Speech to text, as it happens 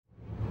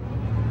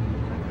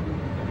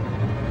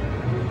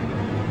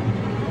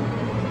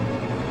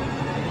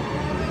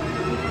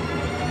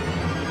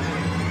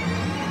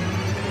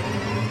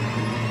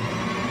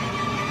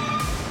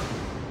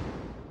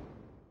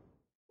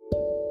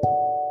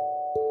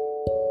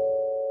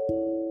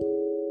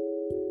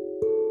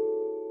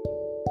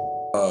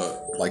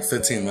like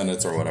 15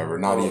 minutes or whatever.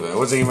 Not even. It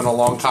wasn't even a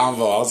long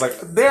convo. I was like,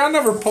 I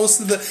never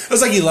posted that. It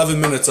was like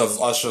 11 minutes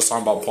of us just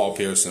talking about Paul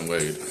Pierce and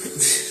Wade.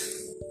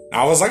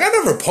 I was like, I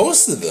never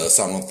posted this,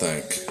 I don't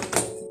think.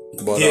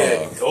 But,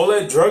 yeah, all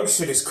that drug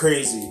shit is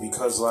crazy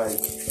because, like,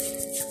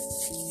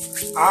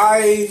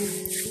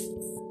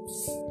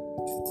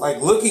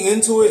 looking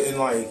into it and,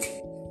 like,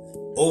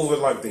 over,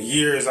 like, the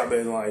years I've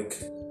been, like,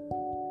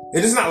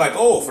 it is not like,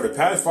 oh, for the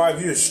past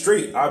 5 years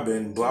straight, I've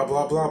been blah,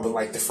 blah, blah. But,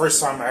 like, the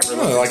first time I ever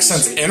looked like,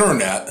 since shit,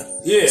 internet.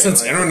 Yeah.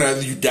 Since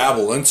internet, you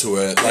dabble into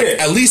it. Like,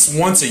 at least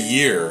once a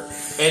year.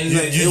 And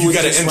you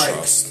get an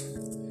interest.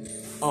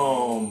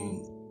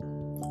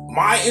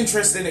 My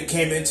interest in it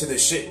came into the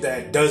shit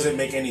that doesn't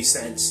make any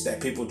sense, that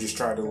people just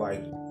try to,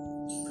 like,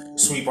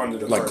 sweep under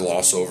the like curtain.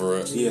 Gloss over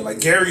it. Yeah, like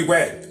Gary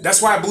Webb.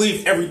 That's why I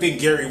believe everything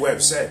Gary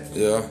Webb said.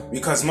 Yeah.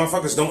 Because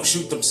motherfuckers don't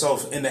shoot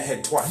themselves in the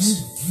head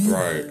twice.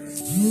 Right.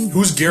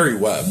 Who's Gary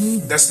Webb?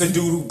 That's the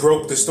dude who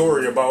broke the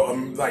story about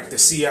like the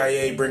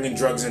CIA bringing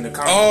drugs into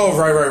Congress. Oh,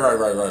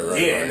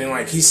 right. Yeah, and then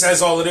like he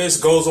says all of this,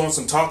 goes on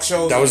some talk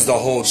shows. That was the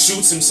whole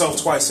shoots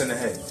himself twice in the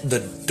head.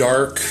 The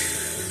dark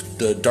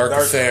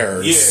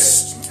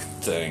affairs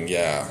thing.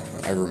 Yeah,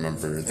 I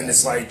remember that. And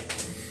it's like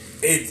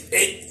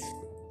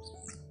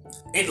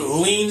it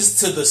leans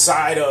to the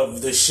side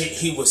of the shit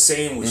he was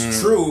saying was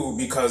true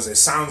because it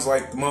sounds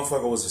like the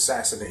motherfucker was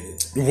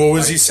assassinated. What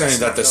was he saying?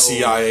 That the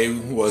CIA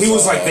was... He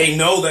was like, they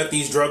know that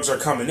these drugs are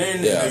coming in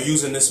and they're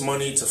using this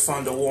money to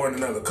fund a war in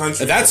another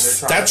country. And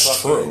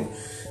that's true.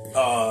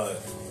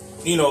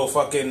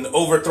 Fucking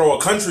overthrow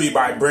a country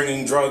by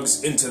bringing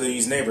drugs into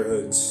these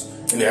neighborhoods.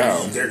 And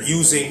they're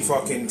using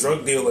fucking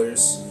drug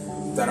dealers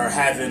that are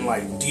having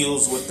like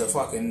deals with the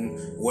fucking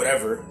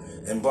whatever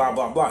and blah,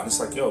 blah, blah. And it's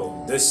like,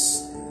 yo,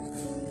 this...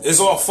 It's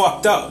all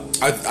fucked up.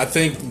 I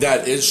think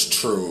that is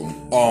true.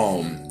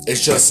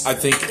 It's just I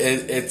think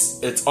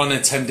it's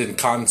unintended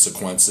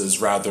consequences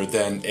rather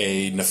than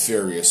a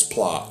nefarious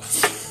plot.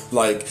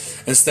 Like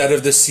instead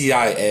of the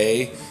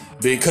CIA,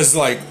 because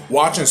like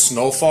watching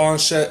Snowfall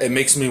and shit, it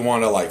makes me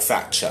want to like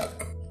fact check.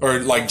 Or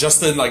like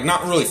just the like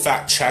not really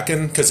fact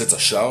checking because it's a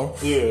show,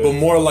 but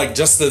more like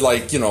just the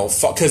like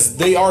because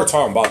they are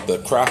talking about the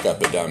crack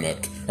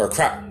epidemic or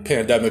crack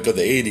pandemic of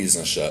the 80s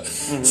and shit.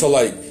 Mm-hmm. So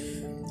like.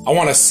 I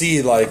want to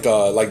see like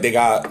they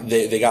got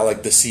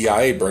like the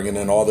CIA bringing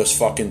in all this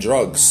fucking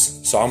drugs.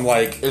 So I'm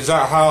like, is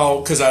that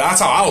how? Because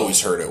that's how I always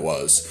heard it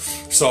was.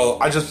 So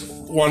I just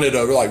wanted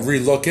to like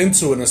re-look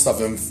into it and stuff.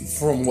 And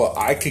from what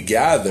I could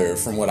gather,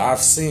 from what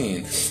I've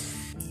seen,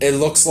 it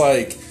looks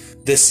like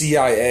the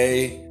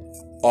CIA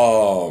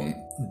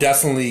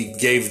definitely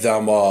gave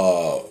them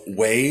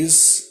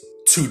ways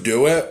to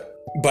do it,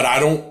 but I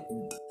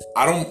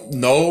don't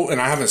know, and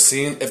I haven't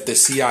seen if the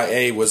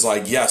CIA was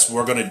like, yes,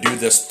 we're going to do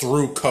this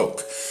through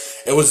coke.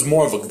 It was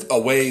more of a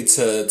way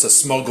to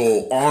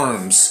smuggle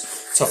arms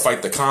to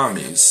fight the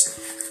commies,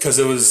 because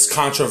it was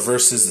Contra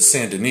versus the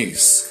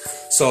Sandinistas.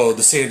 So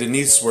the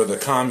Sandinistas were the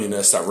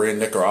communists that ran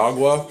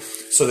Nicaragua.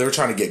 So they were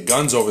trying to get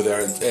guns over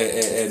there,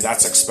 and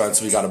that's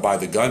expensive. You got to buy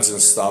the guns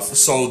and stuff.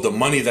 So the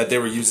money that they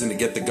were using to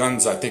get the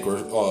guns, I think,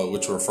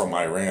 which were from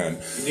Iran.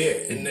 Yeah,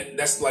 and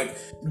that's like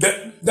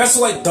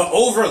the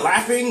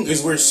overlapping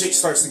is where shit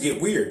starts to get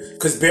weird.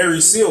 Because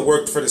Barry Seal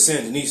worked for the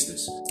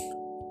Sandinistas.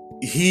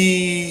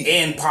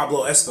 And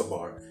Pablo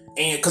Escobar.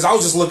 And because I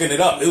was just looking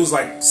it up, it was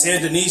like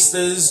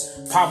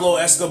Sandinistas, Pablo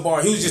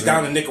Escobar. He was just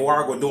down in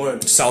Nicaragua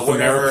doing South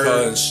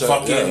America and shit.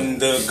 Fucking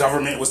the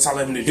government was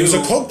telling him to do. He was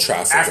a coke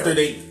trafficker.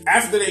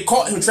 After they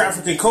caught him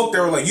trafficking coke, they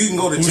were like, "You can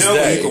go to jail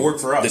or you can work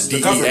for us." The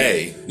DEA.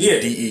 Government.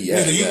 Yeah,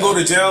 DEA. You can go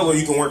to jail or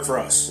you can work for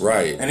us.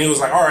 Right. And he was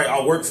like, "All right,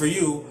 I'll work for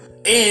you."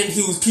 And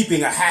he was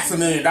keeping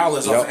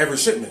 $500,000 off every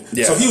shipment.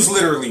 Yeah. So he was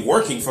literally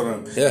working for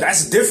them. Yeah.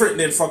 That's different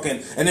than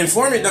fucking... An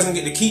informant doesn't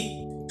get to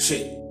keep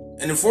shit.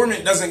 An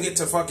informant doesn't get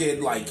to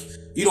fucking, like...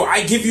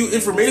 I give you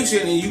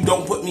information and you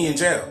don't put me in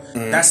jail.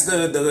 Mm-hmm. That's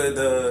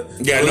the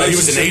Yeah, no, he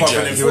was an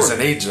agent. He was an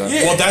agent.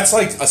 Yeah. Well, that's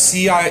like a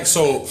CIA...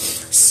 So,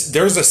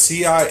 there's a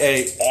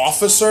CIA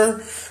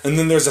officer and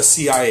then there's a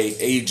CIA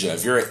agent.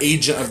 If you're an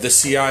agent of the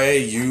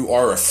CIA, you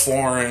are a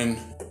foreign,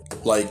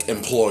 like,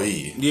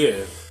 employee.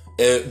 Yeah.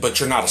 But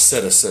you're not a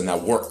citizen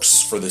that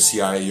works for the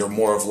CIA. You're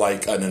more of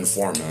like an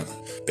informant,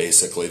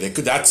 basically.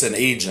 That's an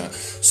agent.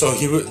 So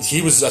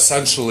he was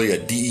essentially a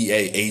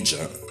DEA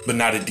agent, but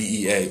not a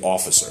DEA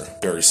officer,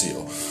 Barry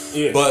Seal.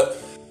 Yeah. But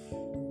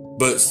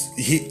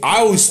I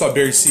always thought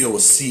Barry Seal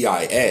was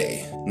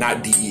CIA,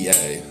 not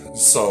DEA.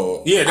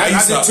 So yeah,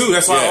 I did too.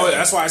 That's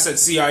why I said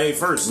CIA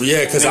first.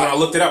 Yeah, because when I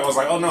looked it up, I was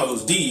like, oh no, it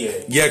was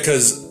DEA. Yeah,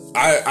 because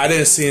I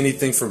didn't see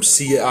anything from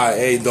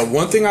CIA. The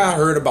one thing I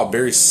heard about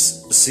Barry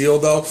Seal,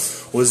 though,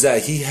 was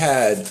that he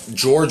had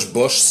George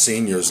Bush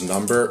Sr.'s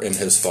number in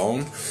his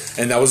phone.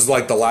 And that was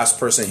like the last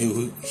person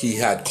who he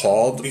had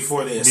called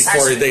before they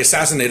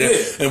assassinated him.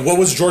 Yeah. And what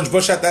was George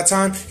Bush at that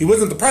time? He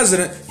wasn't the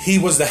president. He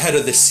was the head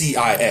of the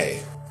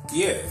CIA.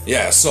 Yeah.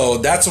 Yeah, so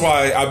that's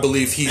why I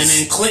believe he's... And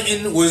then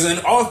Clinton was in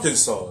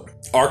Arkansas.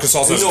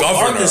 Arkansas as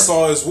governor.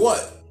 Arkansas is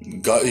what?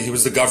 He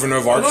was the governor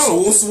of Arkansas.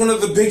 No, it was one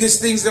of the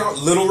biggest things that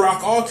Little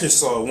Rock,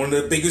 Arkansas, one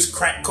of the biggest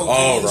crack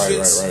cocaine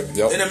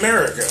shits in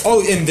America.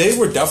 Oh, and they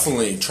were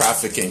definitely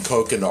trafficking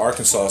coke into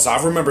Arkansas. So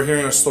I remember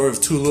hearing a story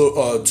of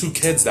two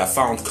kids that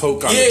found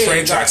coke on the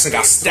train tracks and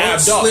got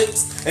stabbed up.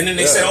 And then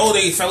they said, oh,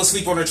 they fell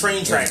asleep on the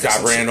train tracks.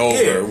 Got ran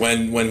over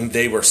when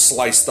they were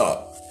sliced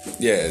up.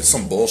 Yeah, it's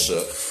some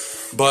bullshit.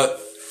 But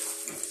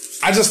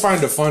I just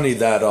find it funny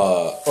that,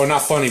 or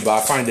not funny,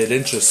 but I find it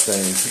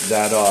interesting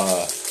that,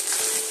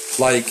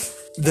 like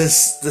the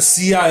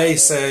CIA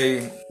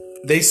say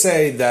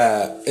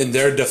that in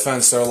their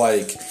defense they're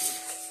like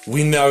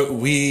we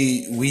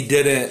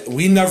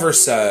never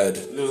said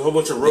there was a whole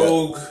bunch of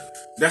rogue.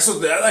 That's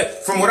what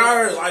from what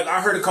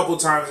I heard a couple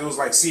of times it was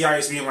like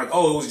CIA being like,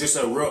 oh, it was just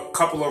a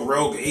couple of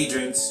rogue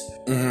agents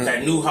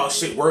that knew how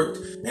shit worked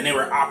and they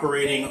were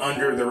operating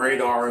under the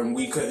radar and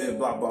we couldn't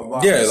blah blah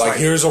blah. Yeah, like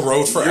here's a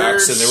road for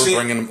X and they were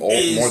bringing them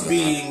more than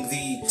being that.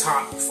 The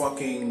top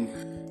fucking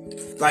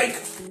like.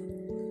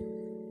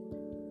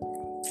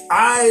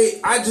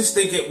 I just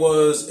think it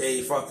was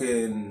a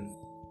plan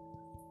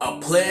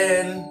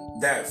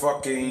that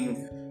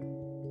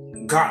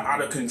fucking got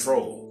out of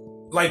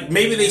control. Like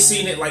maybe they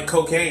seen it like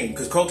cocaine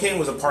because cocaine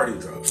was a party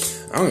drug.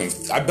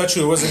 I bet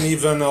you it wasn't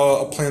even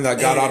a plan that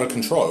got out of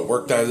control. It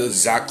worked out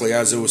exactly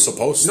as it was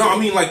supposed to. No, I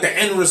mean like the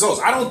end results.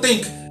 I don't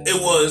think it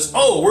was,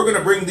 oh, we're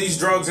gonna bring these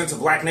drugs into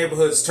black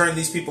neighborhoods, turn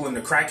these people into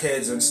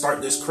crackheads, and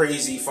start this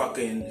crazy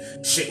fucking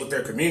shit with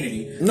their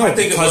community. No, I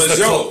think it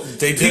was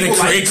they didn't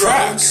create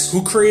crack.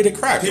 Who created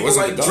crack? People it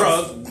wasn't like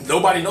drug.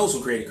 Nobody knows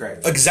who created crack.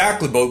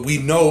 Exactly, but we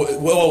know.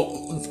 Well,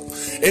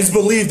 it's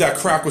believed that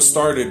crack was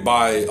started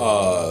by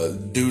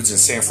dudes in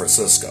San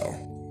Francisco.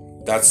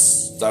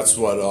 That's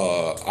what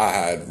I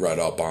had read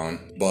up on,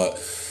 but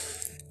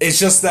it's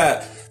just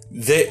that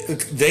they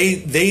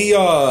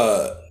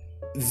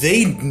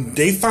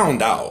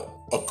found out,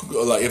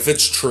 like, if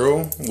it's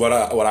true what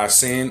I've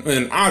seen,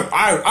 and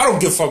I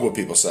don't give a fuck what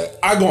people say.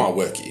 I go on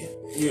Wiki.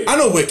 Yeah. I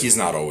know Wiki's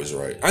not always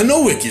right.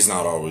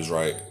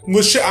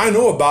 With shit I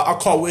know about, I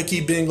call Wiki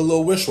being a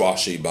little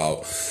wish-washy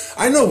about.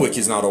 I know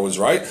Wiki's not always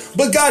right,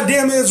 but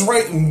goddamn it, it's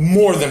right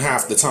more than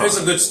half the time. It's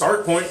a good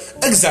start point.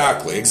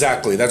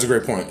 Exactly. That's a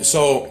great point.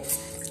 So,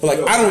 like,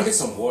 I don't get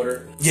some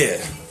water.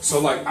 Yeah. So,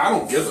 like, I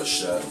don't give a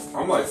shit.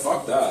 I'm like,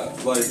 fuck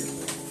that. Like,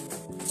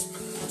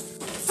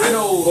 I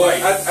know,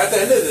 like, at the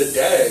end of the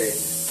day,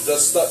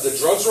 the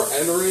drugs were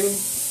entering,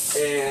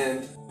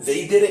 and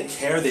they didn't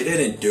care. They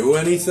didn't do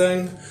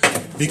anything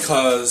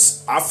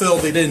because I feel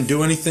they didn't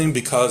do anything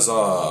because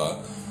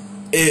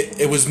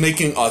it was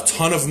making a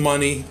ton of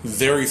money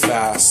very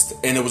fast,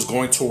 and it was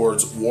going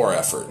towards war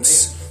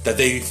efforts that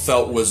they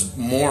felt was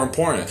more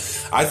important.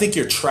 I think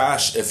you're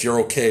trash if you're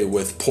okay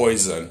with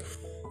poison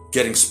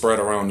getting spread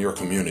around your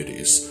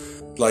communities.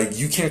 Like,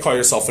 you can't call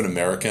yourself an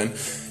American.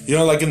 You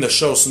know, like in the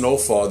show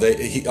Snowfall,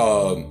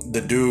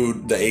 the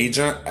dude, the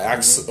agent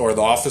acts, or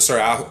the officer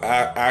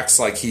acts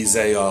like he's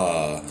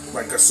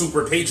like a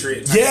super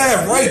patriot.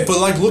 Yeah, right. Yeah. But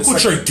like, look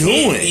what you're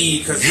doing.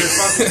 Because you're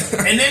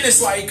fucking. And then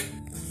it's like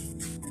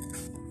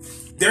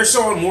they're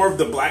showing more of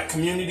the black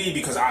community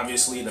because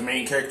obviously the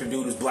main character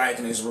dude is black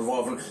and is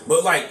revolving.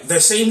 But like the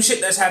same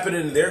shit that's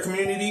happening in their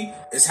community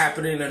is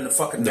happening in the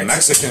fucking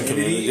Mexican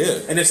community.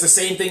 Yeah. And it's the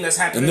same thing that's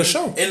happening in the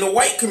show in the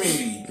white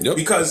community. Yep.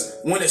 Because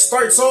when it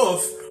starts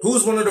off,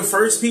 who's one of the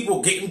first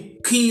people getting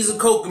keys of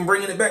coke and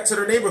bringing it back to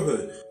their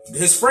neighborhood?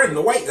 His friend,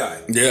 the white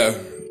guy. Yeah.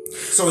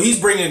 So he's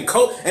bringing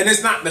coke, and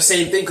it's not the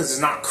same thing because it's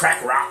not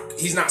crack rock.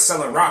 He's not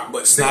selling rock,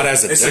 but still, it's not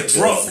as addictive, it's a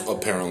drug.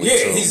 Apparently.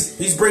 Yeah, too.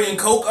 He's bringing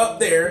coke up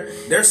there.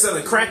 They're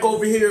selling crack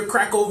over here,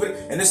 crack over there,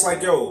 and it's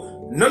like,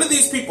 yo, none of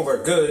these people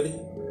are good.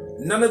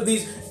 None of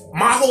these.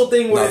 My whole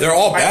thing was they're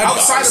all like, bad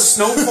outside guys. of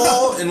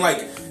Snowfall, and like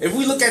if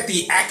we look at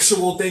the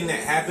actual thing that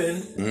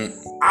happened,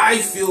 I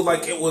feel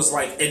like it was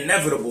like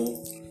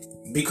inevitable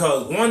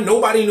because one,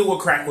 nobody knew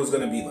what crack was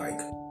gonna be like.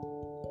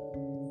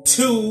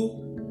 Two,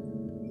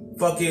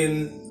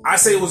 I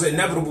say it was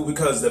inevitable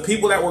because the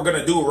people that were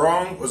gonna do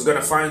wrong was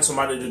gonna find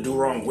somebody to do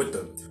wrong with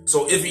them.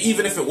 So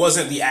even if it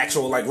wasn't the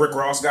actual like Rick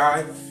Ross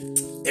guy,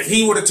 if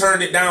he would have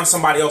turned it down,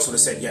 somebody else would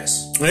have said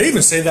yes. They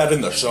even say that in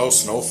the show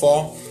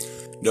Snowfall.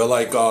 They're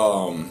like,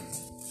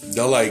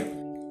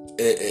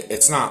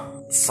 it's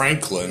not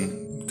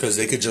Franklin because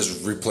they could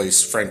just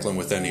replace Franklin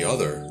with any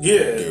other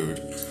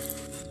dude.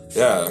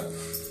 Yeah,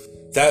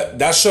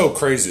 that show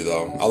crazy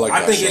though.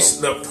 I think it's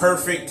the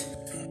perfect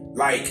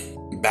like.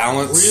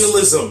 Balance,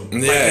 realism. Yeah,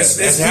 like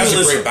it has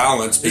a great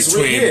balance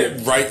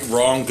between right,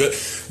 wrong, good.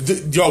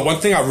 One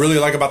thing I really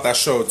like about that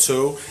show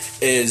too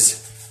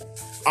is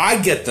I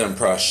get the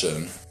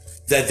impression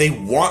that they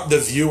want the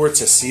viewer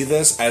to see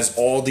this as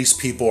all these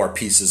people are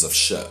pieces of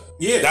shit.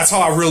 Yeah, that's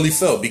how I really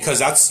feel because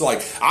that's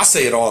like I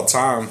say it all the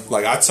time.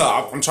 Like I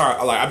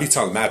be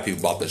telling mad people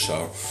about this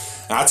show.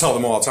 And I tell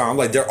them all the time,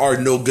 like, there are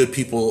no good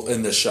people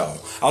in this show.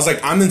 I was like,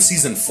 I'm in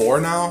season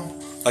 4 now.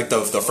 Like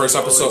the first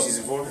episode.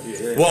 Season 4?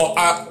 Yeah. Well,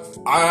 I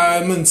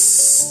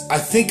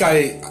think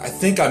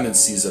I'm in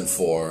season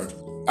 4.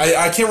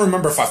 I can't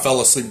remember if I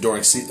fell asleep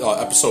during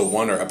episode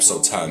 1 or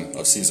episode 10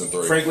 of season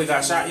 3. Franklin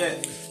got shot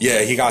yet?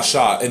 Yeah, he got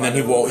shot, and then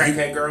he woke.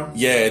 Crackhead girl.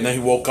 Yeah, and then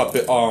he woke up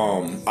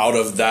out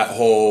of that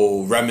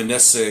whole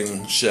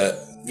reminiscing shit.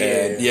 Yeah.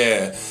 And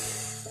yeah.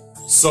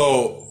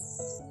 So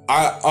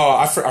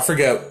I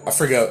forget.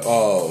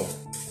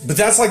 But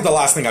that's like the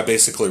last thing I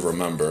basically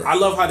remember. I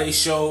love how they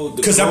showed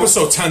because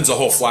episode 10's a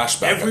whole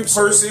flashback. Every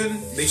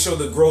person they show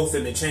the growth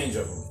and the change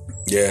of them.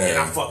 Yeah, and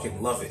I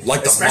fucking love it.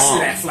 Like especially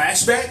the that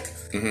flashback.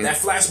 Mm-hmm. That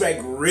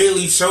flashback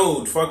really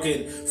showed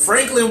fucking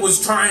Franklin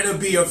was trying to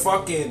be a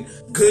fucking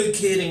good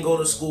kid and go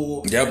to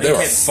school. Yep, they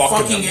were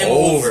fucking him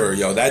over.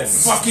 Yo, that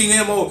fucking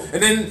him over.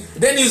 And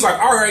then he was like,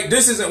 "All right,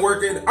 this isn't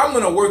working. I'm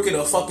gonna work at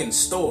a fucking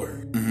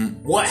store."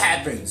 Mm-hmm. What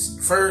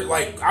happens? For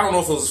like, I don't know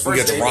if it was his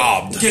first day.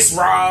 Gets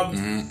robbed.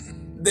 Mm-hmm.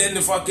 Then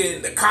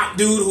the cop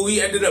dude who he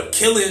ended up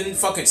killing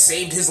fucking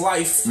saved his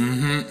life.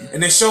 Mm-hmm.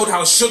 And they showed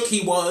how shook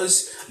he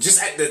was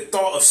just at the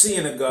thought of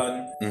seeing a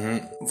gun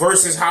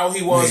versus how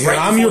he was right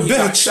I'm your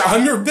bitch.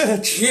 I'm your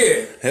bitch.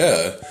 Yeah.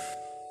 Yeah.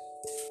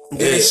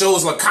 Then it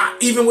shows like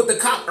cop, even with the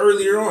cop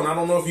earlier on, I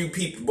don't know if you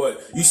peeped, but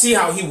you see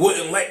how he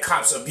wouldn't let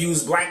cops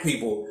abuse black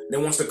people.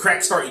 Then once the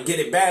crack started to get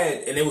it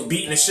bad and they was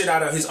beating the shit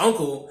out of his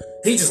uncle,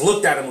 he just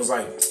looked at him and was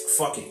like,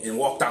 fuck it, and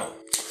walked out.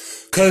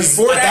 Because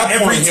at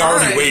that point he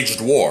already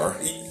waged war.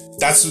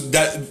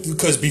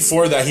 Because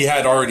before that he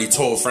had already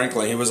told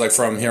Franklin, he was like,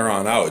 from here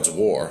on out it's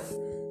war.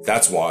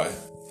 That's why.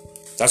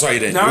 That's why he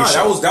didn't. Nah,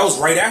 that was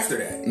right after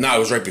that. Nah, it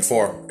was right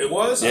before. It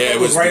was? Yeah, it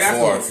was right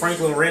before. After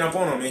Franklin ran up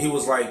on him and he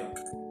was like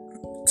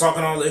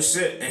talking all this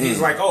shit. And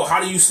he's like, oh,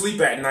 how do you sleep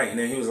at night? And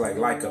then he was like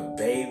a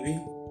baby.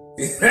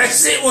 That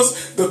shit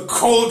was the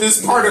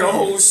coldest part of the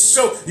whole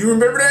show. You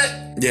remember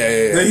that?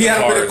 Yeah. Then he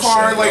had him in the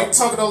car, like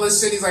talking all this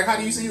shit. He's like, "How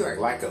do you see?" He's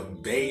like a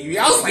baby.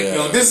 I was like,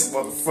 "Yo, this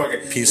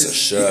motherfucker, piece of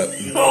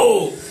shit."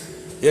 No.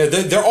 Yeah,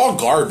 they're all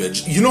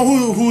garbage. You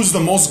know who's the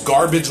most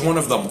garbage one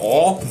of them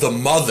all? The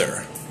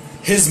mother.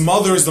 His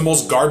mother is the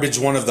most garbage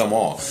one of them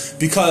all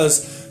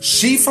because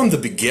she, from the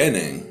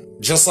beginning,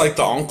 just like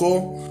the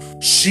uncle,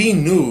 she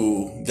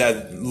knew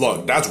that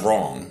look, that's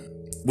wrong.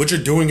 What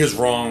you're doing is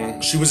wrong.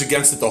 She was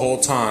against it the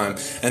whole time.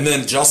 And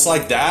then just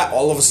like that,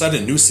 all of a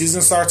sudden, new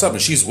season starts up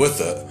and she's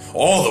with it.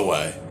 All the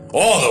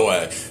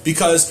way.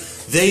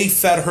 Because they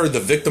fed her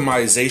the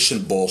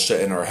victimization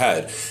bullshit in her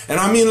head. And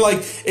I mean, like,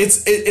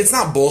 it's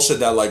not bullshit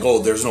that, like, oh,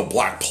 there's no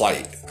black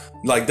plight.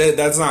 Like,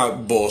 that's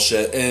not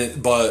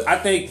bullshit. But I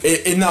think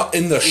in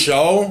the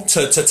show,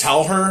 to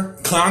tell her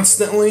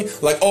constantly,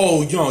 like,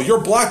 oh, you know,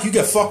 you're black, you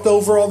get fucked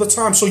over all the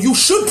time, so you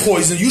should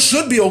poison, you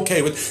should be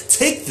okay with,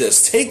 take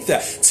this, take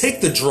that,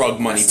 take the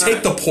drug money,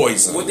 take the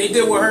poison. What they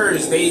did with her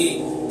is they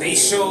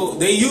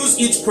use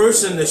each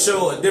person to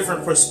show a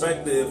different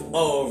perspective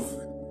of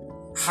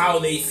how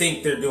they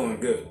think they're doing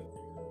good.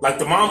 Like,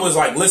 the mom was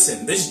like,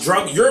 listen,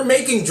 you're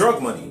making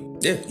drug money.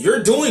 Yeah.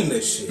 You're doing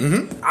this shit.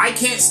 Mm-hmm. I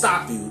can't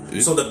stop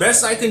you. So the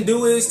best I can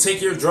do is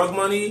take your drug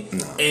money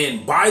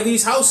and buy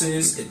these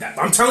houses.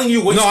 I'm telling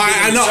you what.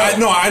 I know.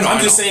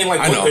 I'm just saying, like,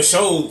 what the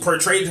show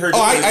portrayed her.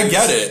 Oh, I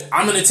get it.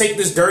 I'm gonna take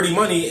this dirty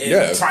money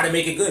and try to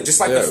make it good. Just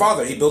like the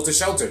father, he built a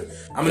shelter.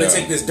 I'm gonna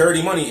take this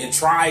dirty money and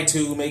try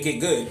to make it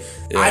good.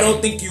 Yeah. I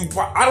don't think you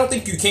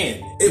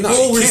can. It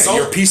will result.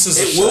 You're pieces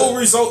of shit. Will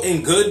result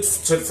in good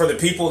for the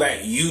people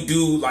that you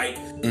do like.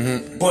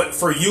 Mm-hmm. But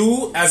for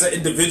you as an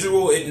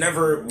individual, it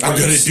never. I'm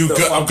gonna do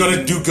good. I'm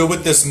gonna do good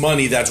with this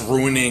money that's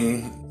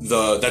ruining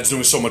that's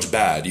doing so much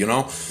bad. You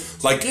know,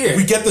 like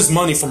we get this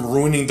money from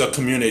ruining the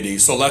community.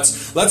 So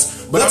let's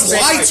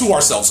lie to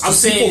ourselves. I'm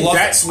saying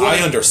that's what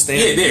I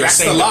understand. Yeah, you're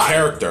saying the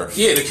character.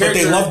 Yeah, the character. But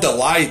they love to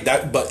lie.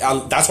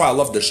 That's why I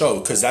love the show,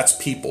 because that's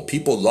people.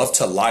 People love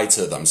to lie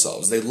to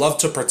themselves. They love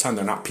to pretend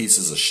they're not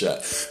pieces of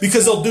shit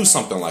because they'll do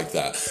something like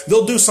that.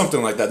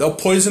 They'll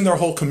poison their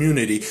whole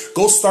community.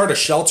 Go start a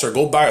shelter.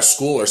 Go buy a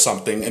school or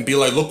something and be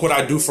like, look what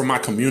I do for my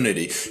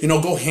community. You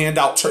know, go hand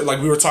out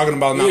like we were talking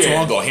about not too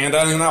long ago.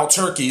 Handing out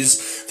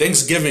turkeys,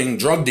 Thanksgiving,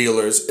 drug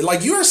dealers.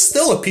 Like, you are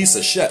still a piece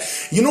of shit.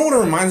 You know what it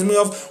reminds me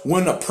of?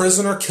 When a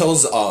prisoner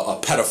kills a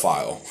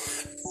pedophile.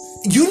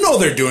 You know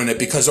they're doing it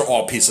because they're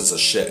all pieces of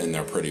shit in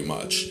there, pretty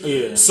much.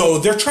 Yeah. So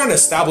they're trying to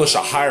establish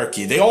a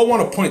hierarchy. They all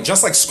want to point,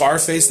 just like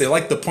Scarface, they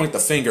like to point the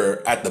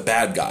finger at the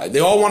bad guy. They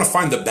all want to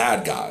find the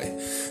bad guy.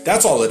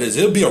 That's all it is.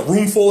 It'll be a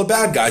room full of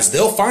bad guys.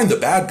 They'll find the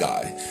bad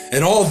guy.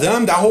 And all of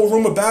them, that whole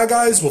room of bad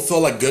guys, will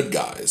feel like good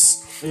guys.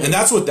 Yeah. And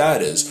that's what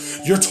that is.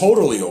 You're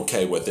totally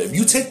okay with it. If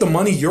you take the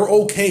money, you're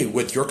okay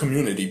with your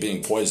community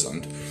being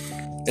poisoned.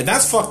 And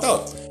that's fucked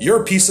up.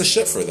 You're a piece of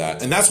shit for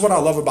that. And that's what I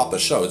love about the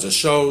show. It just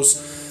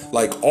shows,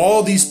 like,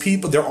 all these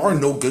people, there are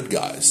no good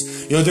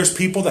guys. You know, there's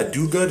people that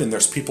do good and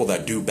there's people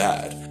that do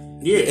bad.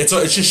 Yeah. It's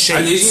just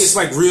shapes. It's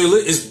like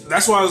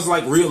that's why it's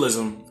like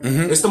realism.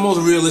 Mm-hmm. It's the most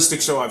realistic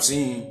show I've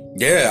seen.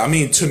 Yeah, I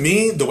mean, to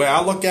me, the way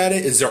I look at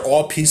it is they're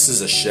all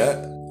pieces of shit.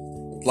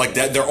 Like,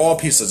 that, they're all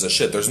pieces of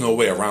shit. There's no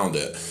way around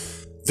it.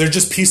 They're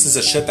just pieces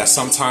of shit that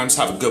sometimes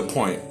have a good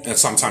point and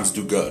sometimes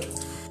do good.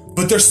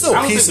 But they're still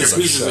pieces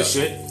of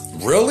shit.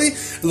 Really?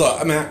 Look,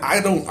 I mean,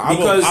 I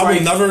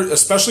will never,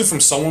 especially from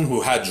someone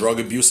who had drug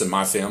abuse in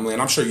my family,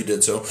 and I'm sure you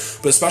did too,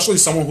 but especially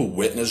someone who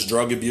witnessed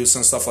drug abuse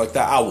and stuff like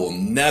that, I will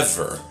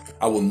never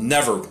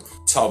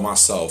tell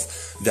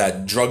myself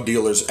that drug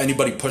dealers,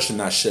 anybody pushing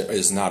that shit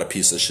is not a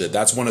piece of shit.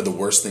 That's one of the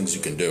worst things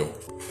you can do.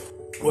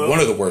 Well,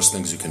 one of the worst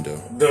things you can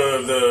do.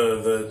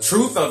 The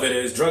truth of it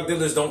is drug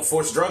dealers don't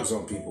force drugs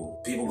on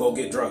people. People go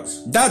get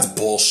drugs. That's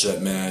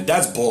bullshit, man.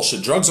 That's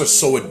bullshit. Drugs are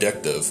so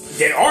addictive.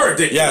 They are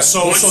addictive. Yeah,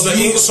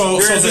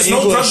 there's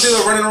no drug dealer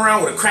running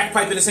around with a crack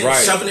pipe in his hand,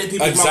 right, shoving it in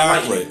people's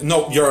mouth. Exactly.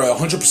 No, you're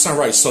 100%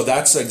 right. So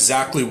that's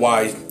exactly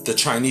why the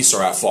Chinese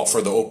are at fault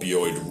for the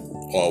opioid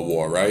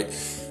war, right?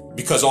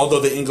 Because although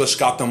the English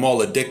got them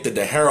all addicted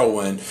to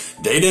heroin,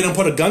 they didn't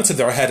put a gun to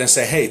their head and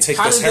say, hey, take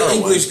this heroin. How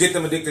did the English get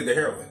them addicted to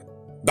heroin?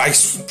 By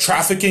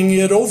trafficking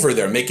it over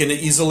there, making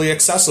it easily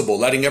accessible,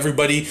 letting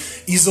everybody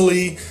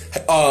easily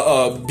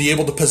be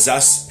able to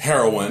possess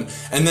heroin,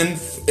 and then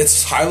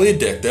it's highly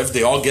addictive.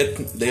 They all get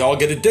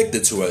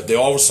addicted to it. They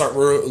all start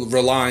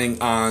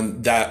relying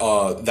on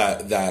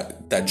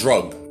that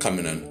drug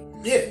coming in.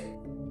 Yeah.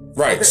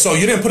 Right. Okay. So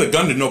you didn't put a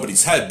gun to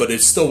nobody's head, but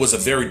it still was a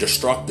very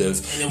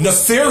destructive,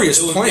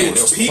 nefarious plan. It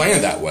was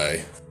planned that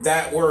way.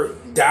 That were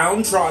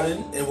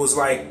downtrodden and was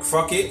like,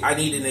 "Fuck it, I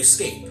need an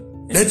escape."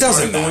 It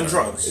doesn't matter. Doing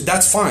drugs.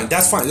 That's fine.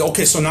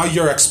 Okay, so now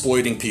you're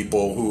exploiting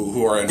people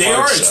who are in hardship. They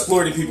are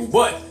exploiting people,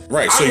 but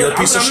right. So you're a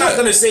piece of shit. I'm not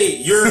gonna say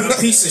you're a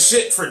piece of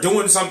shit for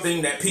doing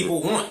something that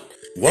people want.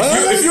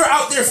 What? If you're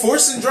out there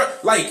forcing drugs,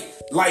 like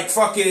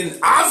fucking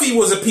Avi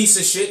was a piece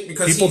of shit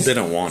because people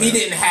didn't want it. He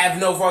didn't have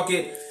no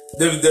fucking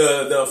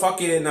the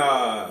fucking.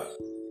 I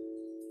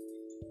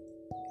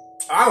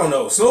don't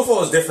know.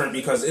 Snowfall is different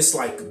because it's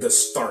like the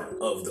start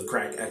of the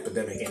crack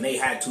epidemic, and they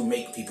had to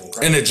make people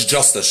crack. And it's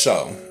just a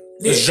show.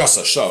 Yeah. It's just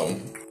a show.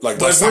 Like,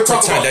 but let's not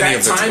pretend any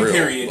of it's real.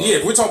 Period, yeah,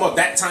 if we're talking about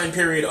that time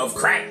period of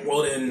crack,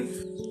 well then,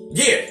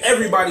 yeah,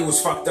 everybody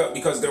was fucked up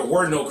because there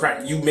were no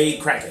crack. You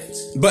made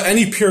crackheads. But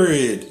any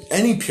period,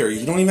 you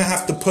don't even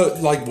have to put,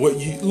 like,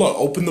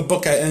 open the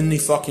book at any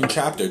fucking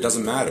chapter. It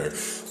doesn't matter.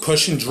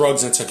 Pushing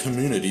drugs into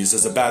communities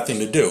is a bad thing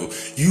to do.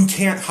 You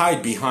can't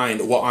hide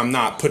behind, well, I'm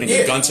not putting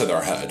a gun to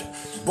their head.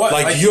 But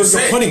like you're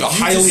putting a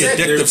highly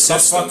addictive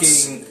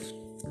substance.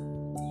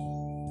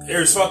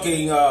 There's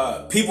fucking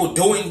people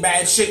doing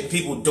bad shit and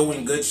people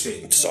doing good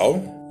shit. So?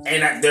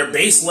 And their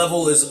base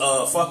level is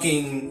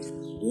fucking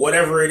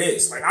whatever it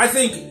is. Like, I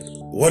think...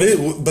 what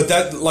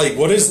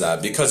is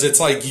that? Because it's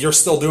like you're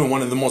still doing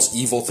one of the most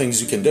evil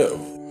things you can do.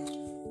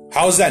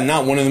 How is that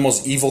not one of the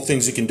most evil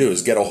things you can do,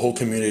 is get a whole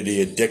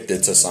community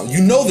addicted to something?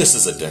 You know this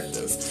is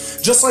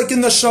addictive. Just like in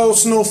the show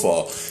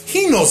Snowfall.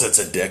 He knows it's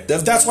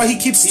addictive. That's why he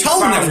keeps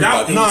telling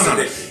everybody.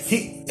 No.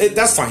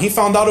 That's fine. He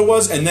found out it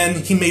was, and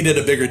then he made it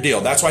a bigger deal.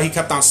 That's why he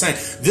kept on saying,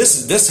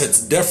 this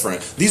hits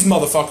different. These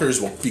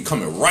motherfuckers will be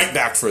coming right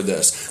back for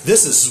this.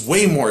 This is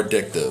way more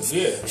addictive.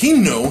 Yeah. He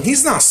knew.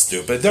 He's not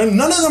stupid. They're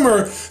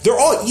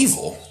all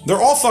evil.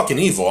 They're all fucking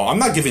evil. I'm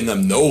not giving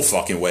them no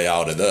fucking way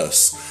out of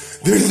this.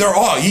 They're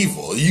all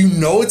evil. You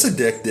know it's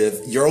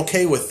addictive. You're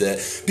okay with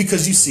it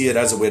because you see it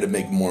as a way to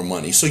make more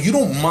money. So you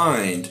don't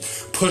mind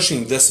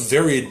pushing this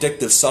very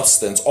addictive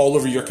substance all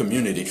over your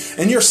community.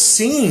 And you're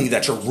seeing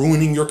that you're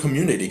ruining your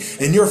community.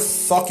 And you're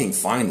fucking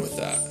fine with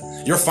that.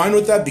 You're fine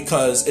with that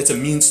because it's a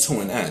means to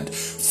an end.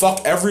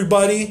 Fuck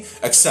everybody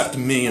except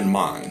me and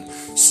mine.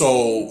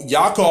 So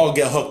y'all can all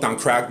get hooked on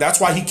crack. That's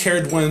why he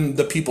cared when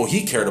the people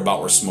he cared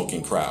about were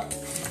smoking crack.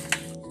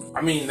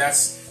 I mean,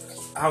 that's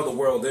how the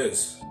world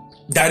is.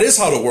 That is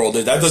how the world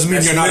is. That doesn't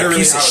mean you're not a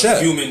piece of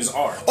shit. Humans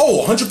are.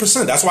 Oh,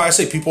 100%. That's why I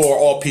say people are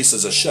all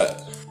pieces of shit.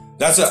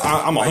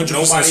 I'm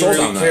 100% sold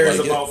on that. Nobody really cares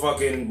about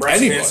fucking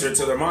breast cancer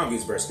till their mom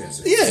gets breast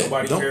cancer. Yeah.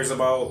 Nobody cares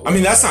about... I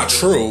mean, that's not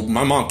true.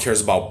 My mom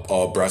cares about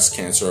breast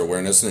cancer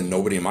awareness, and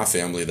nobody in my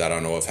family that I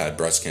know of had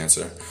breast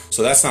cancer.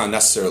 So that's not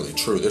necessarily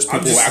true. There's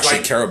people who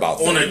actually care about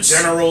things. On a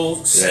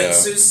general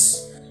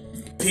census...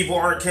 people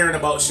aren't caring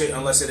about shit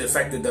unless it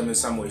affected them in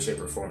some way,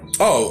 shape, or form.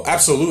 Oh,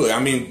 absolutely.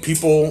 I mean,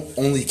 people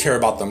only care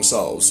about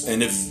themselves.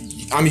 And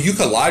you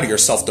could lie to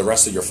yourself the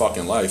rest of your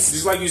fucking life.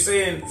 Just like you're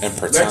saying, and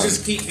pretend. Let's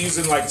just keep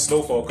using like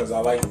Snowfall because I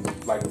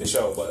like the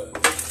show, but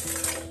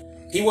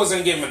he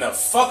wasn't giving a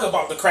fuck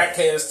about the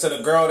crackheads to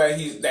the girl that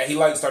he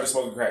liked started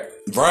smoking crack.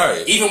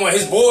 Right. Even when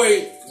his girl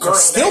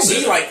that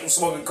he liked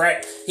smoking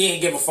crack, he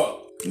ain't give a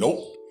fuck.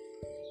 Nope.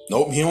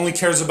 He only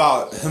cares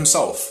about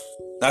himself.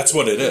 That's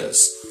what it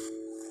is.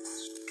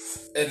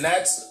 And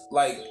that's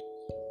like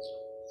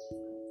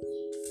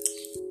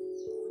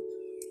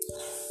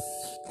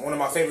one of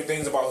my favorite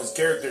things about his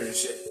character and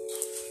shit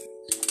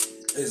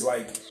is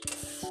like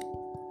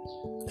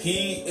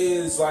he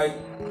is like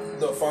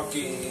the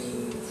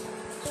fucking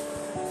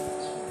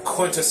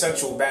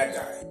quintessential bad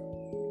guy.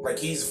 Like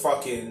he's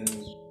fucking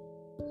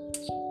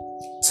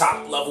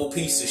top level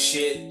piece of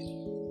shit,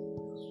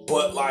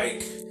 but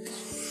like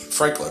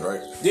Franklin,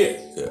 right? Yeah.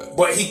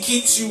 But he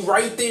keeps you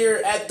right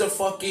there at the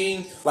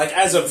fucking, like,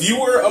 as a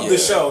viewer of the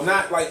show,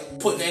 not like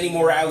putting any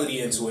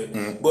morality into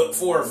it, but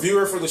for a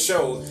viewer for the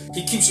show,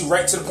 he keeps you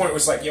right to the point where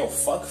it's like, yo,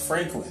 fuck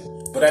Franklin.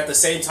 But at the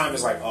same time,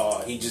 it's like,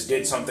 oh, he just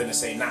did something to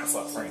say, not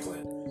fuck Franklin.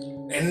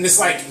 And it's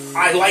like,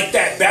 I like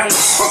that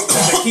balance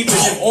that they're keeping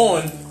him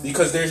on,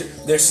 because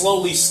they're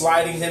slowly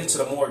sliding him to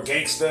the more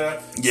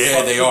gangster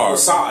they are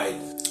side.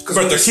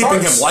 But they're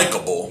keeping him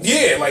likable.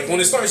 Yeah, like when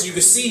it starts, you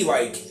can see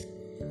like,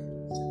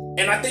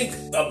 and I think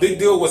a big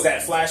deal was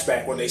that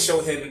flashback when they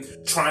showed him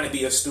trying to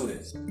be a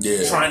student,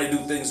 trying to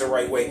do things the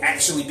right way,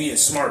 actually being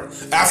smart.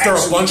 After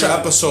a bunch of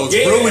episodes,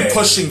 really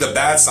pushing the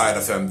bad side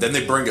of him, then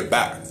they bring it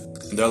back.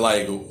 And they're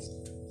like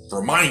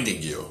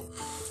reminding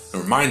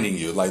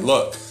you, like,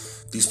 look,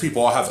 these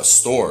people all have a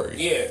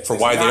story for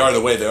why they are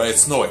the way they are.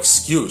 It's no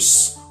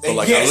excuse. But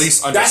like, at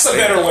least understand. That's a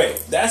better way.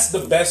 That's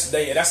the best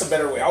day. That's a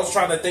better way. I was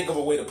trying to think of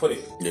a way to put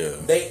it. Yeah.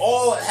 They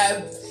all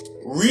have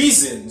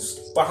reasons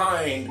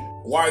behind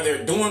why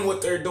they're doing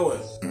what they're doing.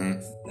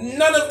 Mm-hmm.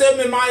 None of them,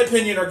 in my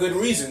opinion, are good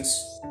reasons,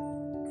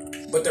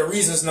 but they're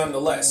reasons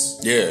nonetheless.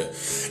 Yeah.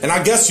 And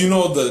I guess, you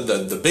know,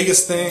 the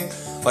biggest thing,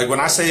 like when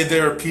I say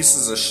they're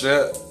pieces of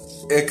shit,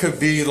 it could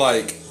be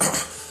like,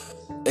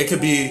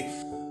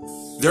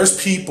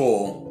 there's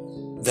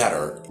people that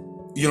are,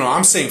 you know,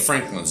 I'm saying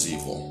Franklin's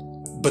evil.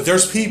 But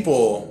there's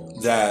people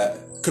that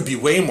could be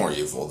way more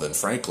evil than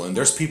Franklin.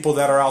 There's people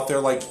that are out there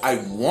like, I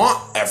want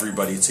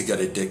everybody to get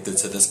addicted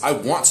to this. I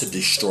want to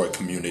destroy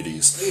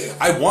communities. Yeah.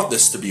 I want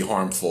this to be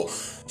harmful.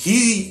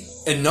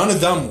 And none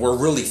of them were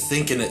really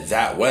thinking it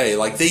that way.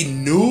 Like, they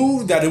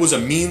knew that it was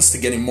a means to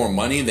getting more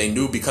money. They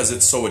knew because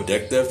it's so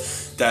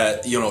addictive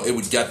that, you know, it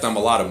would get them a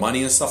lot of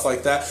money and stuff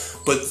like that.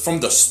 But from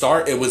the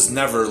start, it was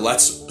never,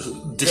 let's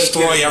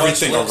destroy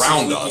everything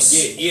around us.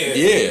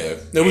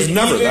 It was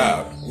never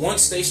that.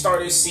 Once they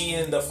started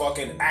seeing the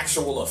fucking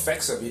actual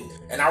effects of it,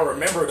 and I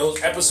remember those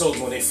episodes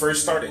when they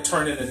first started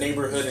turning the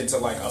neighborhood into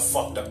like a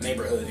fucked up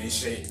neighborhood and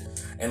shit.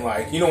 And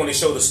like, you know, when they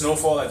showed the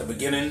snowfall at the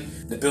beginning,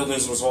 the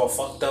buildings was all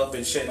fucked up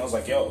and shit. And I was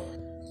like, yo,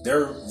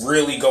 they're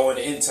really going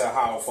into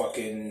how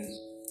fucking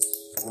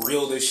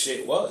real this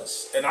shit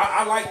was. And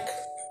I like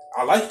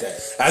that.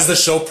 As the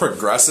show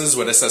progresses,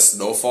 when it says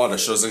snowfall, it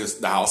shows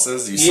the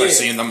houses. You start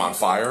seeing them on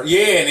fire. Yeah,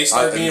 and they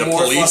start being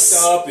more fucked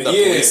up. And the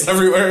police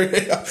everywhere.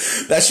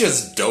 That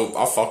shit's dope.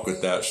 I'll fuck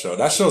with that show.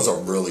 That show's a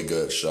really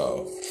good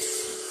show.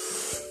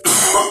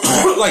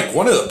 Like,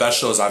 one of the best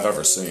shows I've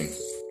ever seen.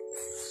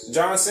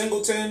 John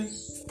Singleton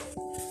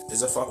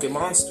is a fucking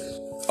monster.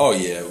 Oh,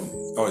 yeah.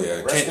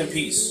 Rest in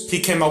peace.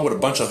 He came out with a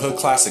bunch of hood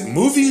classic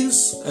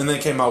movies, and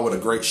then came out with a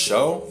great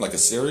show, like a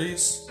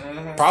series.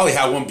 Mm-hmm. Probably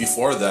had one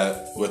before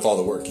that with all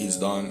the work he's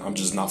done. I'm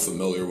just not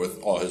familiar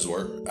with all his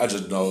work. I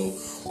just know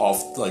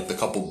off like the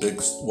couple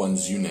big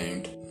ones you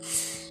named.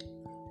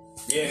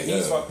 Yeah,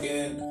 he's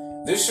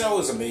fucking. This show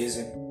is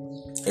amazing.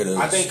 It is.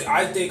 I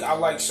think I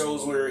like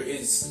shows where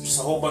it's just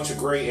a whole bunch of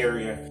gray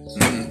area.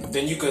 Mm-hmm.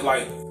 Then you could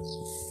like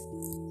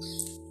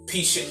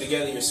piece shit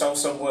together yourself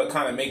somewhat,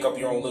 kind of make up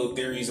your own little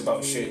theories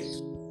about shit.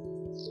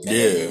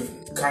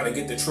 Kind of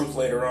get the truth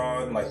later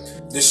on. Like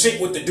the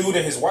shit with the dude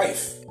and his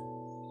wife.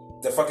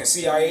 The fucking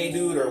CIA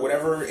dude or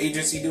whatever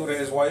agency dude and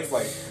his wife.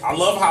 Like, I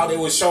love how they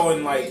was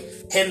showing like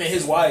him and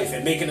his wife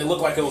and making it look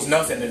like it was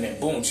nothing, and then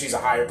boom, she's a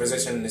higher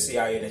position in the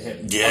CIA than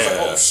him. Yeah. I was like,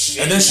 oh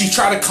shit. And then she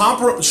tried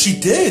to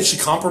She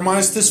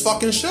compromised his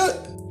fucking shit.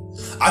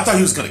 I thought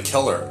he was gonna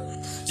kill her.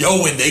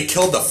 Yo, when they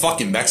killed the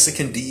fucking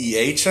Mexican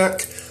DEA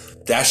chick,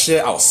 that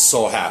shit, I was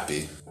so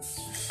happy.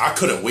 I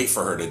couldn't wait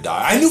for her to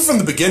die. I knew from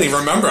the beginning.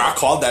 Remember, I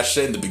called that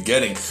shit in the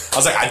beginning. I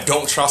was like, I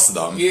don't trust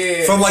them.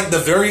 Yeah. From like the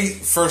very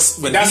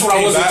first... when That's what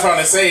I wasn't trying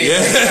to say.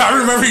 Yeah, I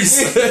remember you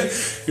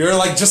said, you're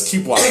like, just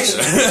keep watching.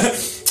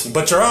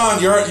 But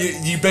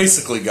you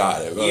basically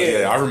got it.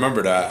 Yeah, I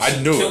remember that. I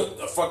knew killed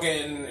a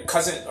fucking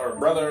cousin or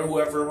brother or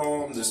whoever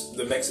home,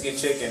 the Mexican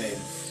chick, and then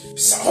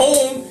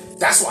home.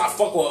 That's why I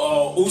fuck with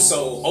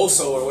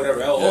Oso or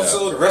whatever.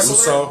 Oso, the wrestler.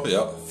 Uso,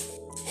 yeah.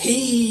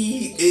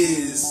 He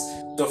is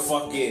the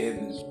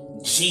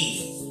fucking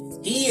G.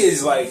 He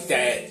is like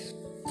that.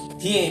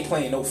 He ain't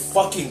playing no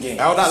fucking games.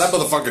 How that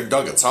motherfucker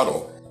dug a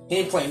tunnel. He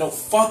ain't playing no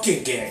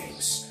fucking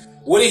games.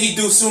 What did he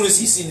do as soon as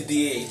he seen the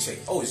DA chick?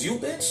 Oh, it's you,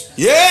 bitch?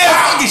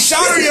 Yeah, fucking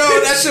shot her,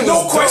 yo. That shit was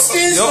no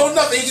questions, no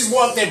nothing. He just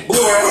walked in,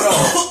 blew her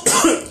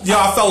out. Yeah,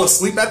 I fell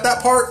asleep at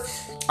that part.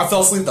 I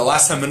fell asleep the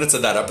last 10 minutes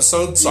of that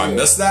episode, so I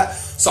missed that.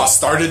 So I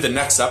started the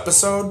next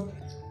episode.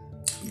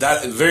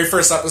 That very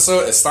first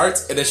episode, it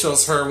starts and it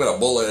shows her with a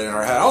bullet in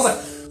her head. I was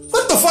like,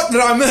 what the fuck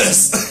did I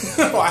miss?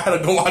 I had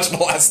to go watch the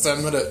last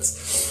 10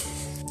 minutes.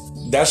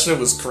 That shit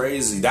was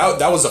crazy. That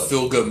was a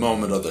feel-good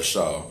moment of the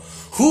show.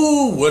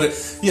 Who would...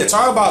 Yeah,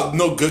 talk about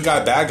no good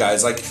guy, bad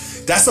guys. Like,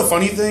 that's the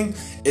funny thing,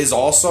 is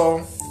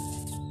also...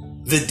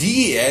 The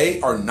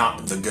DEA are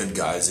not the good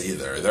guys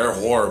either. They're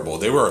horrible.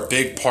 They were a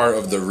big part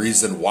of the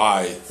reason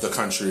why the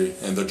country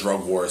and the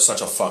drug war is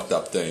such a fucked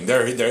up thing.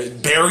 They're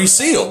Barry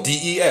Seal,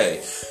 DEA.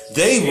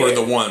 They were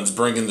the ones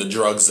bringing the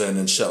drugs in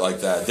and shit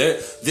like that.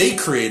 They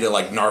created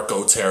like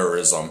narco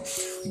terrorism.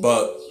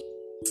 But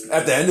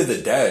at the end of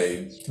the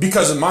day,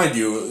 because mind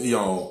you,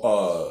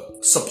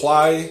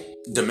 supply,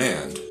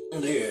 demand.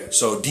 Yeah.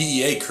 So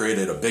DEA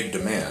created a big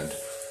demand.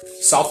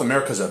 South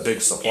America's a big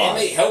supply. And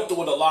they helped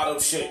with a lot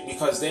of shit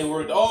because they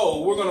were,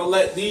 we're going to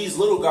let these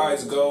little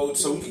guys go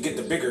so we could get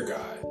the bigger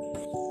guy.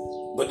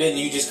 But then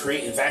you just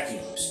creating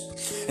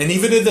vacuums. And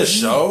even in the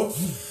show,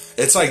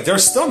 it's like they're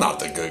still not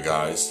the good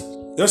guys.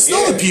 They're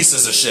still the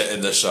pieces of shit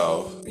in the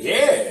show.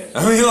 Yeah.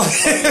 I mean, like,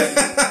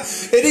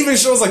 it even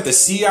shows like the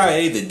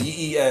CIA, the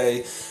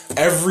DEA,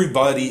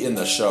 everybody in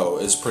the show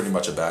is pretty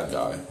much a bad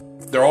guy.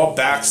 They're all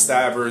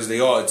backstabbers.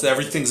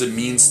 Everything's a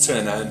means to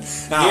an end.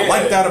 And I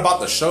like that about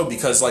the show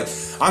because, like,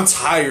 I'm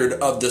tired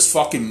of this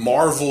fucking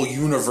Marvel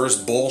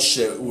Universe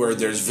bullshit where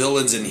there's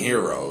villains and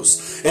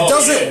heroes. It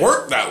doesn't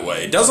work that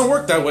way. It doesn't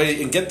work that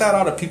way, and get that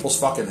out of people's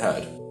fucking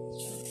head.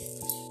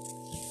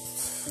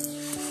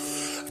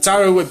 I'm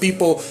tired when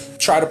people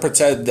try to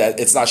pretend that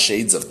it's not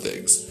shades of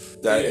things.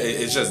 That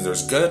it's just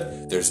there's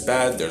good, there's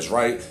bad, there's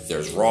right,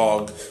 there's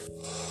wrong.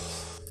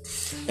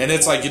 And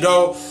it's like,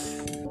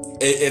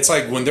 it's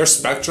like when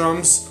there's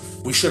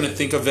spectrums, we shouldn't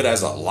think of it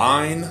as a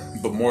line,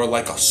 but more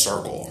like a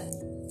circle.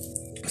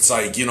 It's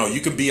like,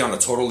 you could be on a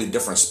totally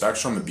different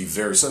spectrum and be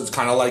so it's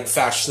kind of like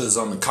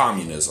fascism and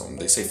communism.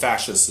 They say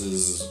fascist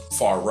is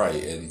far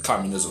right and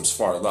communism's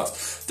far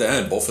left. At the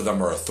end, both of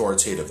them are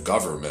authoritative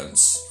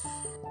governments.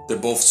 They're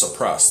both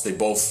suppressed. They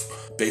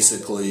both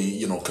basically,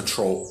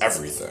 control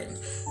everything.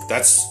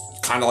 That's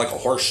kind of like a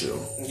horseshoe.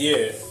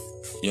 Yeah.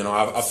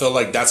 I feel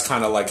like that's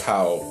kind of like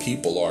how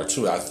people are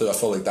too. I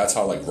feel like that's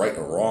how like right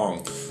and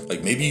wrong.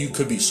 Like maybe you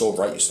could be so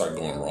right you start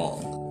going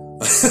wrong.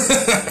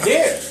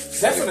 Yeah,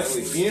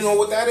 definitely. You know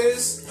what that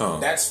is?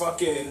 That's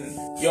fucking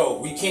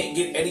we can't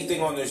get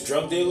anything on this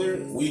drug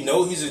dealer. We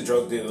know he's a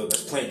drug dealer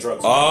that's playing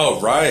drugs. Oh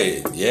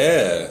right,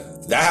 yeah,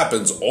 that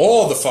happens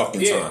all the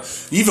fucking time.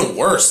 Even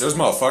worse, there's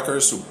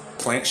motherfuckers who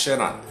plant shit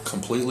on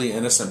completely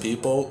innocent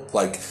people.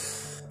 Like,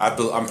 I'm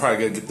probably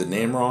gonna get the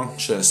name wrong.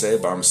 Shouldn't say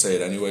it, but I'm gonna say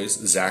it anyways.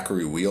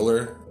 Zachary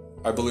Wheeler,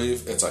 I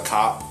believe. It's a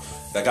cop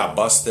that got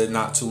busted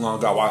not too long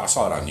ago. I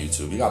saw it on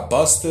YouTube. He got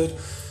busted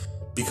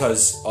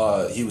because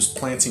he was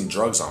planting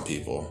drugs on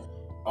people.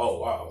 Oh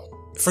wow!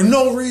 For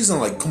no reason,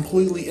 like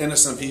completely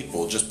innocent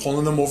people, just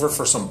pulling them over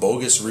for some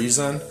bogus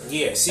reason.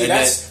 Yeah, see, and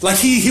that's then, like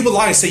he would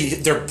lie and say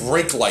their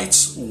brake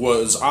lights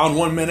was on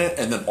 1 minute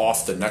and then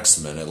off the next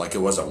minute, like it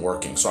wasn't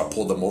working. So I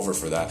pulled them over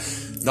for that.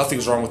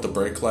 Nothing's wrong with the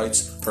brake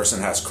lights. Person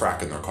has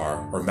crack in their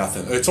car or meth.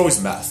 It's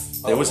always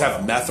meth. They always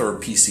have meth or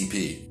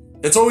PCP.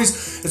 It's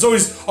always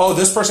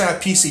this person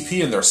had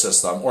PCP in their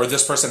system or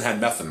this person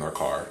had meth in their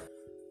car.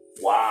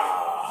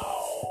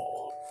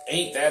 Wow,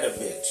 ain't that a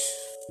bitch?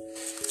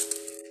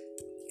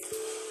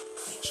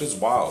 Shit's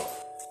wild.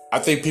 I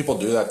think people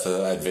do that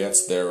to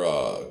advance their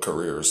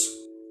careers.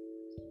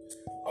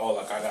 Oh,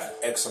 like I got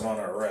X amount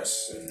of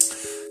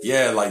arrests.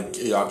 Yeah, like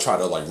I try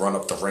to like run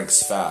up the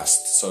ranks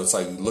fast. So it's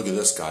like, look at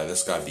this guy.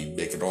 This guy be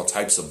making all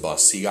types of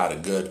busts. He got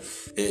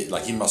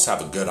he must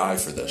have a good eye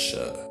for this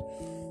shit.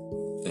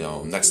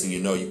 Next thing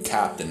you know, you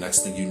captain.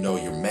 Next thing you know,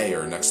 you're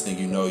mayor. Next thing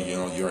you know,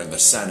 you're in the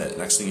Senate.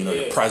 Next thing you know,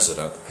 you're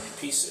president.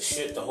 Piece of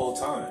shit the whole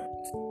time.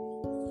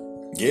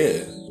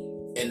 Yeah.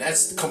 And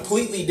that's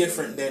completely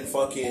different than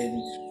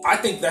fucking... I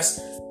think that's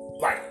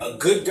like a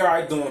good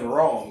guy doing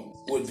wrong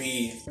would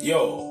be,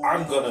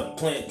 I'm gonna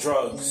plant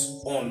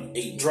drugs on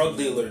a drug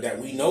dealer that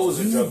we know is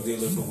a drug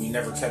dealer, but we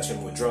never catch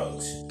him with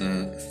drugs.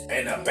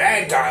 And a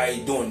bad guy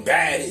doing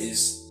bad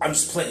is, I'm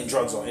just planting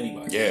drugs on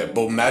anybody. Yeah,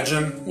 but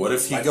imagine, what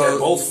if they're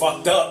both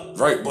fucked up.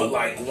 Right. But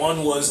like,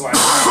 one was like,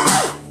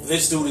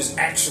 this dude is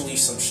actually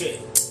some shit.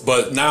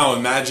 But now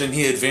imagine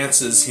he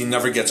advances, he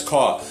never gets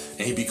caught,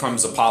 and he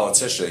becomes a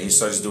politician. He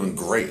starts doing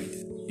great.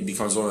 He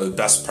becomes one of the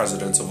best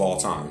presidents of all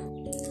time.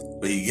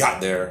 But he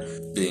got there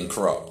being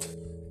corrupt.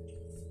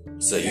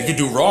 So you could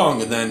do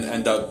wrong and then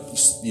end up,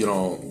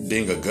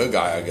 being a good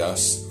guy, I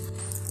guess.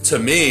 To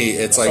me,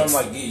 it's like... So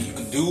I'm like, you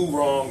can do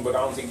wrong, but I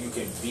don't think you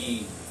can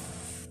be...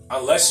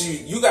 Unless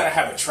you gotta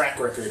have a track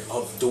record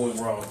of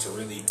doing wrong to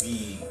really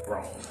be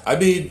wrong. I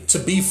mean, to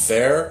be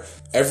fair,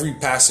 every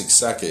passing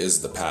second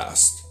is the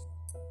past.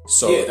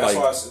 So that's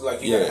why I was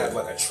like, you gotta have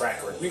like a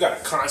track record. You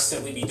gotta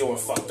constantly be doing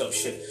fucked up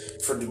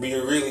shit for to be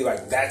really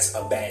like, that's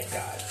a bad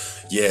guy.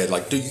 Yeah,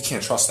 like, dude, you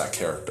can't trust that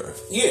character.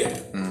 Yeah.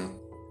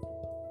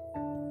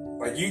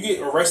 Like, you get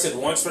arrested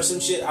once for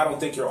some shit, I don't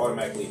think you're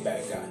automatically a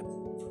bad guy.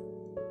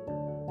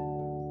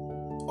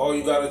 Oh,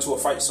 you got into a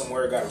fight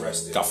somewhere, got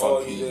arrested.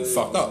 You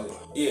fucked up.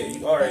 Yeah,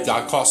 you alright.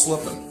 Got caught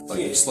slipping. Like,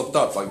 you slipped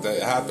up. Like,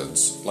 that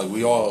happens. Like,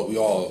 we all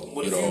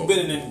But if you've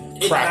been in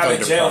and out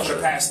of jail for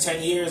the past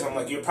 10 years, I'm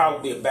like, you're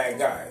probably a bad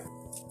guy.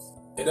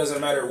 It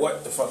doesn't matter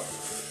what the fuck.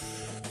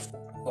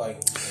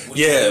 Like,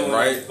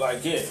 right?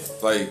 Like, yeah.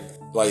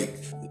 Like,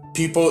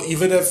 people,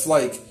 even if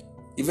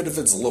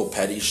it's a little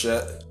petty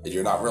shit, and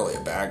you're not really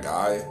a bad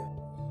guy,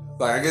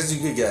 like, I guess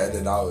you could get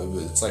it out.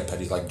 It's like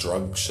petty, like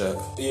drug shit.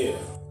 Yeah.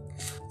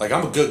 Like,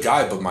 I'm a good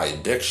guy, but my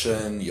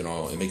addiction,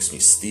 it makes me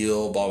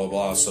steal, blah, blah,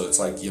 blah. So it's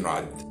like,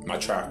 my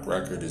track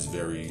record is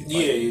very,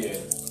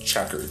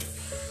 checkered.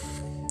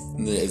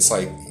 It's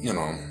like,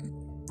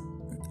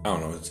 I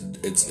don't know.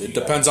 It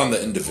depends on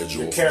the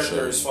individual. Your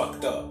character is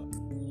fucked up.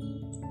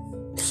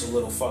 It's a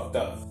little fucked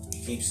up.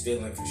 You keep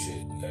stealing for shit.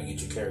 You gotta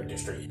get your character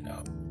straightened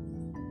out.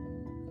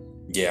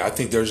 Yeah, I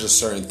think there's just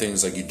certain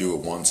things like you do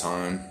it one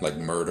time, like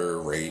murder,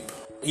 rape.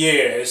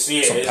 Yeah, some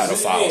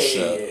pedophile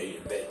shit.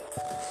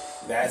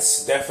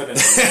 That's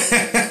definitely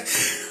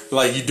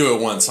like you do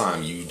it one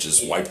time, you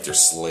just wiped your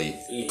slate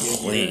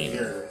clean.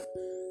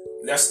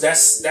 That's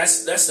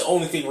the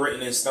only thing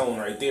written in stone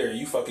right there.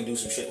 You fucking do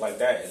some shit like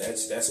that, and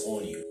that's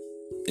on you.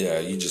 Yeah,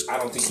 you just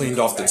cleaned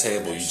off the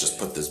table. You just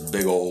put this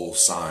big old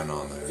sign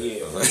on there.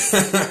 Yeah,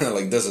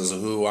 like this is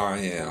who I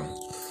am.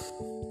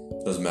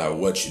 Doesn't matter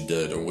what you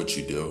did or what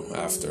you do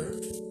after.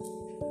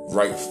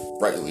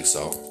 Rightly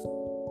so.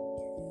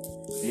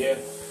 Yeah.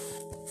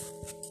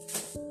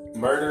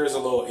 Murder is a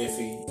little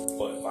iffy,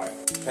 but like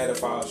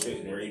pedophile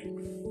shit and rape.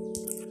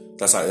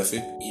 That's not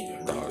iffy?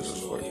 Even rape is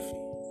a little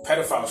iffy.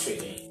 Pedophile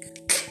shit ain't.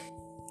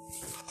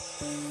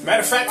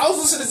 Matter of fact, I was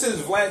listening to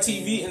this Vlad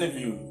TV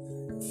interview,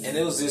 and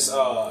it was this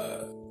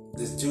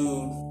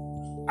dude,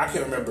 I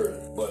can't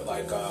remember, but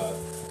like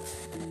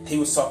he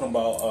was talking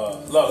about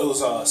no, it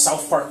was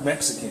South Park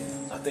Mexican.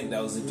 I think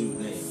that was the dude's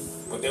name.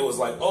 But they was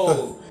like,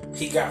 oh,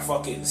 he got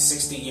fucking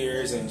 60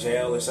 years in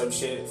jail or some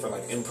shit for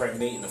like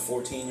impregnating a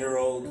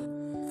 14-year-old.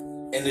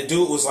 And the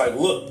dude was like,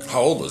 look.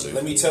 How old was he?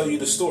 Let me tell you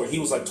the story. He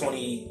was like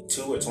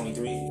 22 or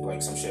 23,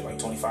 like some shit, like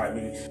 25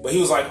 maybe. But he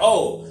was like,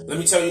 oh, let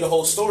me tell you the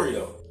whole story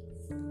though.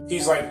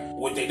 He's like,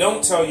 what they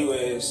don't tell you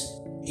is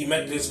he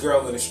met this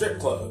girl in a strip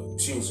club.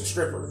 She was a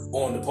stripper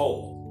on the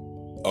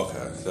pole.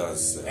 Okay.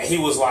 And he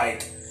was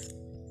like,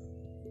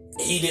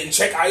 he didn't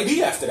check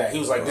ID after that. He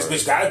was like, this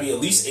bitch gotta be at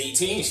least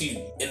 18. She's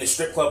in the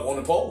strip club on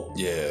the pole.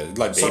 Yeah,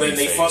 like baby so then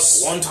they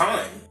face. fucked one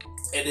time,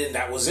 and then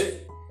that was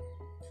it.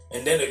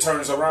 And then it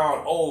turns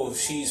around, oh,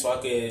 she's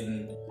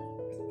fucking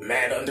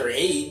mad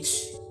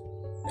underage.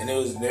 And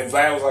then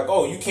Vlad was like,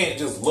 oh, you can't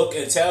just look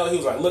and tell. He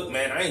was like, look,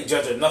 man, I ain't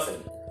judging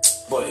nothing.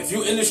 But if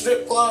you in the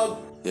strip club,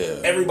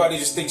 everybody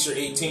just thinks you're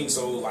 18,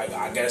 so like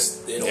I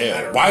guess it don't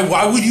matter.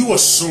 Why would you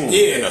assume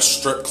in a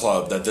strip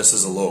club that this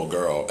is a little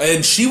girl?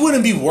 And she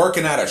wouldn't be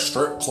working at a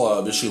strip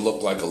club if she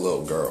looked like a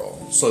little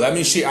girl. So that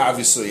means she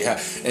obviously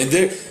had. And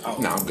there,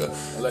 I'm good.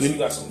 Unless you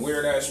got some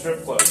weird ass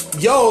strip club.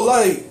 Yo,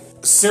 like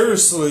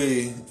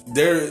seriously,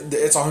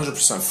 it's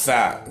 100%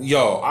 fat.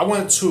 Yo, I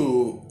went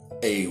to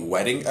a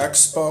wedding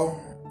expo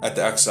at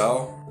the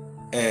XL,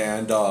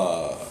 and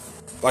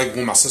like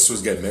when my sister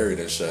was getting married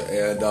and shit,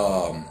 and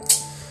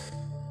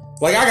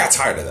like I got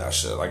tired of that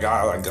shit. Like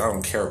I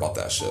don't care about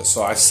that shit.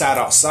 So I sat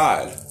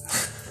outside.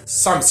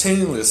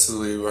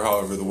 Simultaneously, or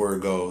however the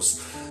word goes,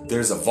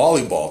 there's a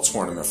volleyball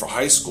tournament for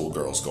high school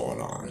girls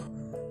going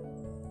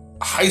on.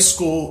 High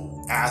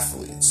school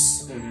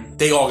athletes,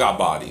 they all got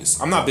bodies.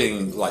 I'm not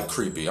being like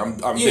creepy. I'm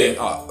being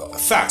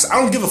facts.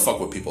 I don't give a fuck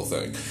what people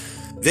think.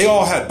 They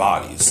all had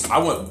bodies. I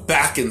went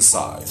back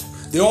inside.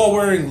 They're all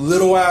wearing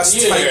little ass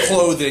tight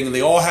clothing, and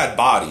they all had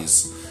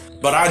bodies.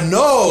 But I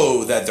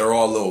know that they're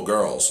all little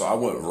girls, so I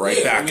went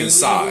back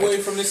inside.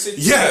 Away from this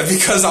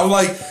because I'm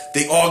like,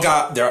 they all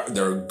got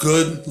they're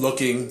good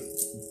looking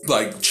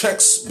like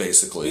chicks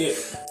basically. Yeah.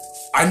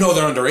 I know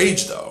they're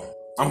underage though.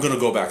 I'm gonna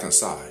go back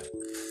inside.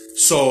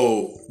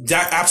 So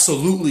that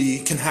absolutely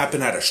can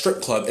happen at a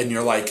strip club, and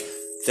you're like,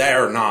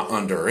 they're not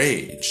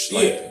underage.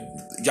 Like,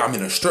 I'm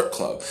in a strip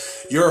club.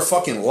 You're a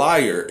fucking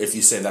liar if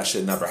you say that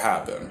shit never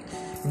happened.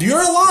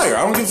 You're a liar.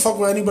 I don't give a fuck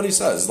what anybody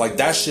says. Like,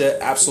 that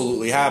shit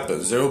absolutely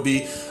happens. There will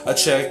be a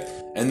chick,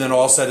 and then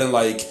all of a sudden,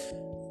 like,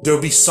 there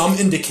will be some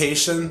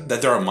indication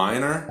that they're a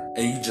minor,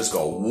 and you just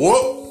go,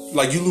 whoop!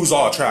 Like, you lose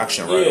all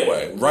attraction right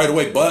away. Right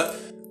away, but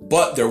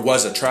there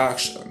was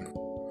attraction.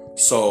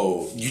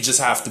 So, you just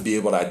have to be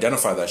able to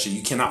identify that shit.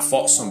 You cannot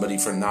fault somebody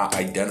for not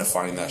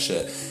identifying that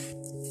shit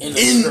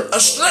in a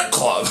strip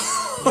club.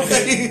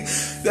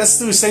 That's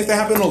the same thing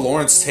happened to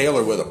Lawrence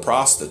Taylor with a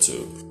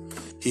prostitute.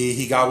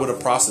 He got with a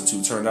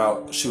prostitute. Turned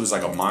out she was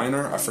like a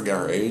minor. I forget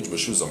her age, but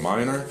she was a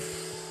minor.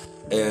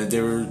 And they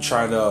were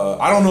trying to...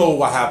 I don't know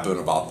what happened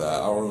about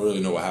that. I don't really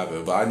know what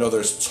happened. But I know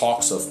there's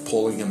talks of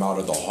pulling him out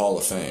of the Hall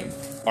of Fame.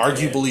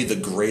 Arguably the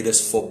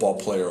greatest football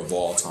player of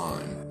all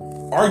time.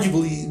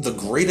 Arguably the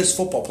greatest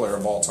football player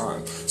of all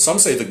time. Some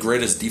say the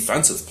greatest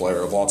defensive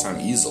player of all time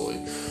easily.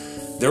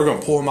 They were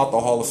going to pull him out the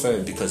Hall of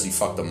Fame because he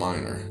fucked a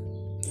minor.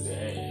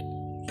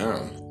 Damn.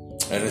 Yeah.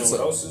 And it's what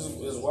else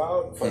is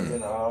wild?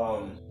 Fucking,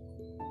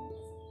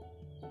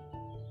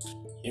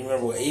 you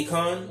remember with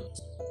Akon?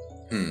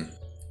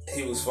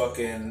 He was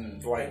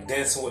fucking, like,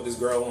 dancing with this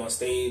girl on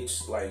stage,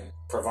 like,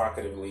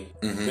 provocatively.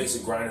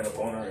 Basically grinding up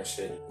on her and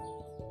shit.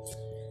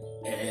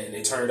 And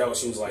it turned out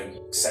she was, like,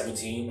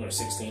 17 or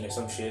 16 or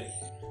some shit.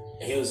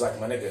 And he was like,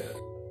 my nigga,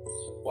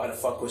 why the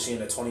fuck was she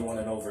in a 21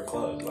 and over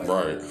club? Like,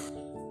 right.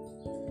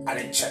 I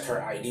didn't check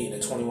her ID in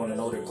a 21 and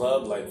older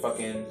club. Like,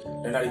 fucking,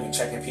 they're not even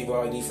checking people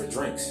ID for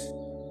drinks.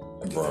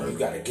 Like, you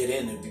gotta get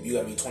in, you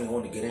gotta be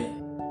 21 to get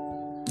in.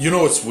 You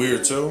know what's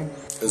weird too?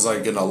 Is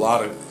like in a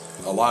lot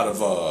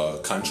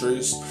of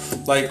countries,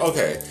 like,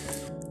 okay,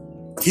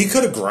 he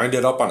could have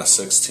grinded up on a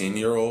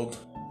 16-year-old,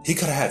 he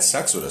could have had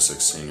sex with a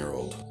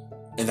 16-year-old.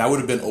 And that would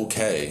have been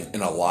okay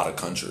in a lot of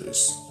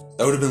countries.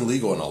 That would have been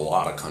legal in a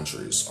lot of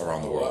countries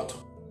around the world.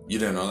 You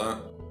didn't know that?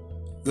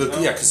 No.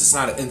 Yeah, because it's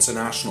not an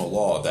international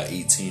law that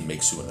 18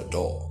 makes you an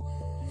adult.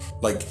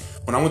 Like,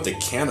 when I went to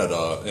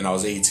Canada and I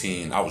was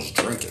 18, I was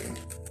drinking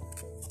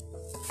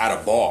at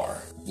a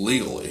bar,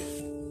 legally.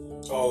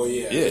 Oh,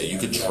 yeah. Yeah, you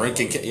could drink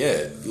and...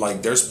 Yeah,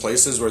 like, there's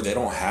places where they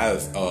don't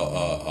have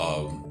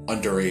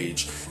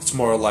underage. It's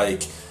more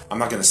like, I'm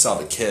not going to sell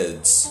to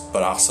kids,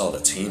 but I'll sell to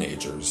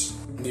teenagers.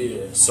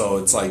 Yeah. So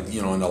it's like,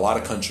 you know, in a lot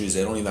of countries,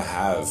 they don't even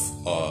have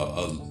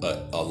a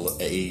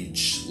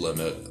age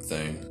limit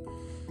thing.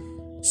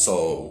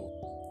 So,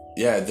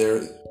 yeah,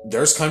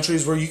 there's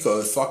countries where you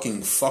could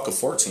fucking fuck a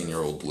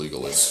 14-year-old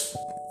legally.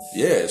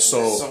 Yeah, so...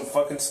 There's some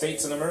fucking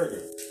states in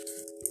America.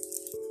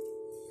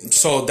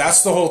 So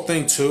that's the whole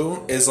thing,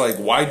 too, is like,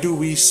 why do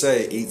we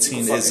say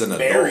 18 is an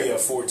adult? Bury a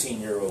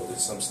 14-year-old in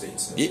some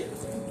states. Yeah.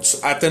 So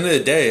at the end of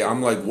the day,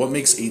 I'm like, what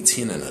makes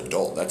 18 an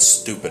adult? That's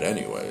stupid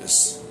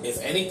anyways. If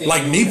anything,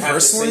 like you me have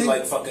personally, to say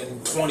like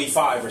fucking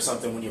 25 or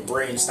something when your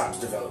brain stops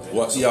developing.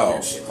 What, yo,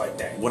 weird shit like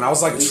that. When I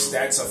was like, at least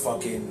that's a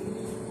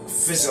fucking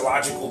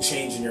physiological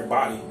change in your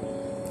body.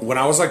 When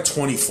I was like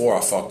 24,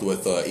 I fucked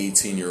with a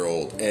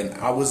 18-year-old, and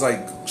I was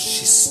like,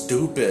 she's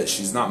stupid.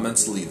 She's not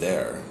mentally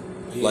there.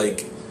 Yeah.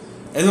 Like,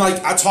 and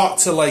like I talked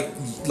to like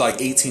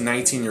 18,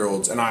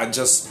 19-year-olds, and I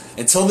just,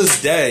 until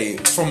this day,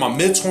 from my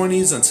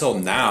mid-20s until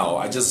now,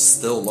 I just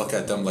still look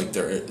at them like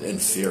they're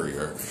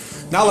inferior.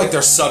 Not like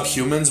they're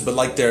subhumans, but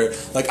like they're,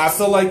 like, I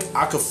feel like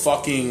I could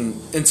fucking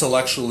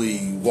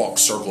intellectually walk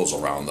circles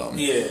around them.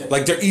 Yeah.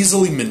 Like, they're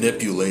easily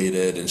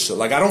manipulated and shit.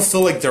 Like, I don't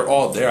feel like they're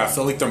all there. I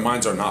feel like their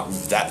minds are not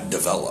that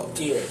developed.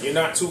 Yeah, you're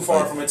not too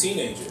far from a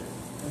teenager.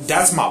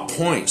 That's my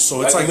point.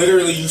 So it's like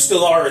literally, you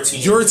still are a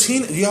teen. You're a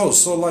teen, yo.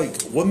 So like,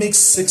 what makes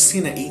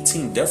 16 and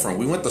 18 different?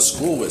 We went to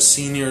school with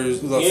seniors,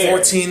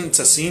 14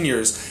 to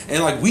seniors,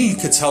 and like we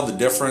could tell the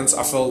difference.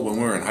 I felt when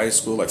we were in high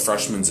school, like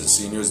freshmen and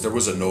seniors, there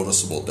was a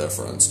noticeable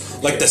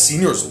difference. Like the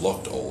seniors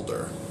looked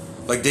older,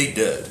 like they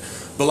did,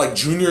 but like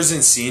juniors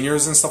and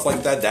seniors and stuff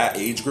like that, that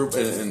age group,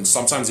 and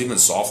sometimes even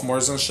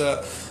sophomores and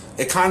shit.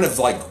 It kind of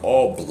like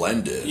all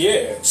blended.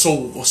 Yeah.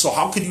 So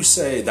how could you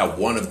say that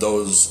one of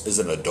those is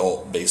an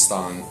adult based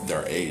on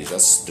their age?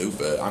 That's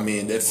stupid. I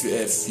mean, if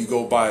you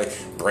go by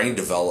brain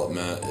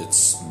development,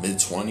 it's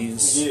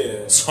mid-20s.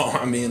 Yeah. So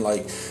I mean,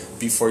 like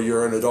before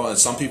you're an adult, and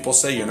some people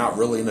say you're not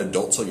really an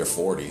adult till you're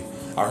 40.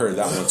 I heard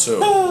that one too.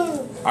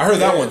 I heard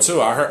that one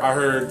too. I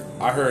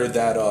heard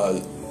that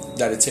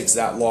that it takes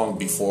that long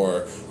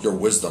before your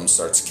wisdom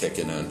starts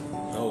kicking in.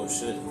 Oh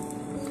shit.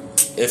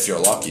 If you're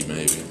lucky,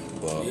 maybe.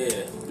 But,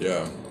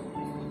 yeah.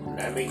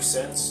 That makes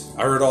sense.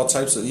 I heard all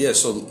types of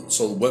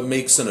so what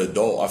makes an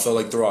adult, I feel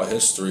like throughout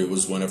history,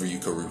 was whenever you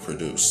could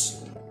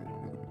reproduce.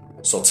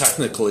 So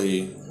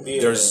technically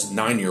there's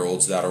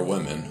 9-year-olds that are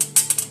women.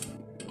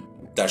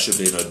 That should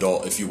be an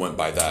adult if you went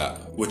by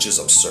that, which is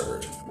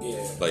absurd.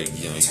 Yeah. Like,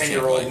 you know,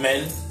 10-year-old like,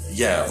 men.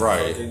 Yeah,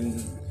 right.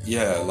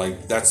 Yeah,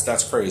 like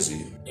that's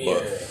crazy. Yeah.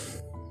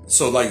 But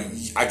so like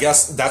I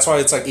guess that's why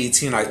it's like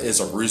 18 is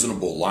a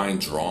reasonable line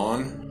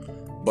drawn,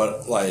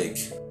 but like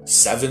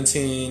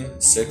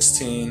 17,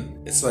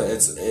 16, it's like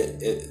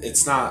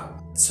it's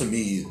not to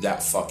me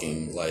that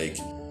fucking like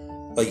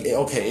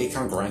okay,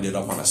 Akon grinded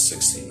up on a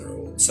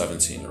 16-year-old,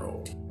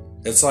 17-year-old.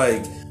 It's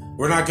like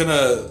we're not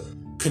gonna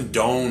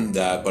condone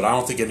that, but I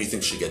don't think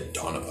anything should get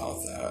done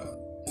about that.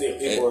 Yeah,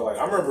 people were like,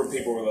 I remember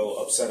people were a little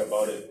upset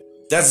about it.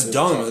 That's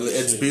dumb.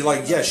 It's be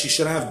like, yeah, she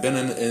shouldn't have been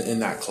in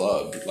that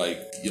club.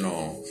 Like,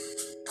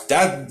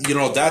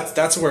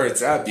 that's where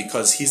it's at,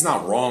 because he's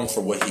not wrong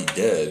for what he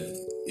did.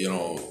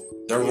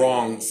 They're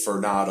wrong for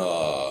not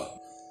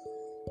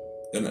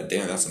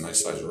damn, that's a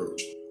nice size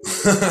roach.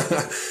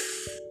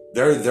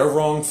 They're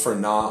wrong for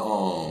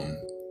not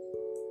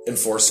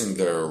enforcing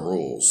their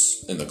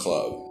rules in the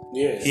club.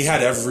 Yeah. He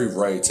had every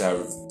right to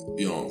have,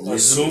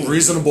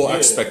 reasonable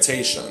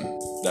expectation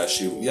that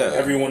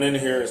everyone in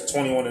here is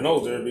 21 and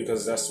older,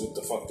 because that's what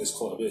the fuck this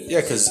club is.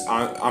 Yeah, because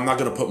I'm not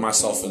gonna put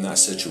myself in that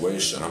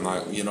situation. I'm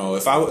not,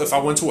 if I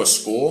went to a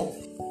school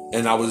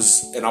and I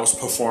was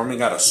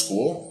performing at a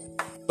school,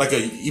 like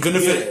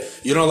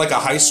like a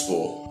high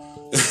school,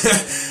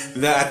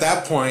 at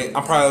that point,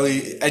 I'm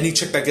probably, any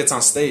chick that gets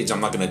on stage, I'm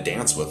not gonna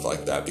dance with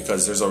like that,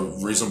 because there's a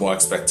reasonable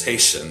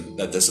expectation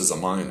that this is a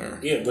minor.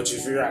 Yeah, but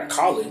if you're at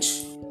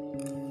college,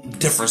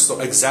 different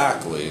stuff.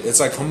 Exactly. It's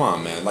like, come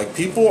on, man. Like,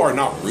 people are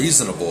not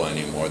reasonable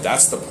anymore.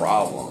 That's the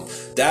problem.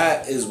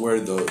 That is where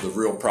the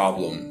real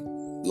problem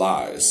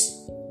lies.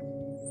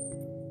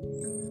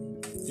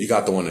 You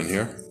got the one in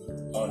here?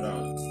 Oh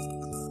no.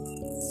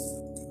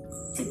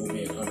 People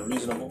being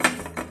unreasonable.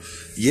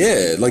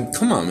 Yeah, like,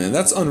 come on, man.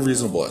 That's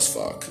unreasonable as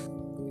fuck.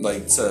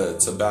 Like,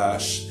 to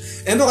bash.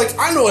 And like,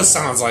 I know it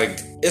sounds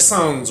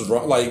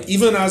wrong. Like,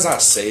 even as I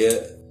say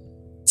it,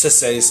 to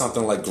say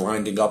something like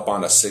grinding up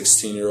on a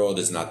 16-year-old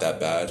is not that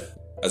bad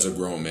as a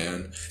grown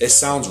man. It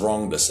sounds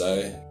wrong to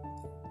say.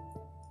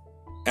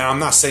 And I'm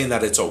not saying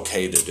that it's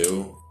okay to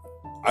do.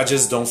 I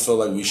just don't feel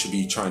like we should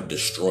be trying to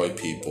destroy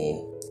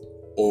people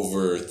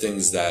over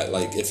things that,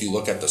 like, if you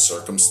look at the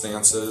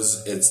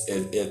circumstances,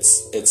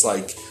 it's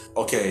like,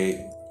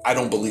 okay, I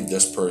don't believe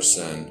this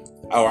person,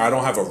 or I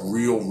don't have a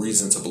real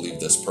reason to believe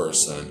this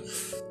person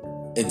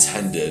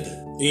intended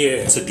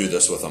to do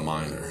this with a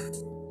minor.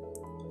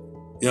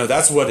 You know,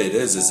 that's what it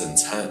is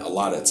intent a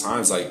lot of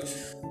times. Like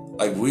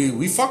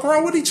we fuck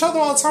around with each other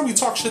all the time. We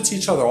talk shit to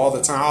each other all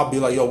the time. I'll be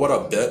like, yo, what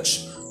up,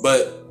 bitch?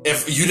 But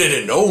if you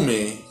didn't know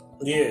me,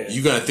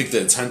 you're gonna think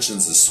the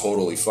intentions is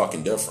totally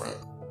fucking different.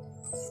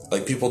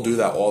 Like, people do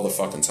that all the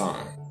fucking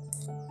time.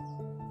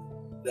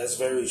 That's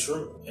very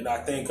true. And I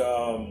think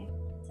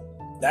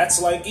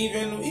that's like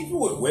even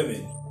with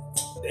women,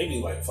 they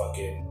be like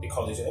fucking, they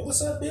call each other,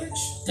 what's up, bitch?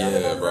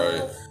 Yeah,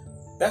 right.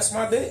 That's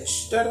my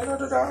bitch. Da, da, da,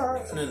 da,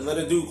 da. And then let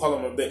a dude call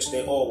him a bitch,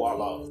 they all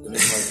wild out. And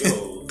it's like,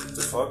 yo, what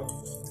the fuck?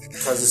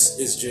 Because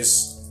it's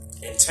just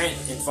intent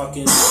and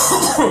fucking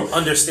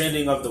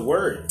understanding of the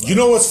word. You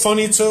know what's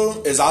funny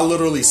too? Is I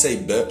literally say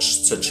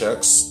bitch to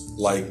chicks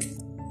like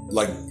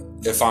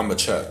if I'm a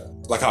chick.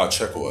 Like how a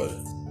chick would.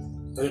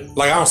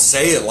 Like, I don't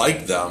say it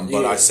like them,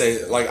 but I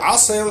say, like, I'll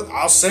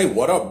say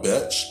what up,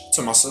 bitch,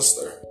 to my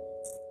sister.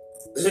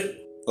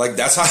 Like,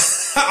 that's how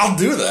I'll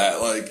do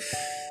that. Like,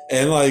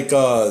 and like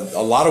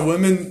a lot of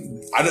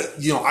women,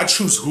 I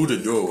choose who to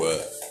do it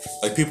with.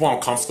 Like, people I'm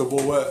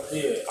comfortable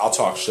with, I'll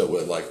talk shit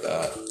with like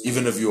that.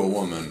 Even if you're a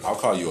woman, I'll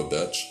call you a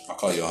bitch. I'll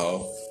call you a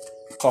hoe.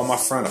 I called my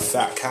friend a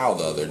fat cow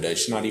the other day.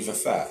 She's not even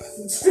fat.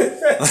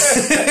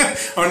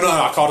 Or no,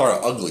 I called her an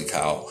ugly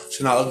cow.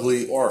 She's not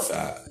ugly or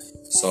fat.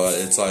 So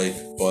it's like,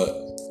 but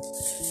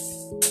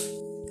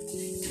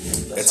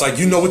it's like,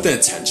 you know what the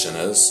intention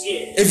is.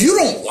 Yeah. If you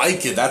don't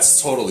like it, that's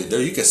totally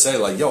there. You can say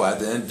like, yo, at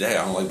the end of the day,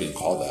 I don't like being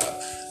called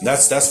that. And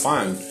that's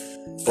fine.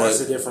 But that's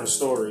a different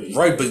story.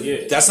 Right, but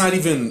that's not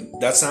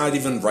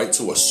even right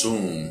to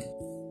assume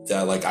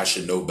that like I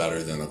should know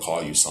better than to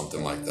call you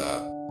something like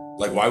that.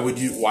 Like, why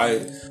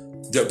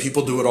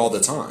people do it all the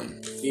time.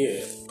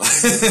 Yeah.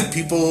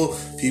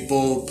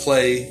 people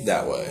play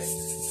that way.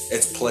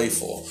 It's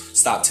playful.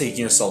 Stop taking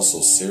yourself so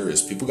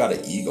serious. People got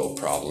an ego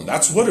problem.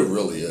 That's what it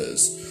really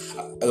is.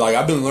 Like,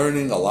 I've been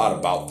learning a lot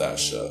about that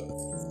shit.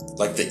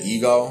 Like, the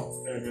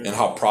ego and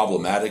how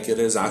problematic it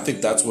is. And I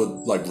think that's what,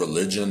 like,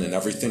 religion and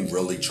everything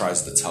really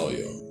tries to tell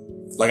you.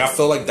 Like, I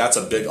feel like that's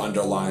a big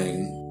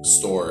underlying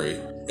story.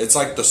 It's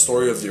like the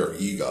story of your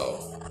ego.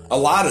 A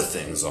lot of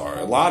things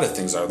are.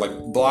 Like, a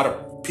lot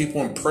of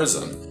people in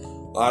prison.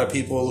 A lot of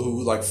people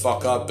who, like,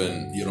 fuck up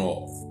and,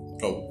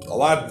 a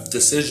lot of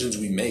decisions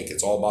we make,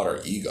 it's all about our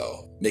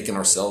ego, making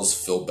ourselves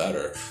feel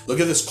better. Look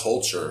at this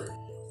culture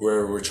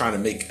where we're trying to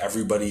make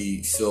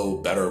everybody feel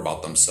better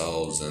about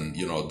themselves, and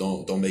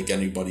don't make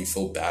anybody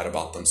feel bad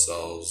about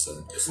themselves.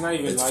 And it's not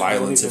even like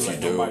violence if you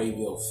do. Nobody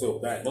will feel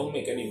bad. Don't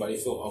make anybody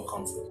feel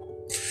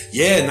uncomfortable.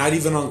 Yeah, not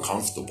even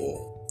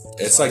uncomfortable.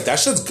 It's like, that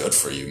shit's good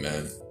for you,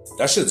 man.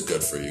 That shit's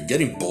good for you.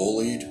 Getting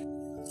bullied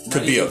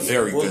could be a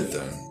very good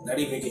thing. Not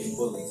even getting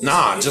bullied.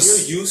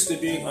 If you're used to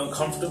being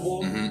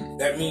uncomfortable,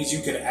 that means you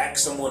can ask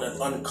someone an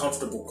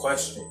uncomfortable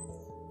question.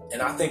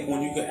 And I think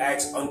when you can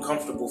ask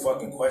uncomfortable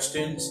fucking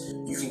questions,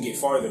 you can get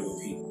farther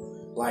with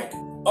people. Like,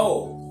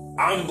 oh,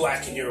 I'm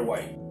black and you're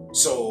white,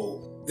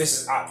 so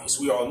this is obvious.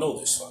 We all know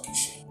this fucking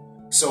shit.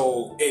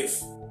 So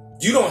if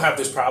you don't have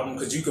this problem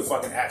because you can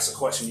fucking ask a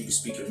question, you can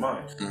speak your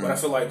mind. But I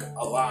feel like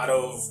a lot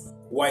of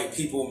white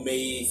people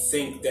may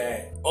think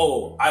that,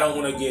 oh, I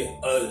don't want to get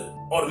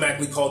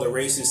automatically called a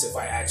racist if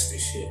I ask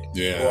this shit.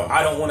 Yeah. Or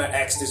I don't want to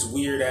ask this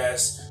weird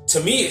ass. To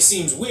me, it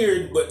seems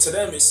weird, but to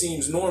them, it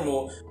seems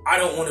normal. I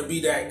don't want to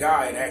be that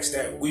guy and ask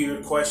that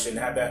weird question,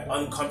 have that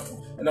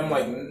uncomfortable. And I'm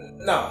like,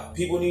 nah,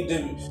 people need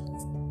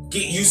to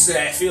get used to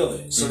that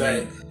feeling so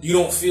that you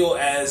don't feel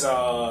as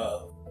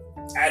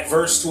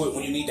adverse to it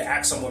when you need to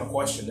ask someone a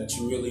question that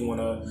you really want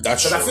to.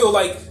 Because I feel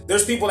like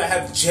there's people that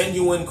have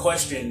genuine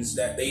questions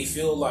that they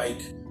feel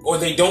like, or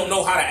they don't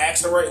know how to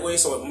ask the right way,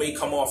 so it may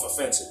come off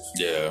offensive.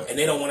 Yeah. And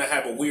they don't want to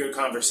have a weird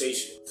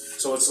conversation.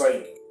 So it's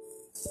like,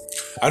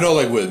 I know,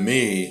 like, with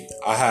me,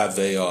 I have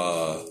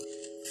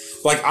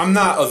I'm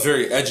not a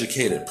very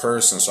educated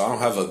person, so I don't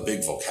have a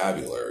big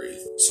vocabulary.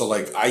 So,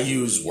 like, I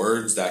use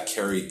words that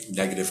carry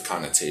negative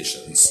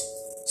connotations.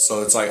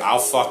 So it's like, I'll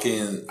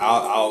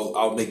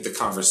make the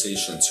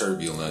conversation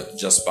turbulent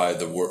just by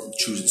the word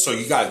choosing. So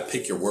you gotta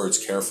pick your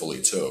words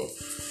carefully too.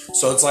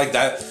 So it's like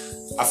that.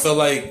 I feel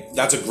like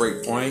that's a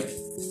great point.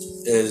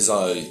 Is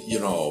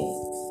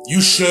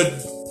you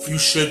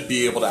should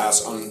be able to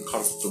ask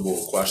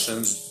uncomfortable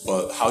questions,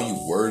 but how you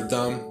word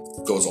them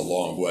goes a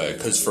long way.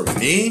 Because for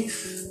me,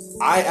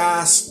 I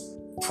ask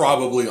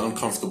probably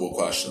uncomfortable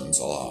questions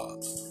a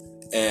lot,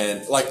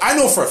 and like, I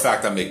know for a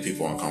fact I make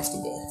people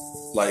uncomfortable.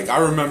 Like, I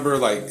remember,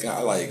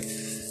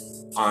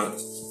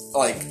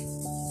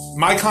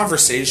 my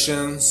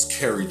conversations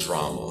carry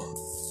drama.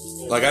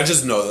 Like, I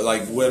just know that,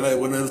 like,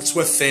 when it's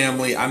with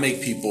family, I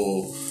make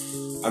people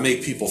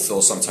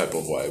feel some type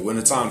of way. When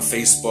it's on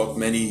Facebook,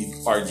 many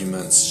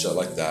arguments, shit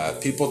like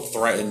that. People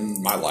threaten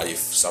my life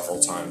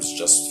several times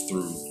just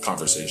through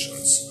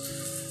conversations.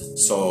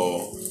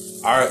 So,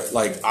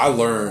 I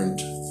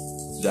learned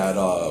that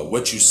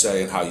what you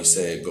say and how you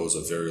say it goes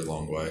a very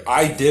long way.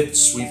 I did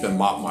sweep and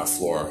mop my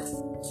floor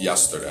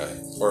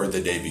yesterday or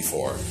the day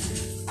before,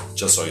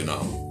 just so you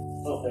know.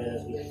 Okay,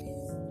 that's good.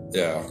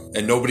 Yeah,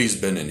 and nobody's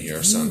been in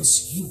here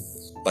since.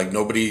 Like,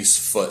 nobody's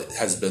foot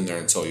has been there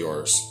until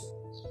yours.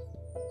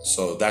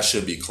 So that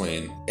should be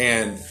clean.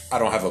 And I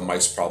don't have a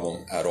mice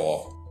problem at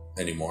all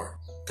anymore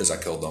because I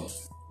killed them.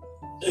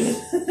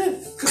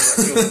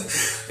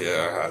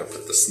 Yeah, I had to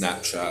put the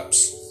snap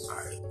traps.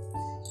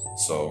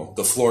 So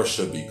the floor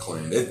should be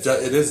clean. It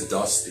is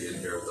dusty in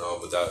here though,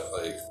 but that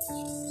like.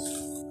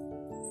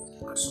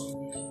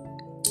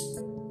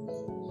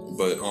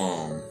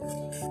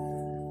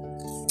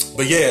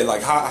 But yeah,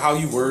 like how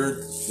you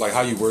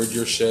word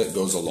your shit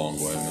goes a long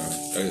way,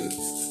 man.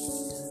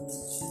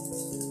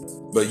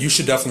 But you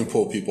should definitely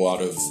pull people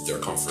out of their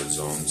comfort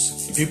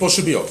zones. People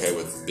should be okay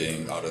with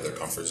being out of their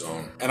comfort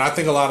zone. And I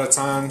think a lot of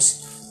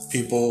times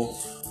people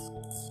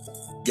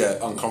get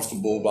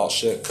uncomfortable about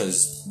shit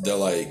because they're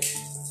like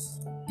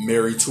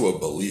married to a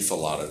belief a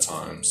lot of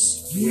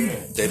times. Yeah.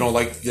 They don't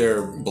like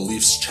their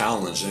beliefs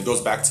challenged. And it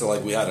goes back to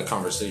like we had a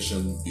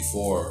conversation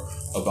before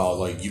about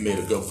like you made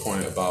a good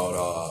point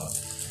about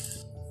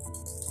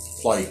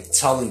like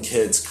telling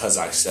kids because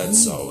I said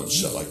so and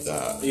shit like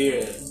that.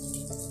 Yeah.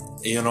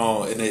 You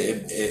know, and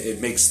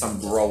it makes them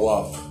grow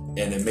up,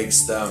 and it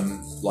makes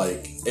them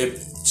like it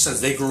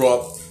since they grew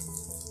up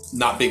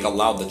not being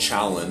allowed to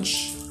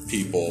challenge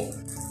people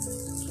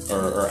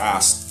or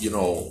ask, you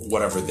know,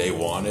 whatever they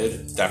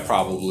wanted. That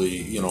probably,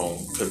 you know,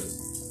 could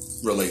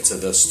relate to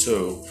this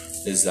too.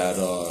 Is that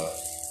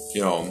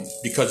you know,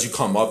 because you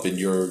come up and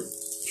you're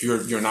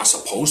not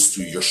supposed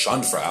to. You're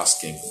shunned for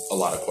asking a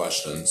lot of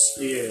questions.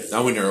 Yeah.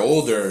 Now, when you're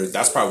older,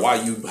 that's probably why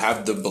you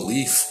have the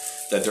belief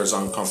that there's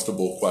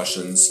uncomfortable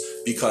questions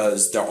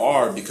because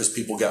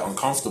people get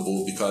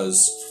uncomfortable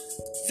because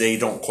they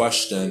don't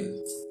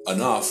question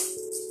enough.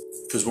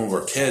 Because when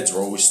we're kids,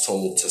 we're always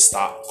told to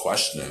stop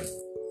questioning.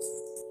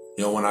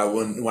 You know, when I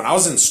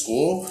was in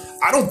school,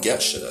 I don't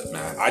get shit,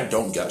 man. I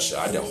don't get shit.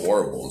 I did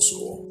horrible in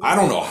school. I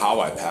don't know how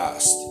I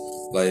passed.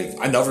 Like,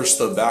 I never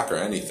stood back or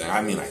anything.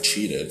 I mean, I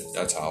cheated.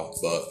 That's how.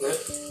 But,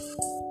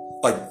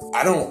 like,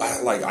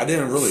 I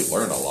didn't really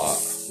learn a lot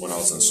when I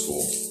was in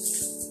school.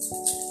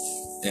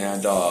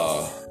 And,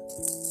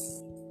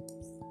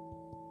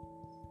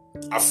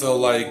 I feel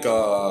like,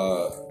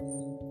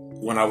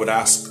 when I would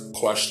ask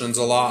questions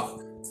a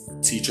lot,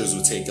 teachers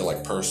would take it,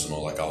 like,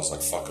 personal. Like, I was,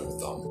 like, fucking with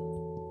them.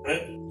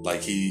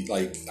 Like,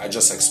 I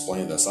just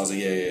explained this. I was like,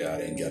 yeah, I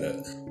didn't get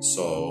it.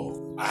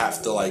 So, I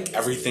have to, like,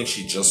 everything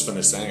she just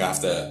finished saying, I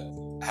have to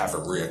have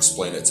her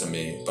re-explain it to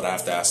me, but I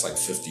have to ask like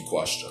 50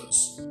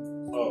 questions.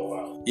 Oh,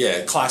 wow.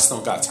 Yeah, class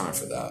don't got time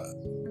for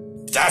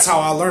that. That's how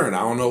I learn.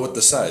 I don't know what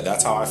to say.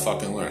 That's how I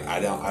fucking learn. I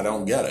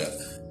don't get it.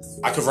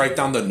 I could write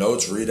down the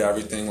notes, read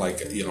everything,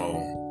 like, you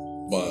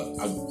know, but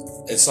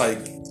it's like,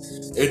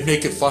 it'd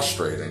make it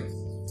frustrating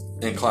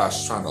in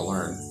class trying to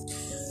learn.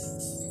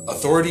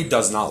 Authority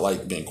does not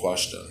like being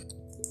questioned.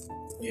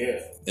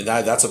 Yeah. And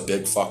that's a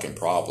big fucking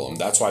problem.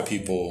 That's why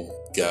people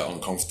get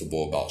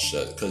uncomfortable about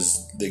shit,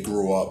 because they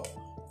grew up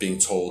being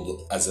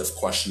told as if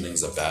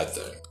questioning's a bad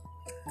thing.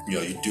 You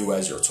know, you do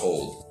as you're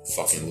told,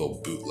 fucking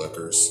little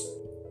bootlickers.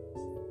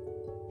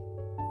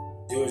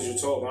 Do as you're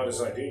told, not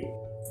as I do.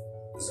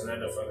 Isn't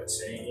that a fucking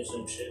saying or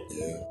some shit?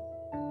 Yeah.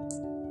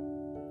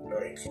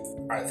 Like,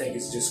 I think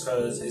it's just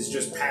because it's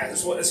just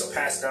passed. It's a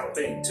passed down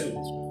thing too.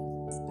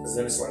 Because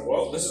then it's like,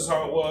 well, this is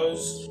how it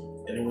was.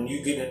 And then when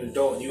you get an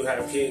adult and you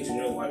have kids, and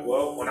you're like,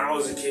 well, when I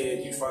was a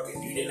kid, you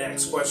didn't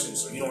ask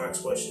questions, so you don't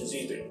ask questions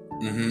either.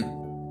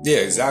 Mm-hmm. Yeah,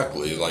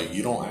 exactly. Like,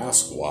 you don't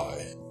ask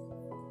why.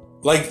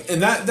 Like,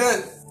 and that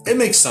it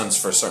makes sense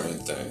for certain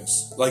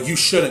things. Like, you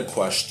shouldn't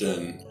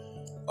question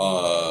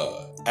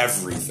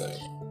everything.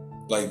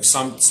 Like,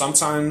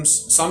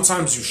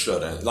 sometimes you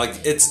shouldn't.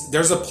 Like,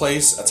 there's a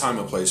time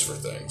and place for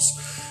things.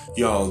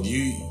 You know,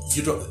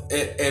 you don't,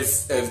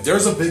 if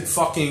there's a big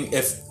fucking,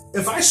 if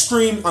I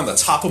scream on the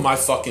top of my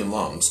fucking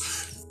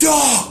lungs,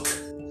 duck,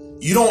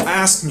 you don't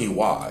ask me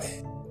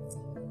why.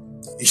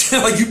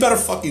 Like, you better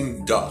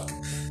fucking duck.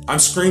 I'm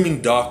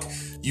screaming duck,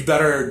 you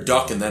better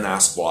duck and then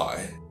ask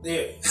why.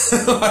 Yeah.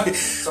 Like,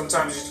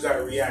 sometimes you just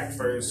gotta react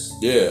first.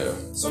 Yeah.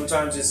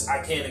 Sometimes it's,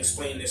 I can't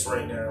explain this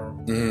right now.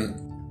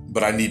 Mm-hmm.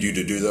 But I need you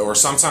to do that. Or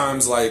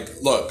sometimes,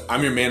 like, look,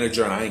 I'm your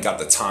manager and I ain't got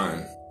the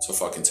time to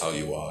fucking tell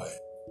you why.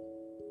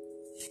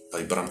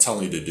 Like, but I'm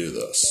telling you to do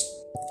this.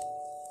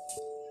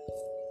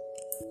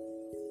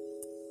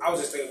 I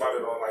was just thinking about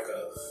it on like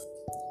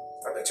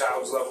a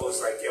child's level.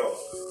 It's like, yo,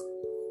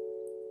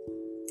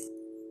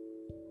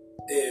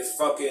 if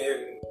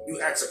fucking you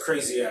ask a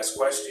crazy ass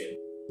question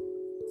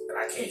and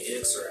I can't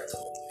answer at the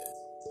moment,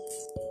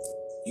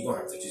 you gonna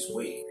have to just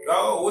wait.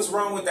 Oh, what's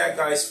wrong with that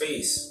guy's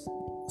face?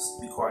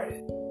 Just be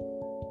quiet.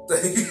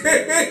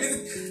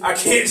 I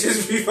can't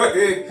just be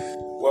fucking,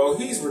 well,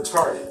 he's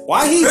retarded.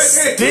 Why he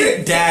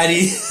stink,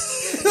 daddy?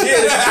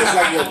 Yeah, it's just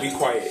like, yo, be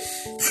quiet.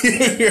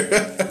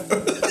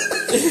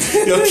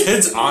 Yo,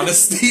 kids'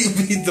 honesty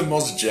be the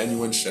most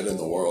genuine shit in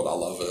the world. I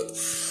love it.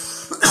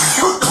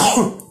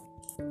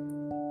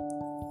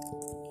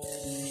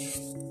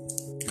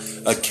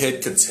 A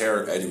kid could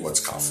tear anyone's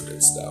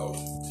confidence down.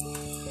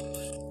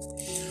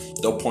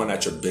 They'll point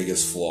at your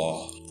biggest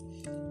flaw.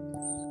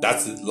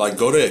 That's like,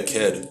 go to a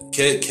kid.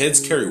 Kids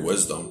carry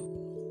wisdom.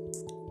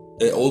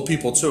 Old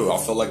people too. I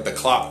feel like the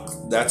clock.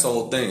 That's the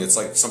whole thing. It's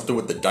like something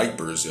with the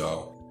diapers,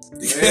 yo.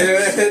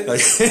 Yeah.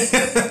 Like,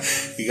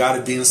 you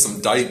gotta be in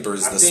some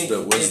diapers to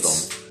spit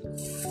wisdom.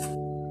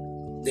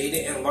 They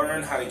didn't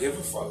learn how to give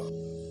a fuck,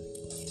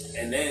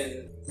 and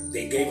then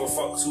they gave a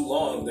fuck too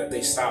long that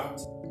they stopped.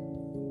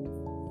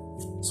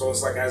 So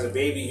it's like, as a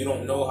baby, you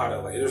don't know how to,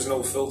 like, there's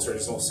no filter,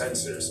 there's no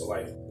censor. So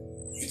like,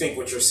 you think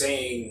what you're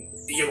saying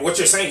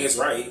is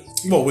right.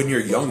 Well, when you're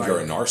young, you're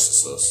a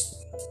narcissist.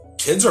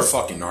 Kids are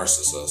fucking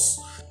narcissists.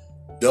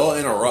 They'll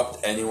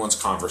interrupt anyone's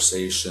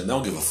conversation. They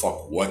don't give a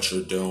fuck what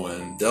you're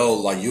doing.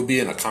 You'll be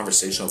in a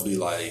conversation, they'll be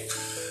like,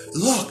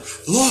 look.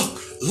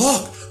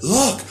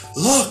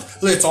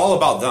 It's all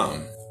about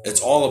them.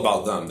 It's all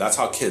about them. That's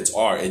how kids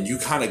are. And you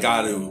kind of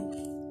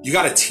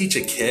gotta teach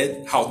a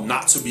kid how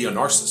not to be a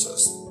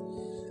narcissist.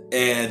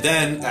 And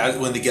then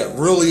when they get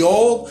really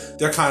old,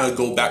 they kind of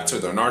go back to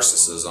their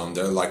narcissism.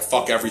 They're like,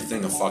 fuck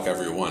everything and fuck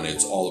everyone.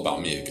 It's all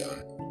about me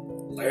again.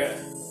 Yeah.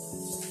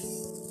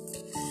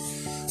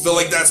 I feel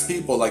like that's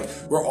people. Like,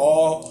 we're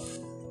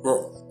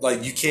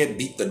like, you can't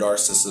beat the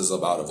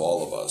narcissism out of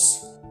all of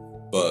us.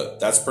 But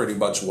that's pretty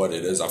much what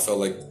it is. I feel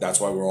like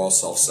that's why we're all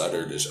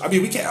self-centered. I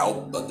mean, we can't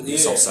help but be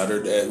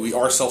self-centered. We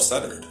are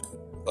self-centered.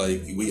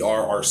 Like, we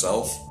are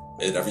ourselves.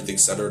 And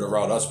everything's centered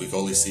around us. We can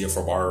only see it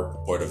from our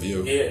point of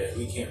view. Yeah,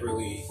 we can't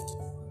really.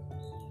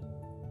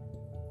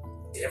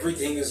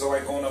 Everything is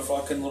like on a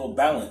fucking little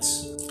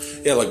balance.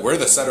 Yeah, like, we're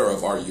the center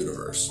of our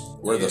universe.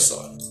 We're the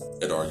sun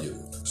in our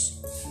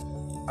universe.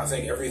 I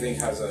think everything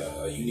has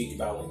a unique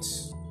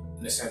balance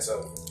in the sense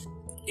of,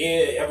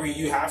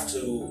 you have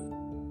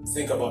to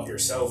think about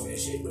yourself and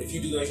shit. But if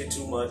you do that shit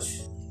too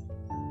much,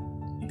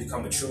 you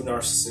become a true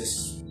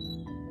narcissist.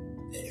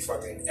 And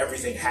fucking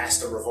everything has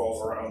to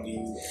revolve around you.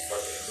 And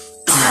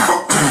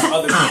fucking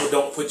other people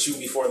don't put you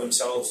before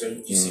themselves,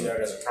 and you see that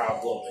as a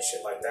problem and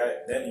shit like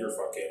that. Then you're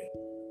fucking.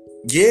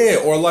 Yeah,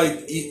 or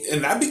like,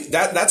 and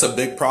that's a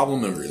big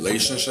problem in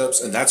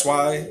relationships, and that's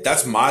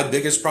my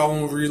biggest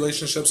problem with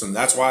relationships, and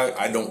that's why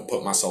I don't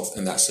put myself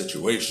in that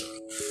situation,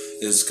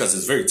 is because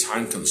it's very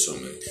time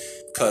consuming,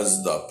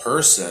 because the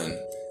person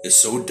is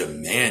so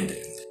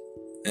demanding,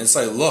 and it's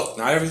like, look,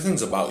 not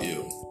everything's about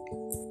you.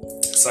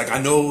 It's like, I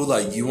know,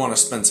 like, you want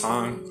to spend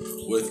time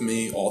with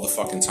me all the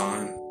fucking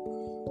time,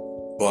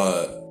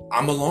 but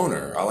I'm a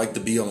loner. I like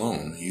to be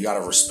alone. You gotta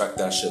respect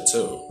that shit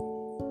too.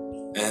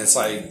 And it's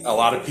like, a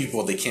lot of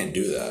people, they can't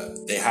do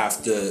that. They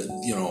have to,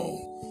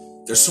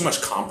 there's so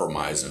much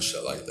compromise and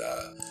shit like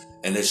that.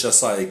 And it's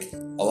just like,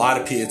 a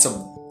lot of people,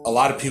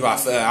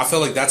 I feel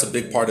like that's a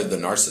big part of the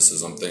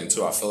narcissism thing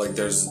too. I feel like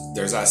there's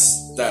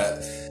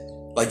that,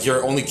 like,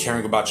 you're only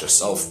caring about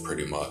yourself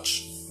pretty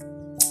much.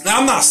 Now,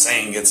 I'm not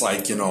saying it's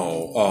like,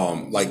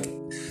 like,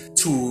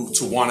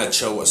 to want to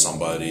chill with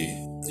somebody.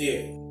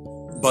 Yeah.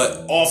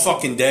 But all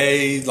fucking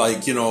day,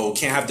 like,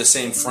 can't have the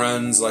same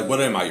friends. Like,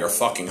 what am I, your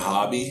fucking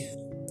hobby?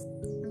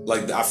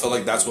 Like, I feel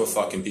like that's what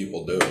fucking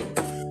people do.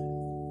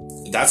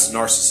 That's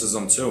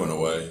narcissism too, in a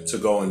way. To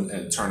go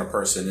and turn a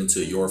person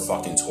into your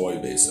fucking toy,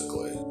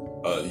 basically.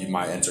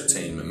 My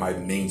entertainment, my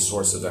main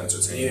source of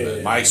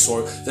entertainment. Yeah.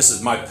 This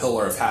is my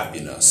pillar of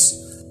happiness.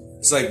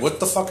 It's like, what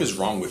the fuck is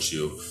wrong with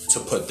you to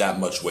put that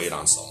much weight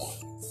on someone?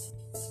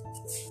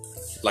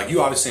 Like,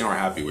 you obviously aren't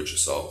happy with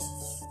yourself.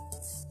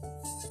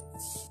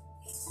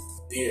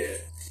 Yeah,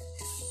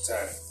 to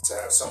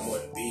have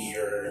someone be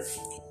your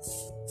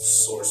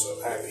source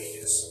of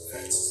happiness,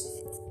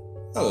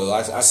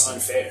 that's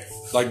unfair.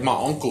 Like, my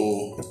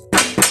uncle,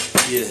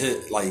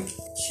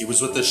 he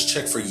was with this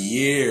chick for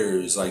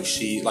years. Like,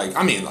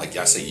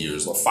 I say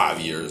years, well,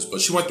 5 years,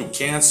 but she went through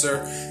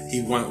cancer.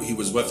 He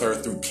was with her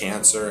through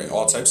cancer and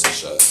all types of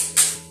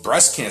shit.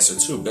 Breast cancer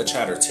too. Bitch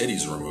had her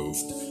titties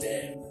removed.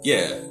 Damn.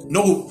 Yeah.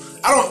 No,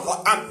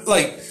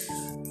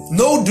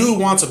 no dude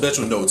wants a bitch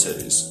with no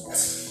titties.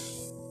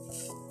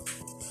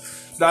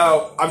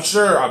 Now, I'm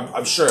sure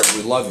if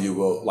we love you,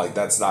 well, like,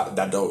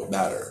 that don't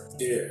matter.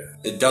 Yeah.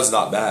 It does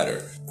not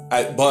matter.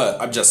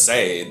 But I'm just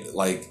saying,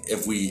 like,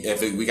 if we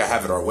could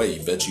have it our way, you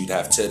bitch, you'd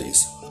have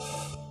titties.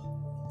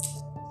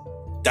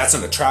 That's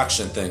an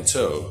attraction thing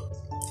too.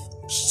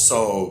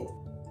 So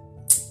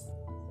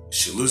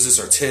she loses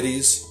her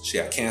titties. She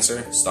got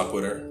cancer, stuck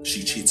with her.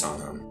 She cheats on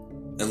him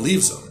and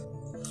leaves him.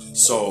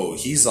 So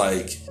he's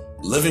like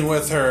living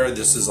with her.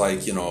 This is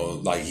like,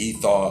 like, he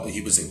thought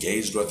he was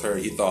engaged with her.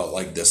 He thought,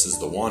 like, this is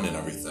the one and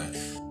everything.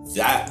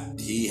 That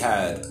he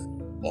had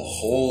a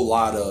whole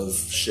lot of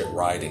shit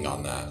riding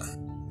on that.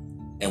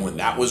 And when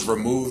that was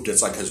removed,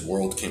 it's like his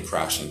world came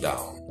crashing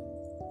down.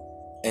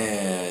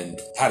 And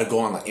had to go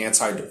on, like,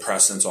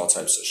 antidepressants, all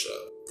types of shit.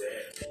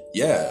 Damn.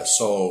 Yeah,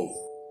 so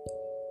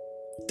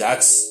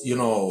that's,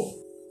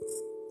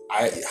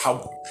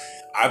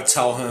 I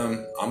tell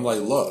him, I'm like,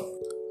 look,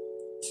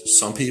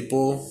 some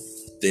people,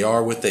 they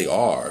are what they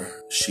are.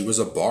 She was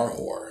a bar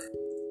whore.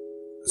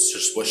 It's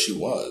just what she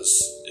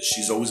was.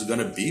 She's always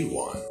gonna be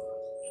one.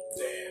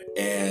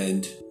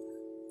 And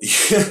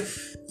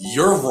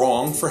you're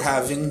wrong for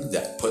having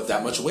put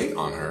that much weight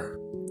on her.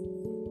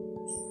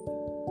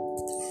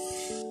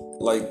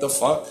 Like, the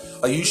fuck?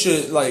 Like, you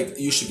should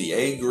be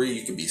angry,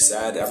 you could be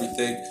sad,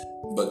 everything,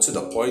 but to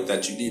the point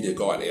that you need to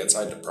go on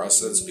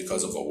antidepressants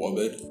because of a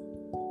woman.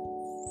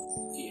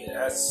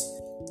 Yeah,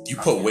 you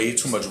put way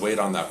too much weight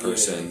on that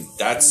person.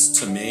 Yeah.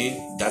 To me,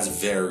 that's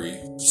very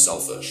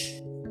selfish.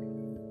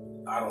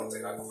 I don't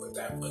think I can put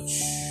that much.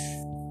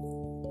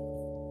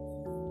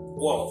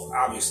 Well,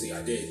 obviously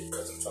I did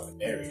because I'm fucking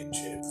married and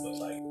shit, but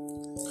like,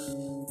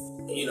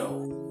 you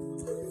know,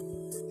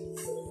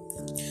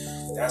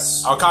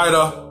 that's Al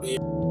Qaeda. Yeah.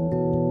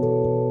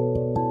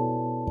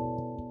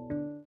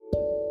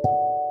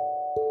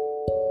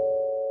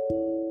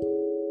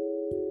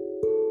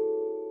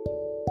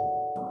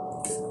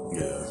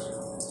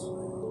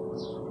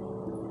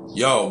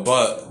 Yo,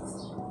 but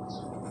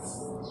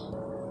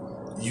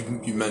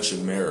you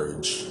mentioned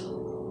marriage.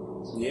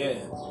 Yeah.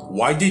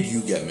 Why did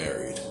you get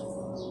married?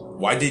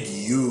 Why did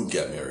you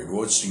get married?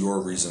 What's your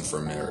reason for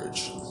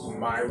marriage?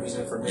 My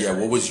reason for marriage? Yeah,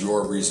 what was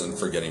your reason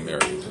for getting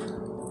married?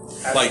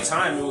 At the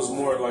time, it was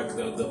more like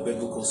the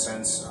biblical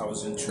sense. I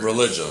was in church.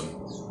 Religion.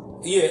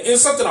 Yeah, it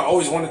was something I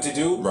always wanted to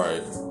do.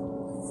 Right.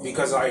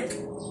 Because, like,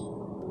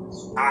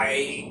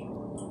 I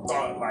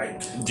thought,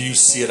 like... Do you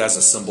see it as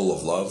a symbol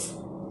of love?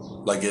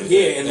 Like,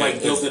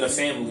 building a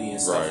family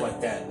and stuff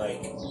like that.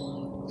 Like,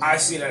 I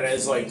see that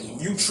as, like,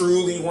 if you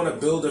truly want to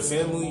build a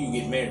family, you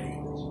get married.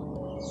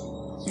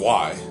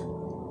 Why?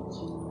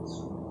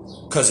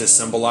 Because it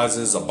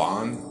symbolizes a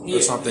bond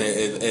or something.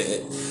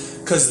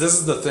 Because this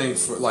is the thing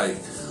for, like...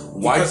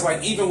 Why? Because,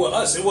 like, even with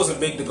us, it wasn't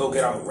big to go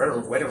get out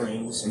wedding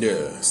rings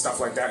and stuff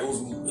like that. It was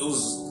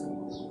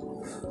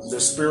the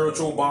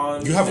spiritual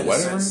bond. You have a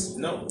wedding ring?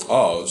 No.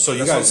 Oh, so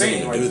you guys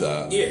didn't do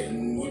that. Yeah,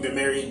 and we've been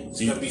married, it's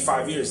going to be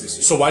 5 years this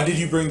year. So why did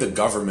you bring the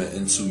government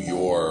into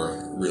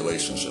your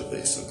relationship,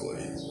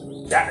 basically?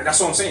 That's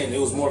what I'm saying. It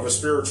was more of a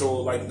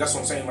spiritual, like, that's what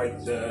I'm saying,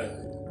 like, the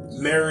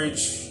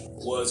marriage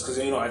was, because,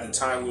 you know, at the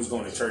time we was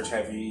going to church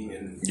heavy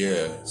and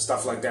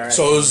stuff like that.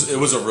 So it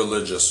was a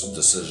religious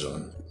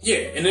decision. Yeah,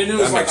 and then it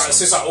was like,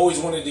 since I always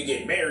wanted to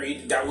get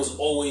married, that was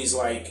always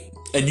like...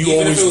 And you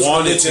always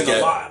wanted to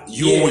get...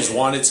 always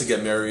wanted to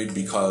get married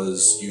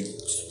because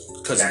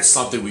it's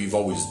something we've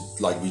always,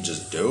 like, we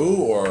just do,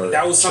 or...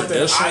 That was something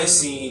I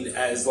seen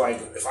as, like,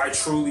 if I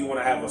truly want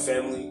to have a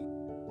family,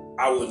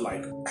 I would,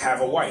 like, have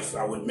a wife.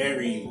 I would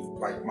marry,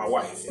 like, my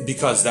wife.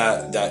 Because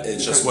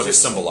it's just what it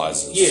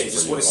symbolizes. Yeah,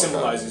 just what it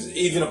symbolizes.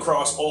 Even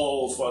across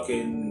all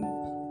fucking,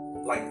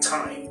 like,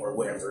 time or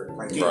whatever.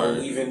 Like, you know,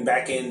 even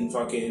back in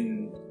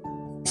fucking...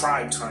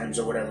 tribe times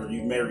or whatever,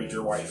 you married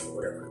your wife or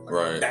whatever,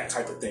 like that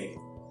type of thing.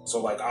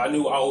 So like I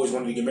knew I always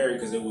wanted to get married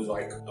because it was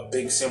like a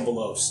big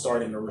symbol of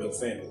starting a real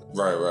family,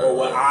 or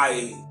what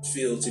I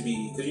feel to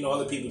be, because you know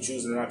other people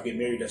choosing not to get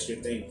married, that's your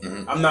thing.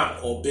 I'm not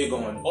all big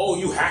on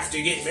you have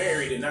to get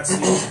married and that's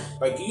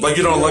like you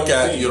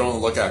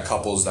don't look at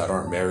couples that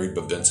aren't married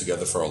but been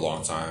together for a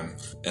long time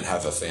and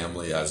have a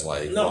family as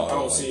like I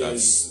don't see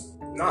that's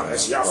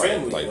y'all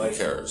family. Like who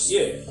cares?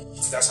 Yeah,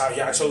 that's how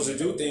y'all chose to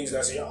do things.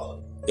 That's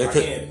y'all. I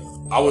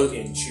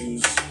can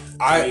choose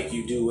to make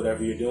you do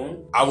whatever you're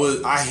doing.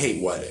 I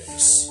hate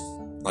weddings.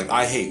 Like,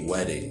 I hate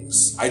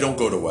weddings. I don't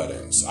go to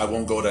weddings. I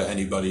won't go to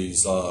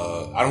anybody's,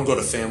 I don't go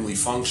to family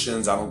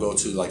functions. I don't go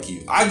to, like,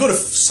 I go to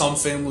some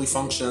family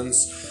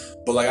functions,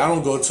 but, like, I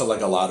don't go to,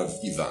 like, a lot of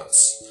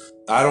events.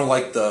 I don't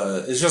like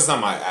it's just not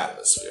my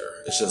atmosphere.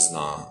 It's just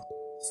not.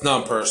 It's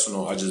not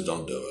personal. I just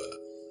don't do it.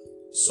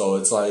 So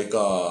it's like,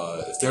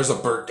 if there's a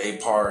birthday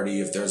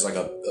party, if there's, like,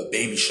 a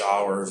baby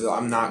shower,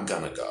 I'm not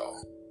gonna go.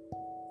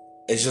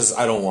 It's just,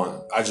 I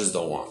just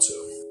don't want to.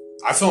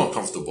 I feel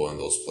uncomfortable in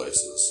those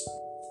places.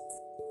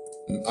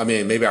 I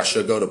mean, maybe I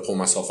should go to pull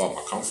myself out of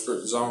my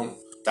comfort zone.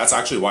 That's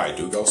actually why I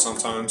do go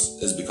sometimes,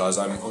 is because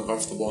I'm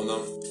uncomfortable in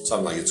them. So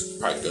I'm like, it's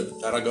probably good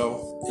that I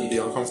go and be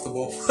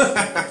uncomfortable.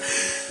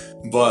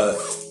 But,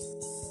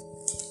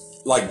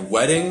 like,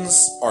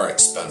 weddings are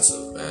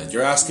expensive, man.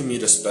 You're asking me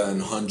to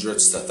spend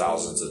hundreds to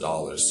thousands of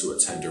dollars to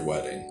attend your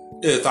wedding.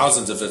 Yeah,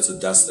 thousands if it's a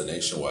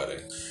destination wedding.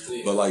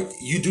 But, like,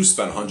 you do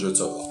spend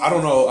hundreds of... I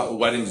don't know what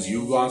weddings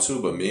you've gone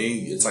to, but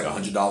me, it's like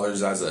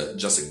 $100 as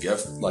just a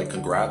gift. Like,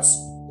 congrats.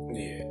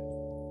 Yeah.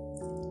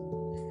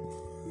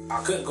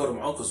 I couldn't go to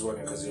my uncle's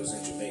wedding because it was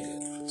in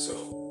Jamaica. So,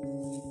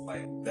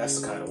 like, that's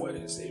the kind of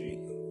weddings they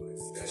be...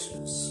 That's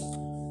just...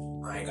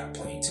 I ain't got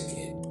plane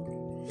ticket.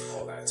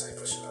 All that type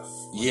of stuff.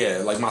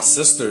 Yeah, like, my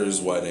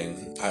sister's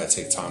wedding, I had to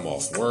take time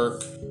off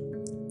work.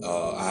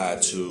 I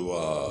had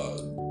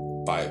to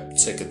buy a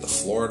ticket to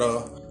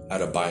Florida. I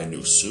had to buy a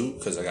new suit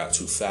because I got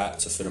too fat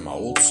to fit in my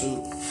old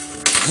suit.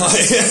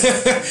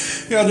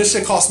 You know, this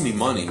shit cost me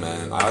money,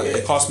 man.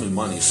 It cost me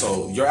money.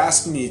 So you're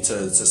asking me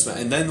to spend,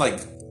 and then like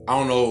I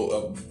don't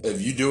know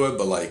if you do it,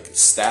 but like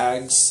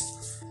stags,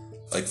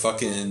 like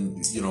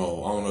fucking, you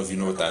know, I don't know if you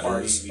know what that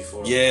is.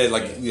 Yeah,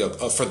 like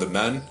for the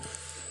men.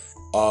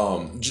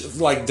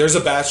 Like there's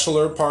a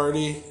bachelor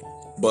party,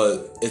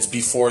 but it's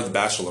before the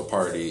bachelor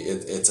party.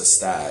 It's a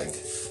stag.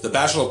 The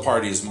bachelor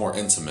party is more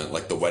intimate,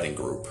 like the wedding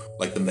group,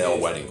 like the male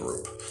wedding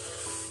group.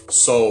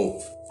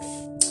 So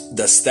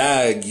the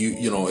stag, you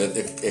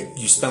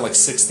spend like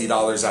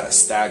 $60 at a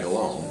stag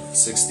alone,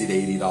 $60 to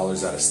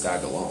 $80 at a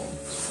stag alone.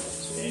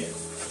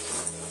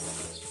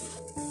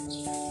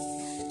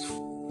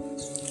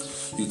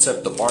 You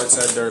tip the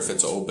bartender if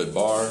it's an open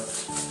bar.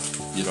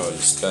 You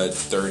spend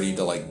 $30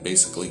 to like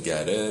basically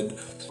get in.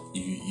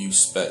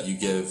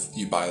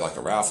 You buy like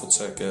a raffle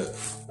ticket.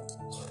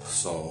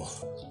 So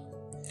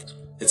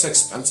it's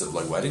expensive.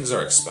 Like weddings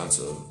are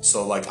expensive.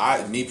 So like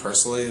me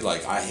personally,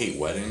 like I hate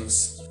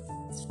weddings.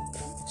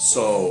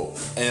 So,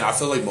 and I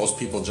feel like most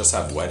people just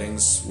have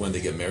weddings when they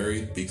get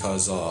married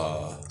because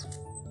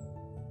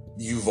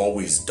you've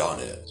always done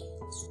it.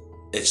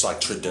 It's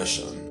like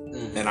tradition.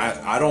 And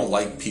I don't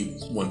like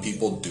when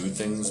people do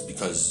things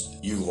because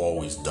you've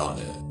always done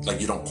it. Like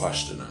you don't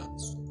question it.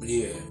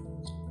 Yeah.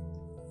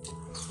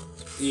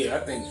 Yeah, I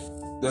think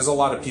there's a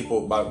lot of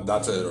people,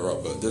 not to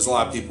interrupt, but there's a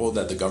lot of people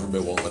that the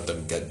government won't let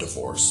them get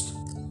divorced.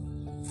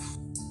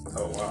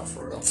 Oh wow,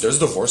 for real. There's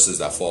divorces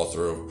that fall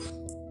through.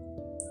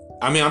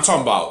 I mean, I'm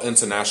talking about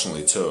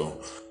internationally too.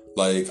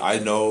 Like I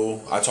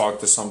talked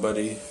to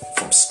somebody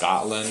from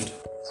Scotland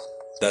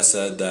that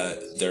said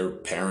that their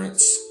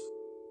parents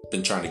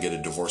been trying to get a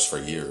divorce for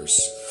years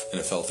and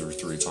it fell through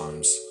 3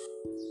 times.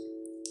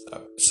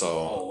 So,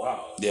 oh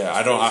wow. Yeah,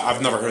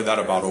 I've never heard that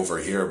about over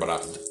here, but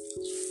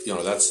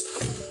that's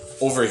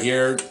over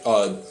here.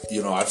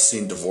 I've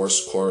seen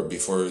divorce court.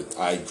 Before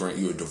I grant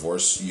you a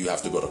divorce, you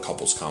have to go to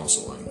couples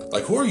counseling.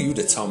 Like, who are you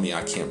to tell me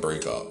I can't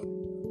break up?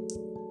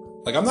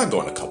 Like, I'm not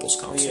going to couples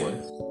counseling.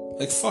 Yeah.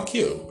 Like, fuck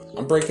you.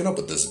 I'm breaking up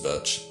with this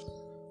bitch.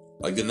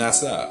 Like, and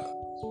that's that.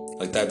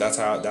 Like that's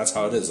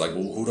how it is. Like,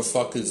 who the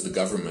fuck is the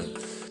government?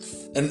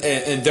 And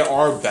there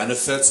are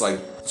benefits,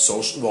 like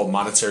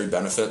monetary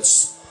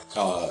benefits,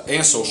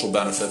 and social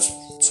benefits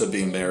to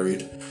being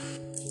married,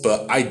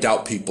 but I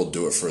doubt people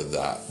do it for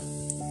that.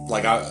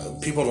 Like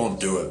people don't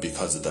do it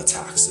because of the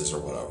taxes or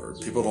whatever.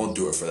 People don't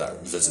do it for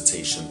that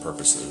visitation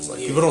purposes. Like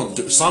people don't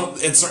do in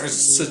certain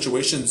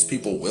situations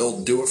people will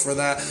do it for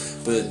that,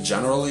 but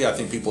generally I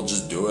think people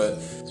just do it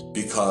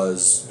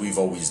because we've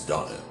always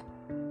done it.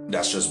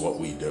 That's just what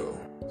we do.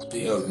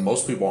 Yeah.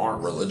 Most people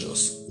aren't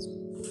religious.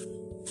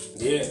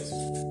 Yeah.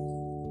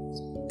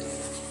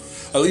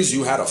 At least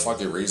you had a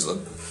fucking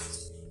reason.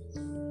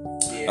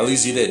 Yeah. At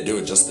least you didn't do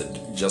it just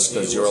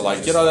because you were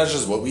like, that's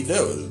just what we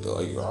do.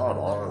 Like,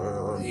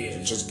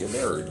 just get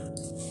married.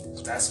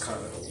 That's kind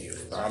of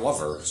weird. I love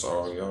her,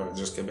 so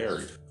just get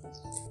married.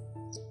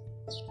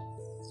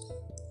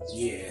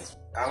 Yeah,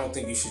 I don't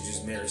think you should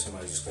just marry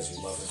somebody just because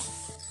you love them.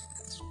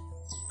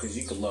 Because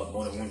you can love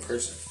more than one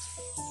person.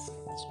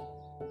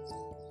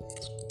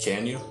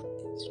 Can you?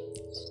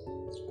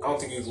 I don't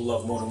think you can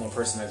love more than one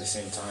person at the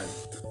same time.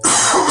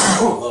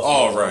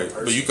 Oh, right.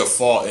 But you could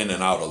fall in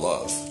and out of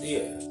love.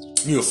 Yeah.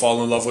 You could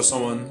fall in love with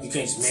someone, you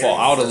can't just fall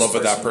out of love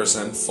with that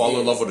person, fall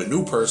in love with a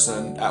new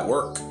person at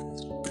work,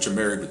 but you're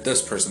married with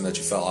this person that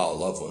you fell out of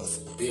love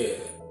with. Yeah.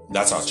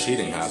 That's how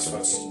cheating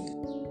happens.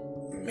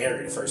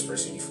 Marry the first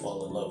person you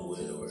fall in love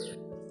with, or,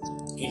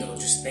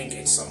 just think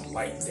it's some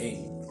light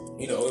thing.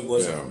 It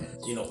wasn't,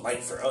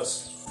 light for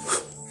us.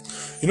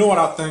 You know what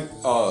I think?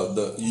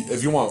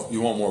 If you want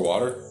more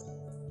water?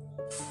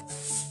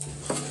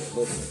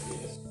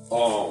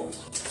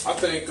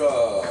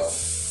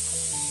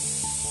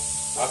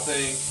 I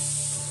think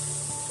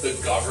the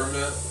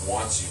government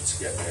wants you to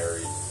get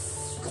married,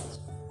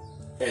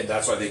 and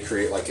that's why they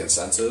create like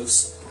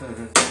incentives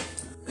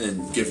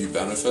and give you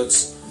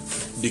benefits.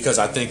 Because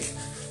I think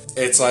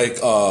it's like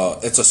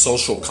it's a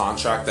social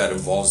contract that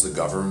involves the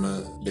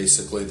government,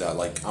 basically. That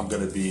like I'm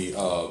gonna be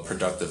a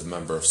productive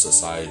member of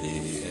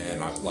society,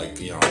 and I'm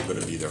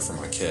gonna be there for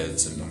my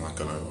kids, and I'm not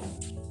gonna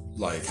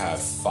like have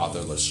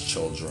fatherless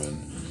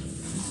children.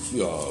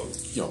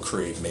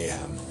 Create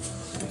mayhem.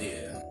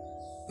 Yeah.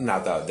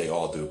 Not that they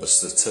all do, but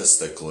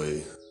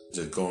statistically,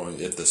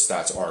 if the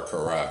stats are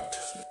correct,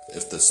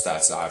 if the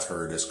stats that I've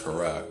heard is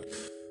correct,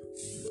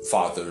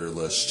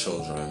 fatherless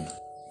children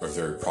are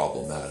very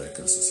problematic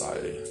in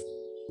society.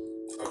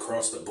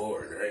 Across the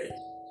board, right?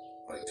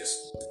 Like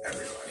just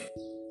everybody.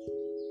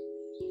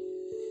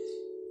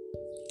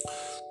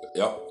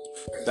 Yep.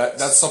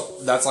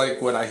 That's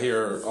like when I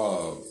hear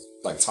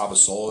like Top of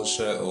Soul and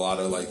shit. A lot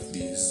of like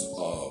these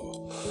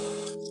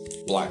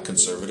black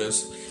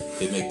conservatives,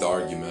 they make the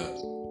argument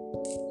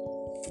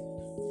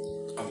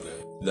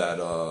that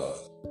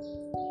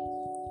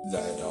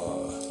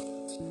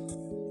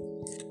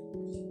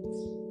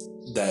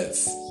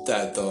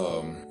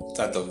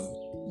the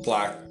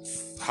black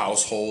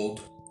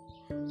household,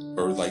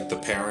 or like the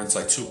parents,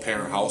 like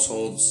 2-parent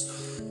households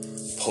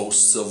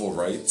post civil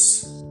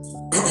rights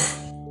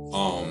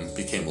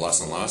became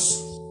less and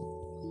less.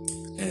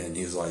 And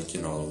he's like,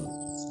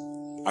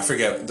 I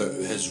forget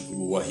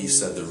what he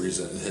said,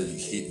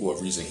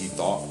 what reason he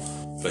thought,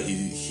 but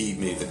he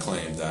made the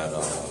claim that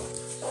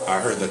I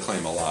heard the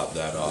claim a lot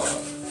that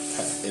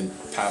in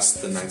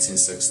past the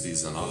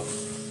 1960s and up,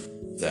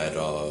 that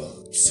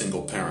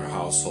single parent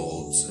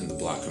households in the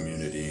black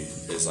community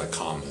is like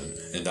common,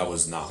 and that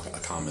was not a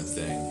common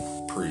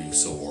thing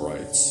pre-civil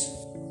rights.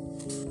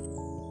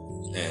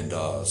 And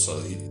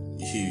so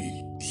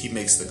he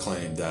makes the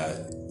claim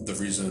that the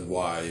reason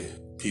why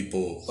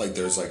people, like,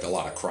 there's like a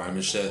lot of crime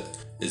and shit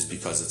is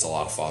because it's a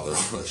lot of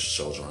fatherless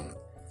children.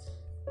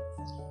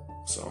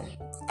 So,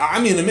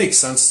 I mean, it makes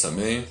sense to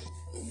me.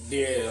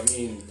 Yeah, I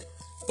mean,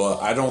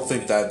 but I don't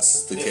think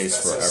that's the case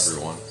for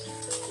everyone.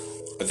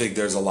 I think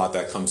there's a lot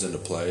that comes into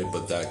play,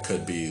 but that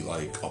could be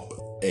like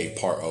a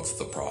part of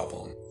the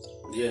problem.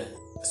 Yeah,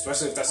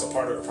 especially if that's a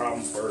part of the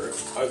problem for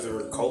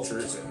other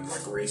cultures and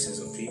like races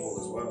of people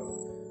as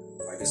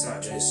well. Like, it's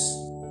not just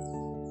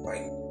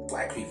like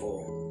black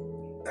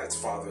people that's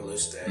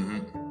fatherless that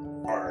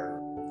are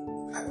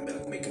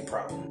making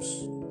problems.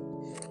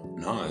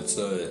 No, it's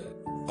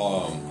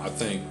I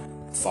think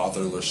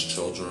fatherless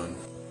children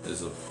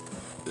is a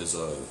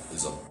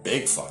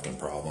big fucking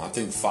problem. I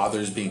think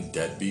fathers being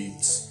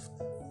deadbeats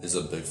is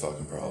a big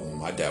fucking problem.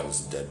 My dad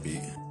was a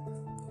deadbeat.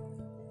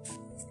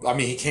 I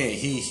mean,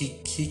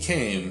 he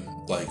came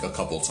like a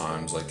couple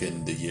times, like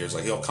in the years.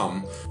 Like, he'll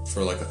come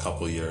for like a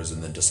couple years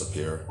and then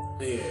disappear.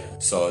 Yeah.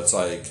 So it's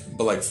like,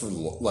 but like for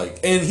like,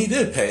 and he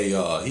did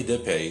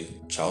pay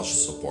child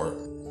support.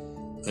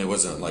 It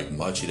wasn't like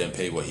much. He didn't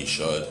pay what he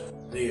should.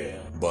 Yeah.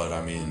 But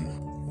I mean,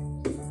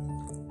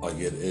 like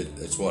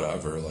it's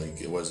whatever. Like,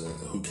 it wasn't.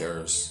 Who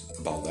cares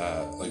about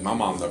that? Like, my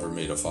mom never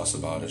made a fuss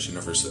about it. She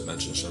never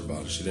mentioned shit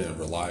about it. She didn't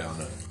rely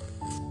on it.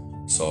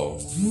 So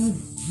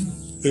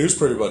he was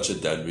pretty much a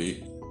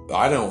deadbeat.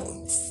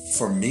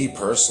 For me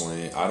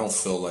personally, I don't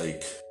feel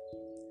like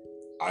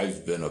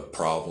I've been a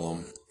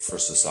problem for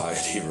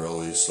society,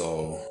 really.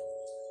 So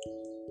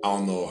I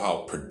don't know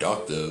how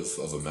productive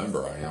of a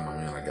member I am. I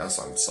mean, I guess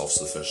I'm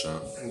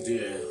self-sufficient.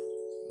 Yeah.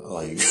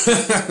 Like,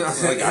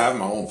 like, I have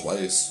my own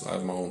place. I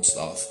have my own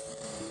stuff.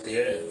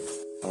 Yeah.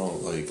 I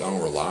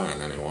don't rely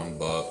on anyone,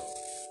 but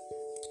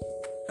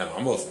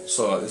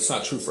so it's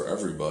not true for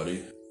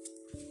everybody.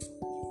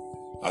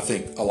 I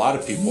think a lot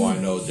of people I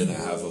know didn't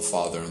have a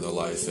father in their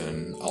life,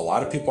 and a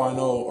lot of people I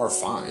know are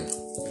fine.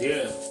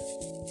 Yeah.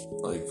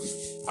 Like,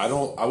 I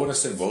wouldn't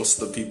say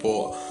most of the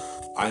people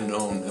I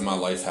know in my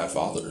life have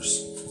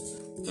fathers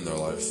in their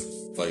life.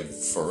 Like,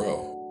 for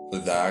real.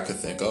 Like, that I could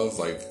think of,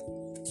 like,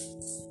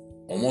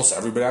 almost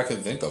everybody I can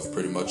think of,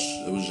 pretty much,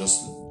 it was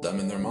just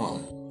them and their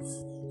mom.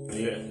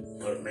 Yeah,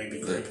 or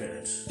maybe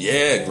grandparents.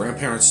 Yeah,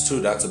 grandparents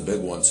too. That's a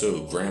big one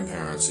too.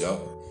 Grandparents, yep.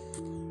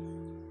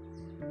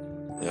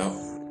 Yep.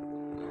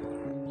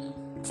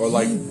 Or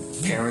like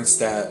parents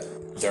that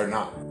they're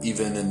not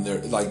even in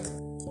their, like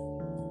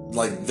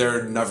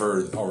they're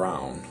never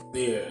around.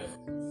 Yeah.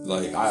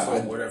 Like,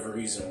 for whatever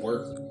reason,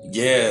 work.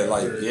 Yeah,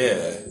 like,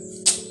 yeah.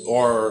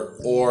 Or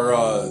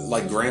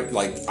like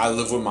I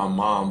live with my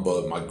mom,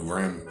 but my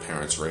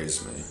grandparents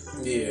raised me.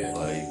 Yeah.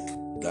 Like,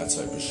 that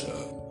type of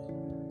shit.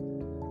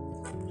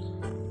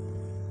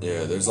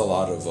 Yeah, there's a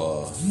lot of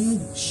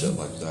shit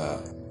like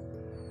that.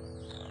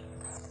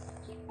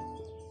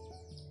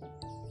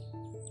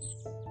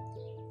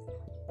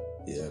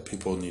 Yeah,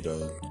 people need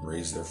to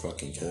raise their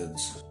fucking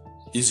kids.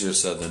 Easier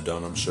said than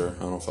done, I'm sure.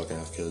 I don't fucking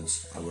have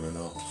kids. I wouldn't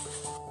know.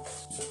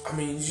 I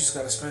mean, you just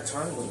gotta spend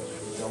time with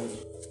them. Don't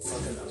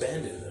fucking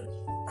abandon them.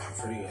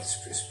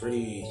 It's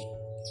pretty.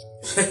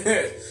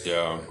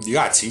 Yeah, you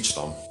gotta teach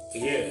them.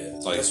 Yeah,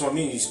 like, that's what I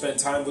mean. You spend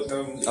time with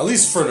them. At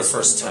least for the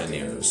first 10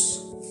 years.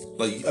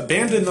 Like,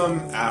 abandon them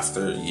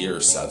after year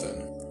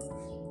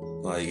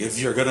 7. Like, if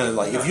you're gonna,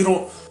 like, if you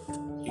don't...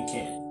 You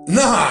can't.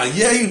 Nah,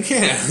 yeah, you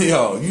can.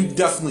 Yo, you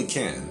definitely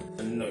can.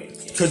 No, you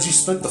can't. Because you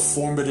spent the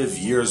formative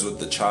years with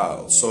the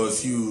child. So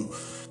if you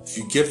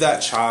give that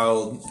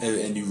child,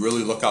 and you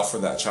really look out for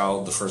that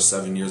child the first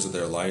 7 years of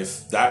their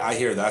life, that, I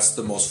hear, that's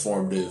the most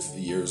formative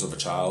years of a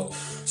child.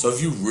 So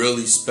if you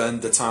really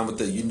spend the time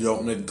with it, you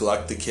don't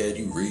neglect the kid,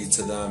 you read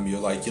to them, you're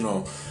like, you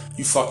know,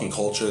 you fucking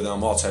culture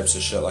them, all types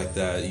of shit like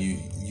that. You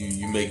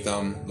make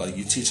them, like,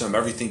 you teach them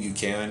everything you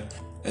can.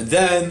 And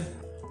then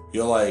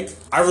you're like,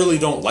 I really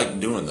don't like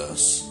doing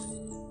this.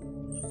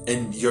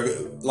 And you're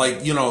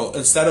like, you know,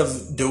 instead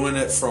of doing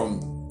it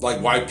from,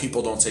 like, why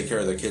people don't take care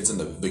of their kids in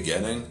the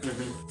beginning,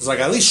 it's like,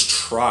 at least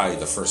try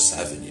the first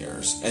 7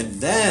 years.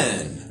 And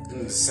then...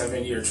 The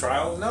 7-year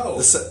trial?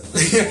 No.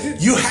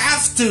 You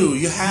have to.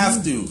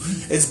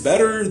 It's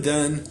better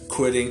than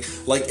quitting.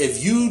 Like,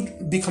 if you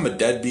become a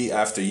deadbeat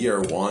after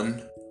year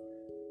 1,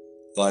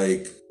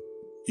 like,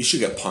 you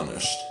should get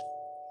punished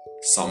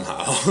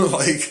somehow.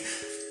 Like,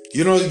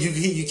 you know,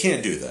 you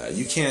can't do that.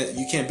 You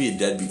can't be a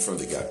deadbeat from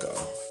the get-go.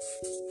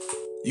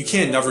 You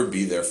can't never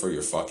be there for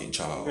your fucking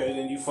child. Okay,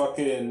 then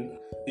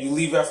you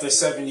leave after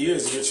 7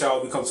 years and your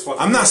child becomes fucking...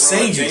 I'm not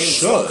saying you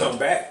should. Come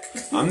back.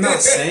 I'm not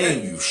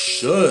saying you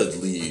should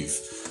leave.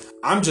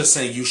 I'm just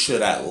saying you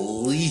should at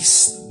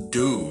least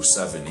do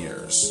 7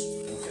 years.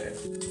 Okay.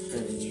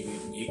 And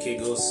your kid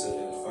goes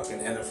to fucking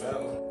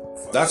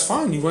NFL. That's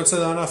fine. You went to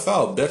the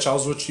NFL. Bitch, I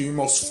was with you your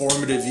most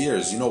formative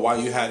years. You know why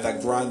you had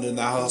that grind and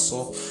that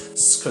hustle?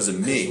 It's because of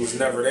me. He was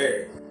never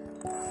there.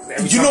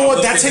 You know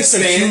what? That takes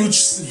a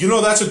huge. You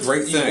know, that's a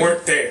great thing. You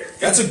weren't there.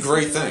 That's a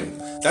great thing.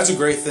 That's a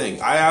great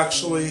thing. I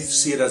actually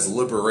see it as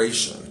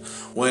liberation.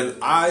 When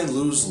I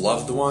lose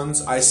loved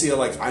ones, I see it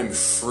like I'm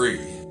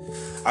free.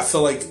 I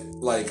feel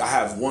like I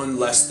have one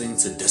less thing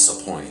to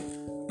disappoint.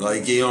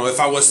 Like, you know, if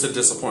I was to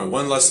disappoint,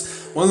 one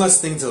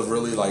less thing to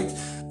really like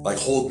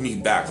hold me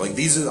back. Like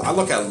I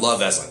look at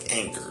love as like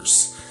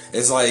anchors.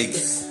 It's like,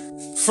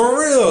 for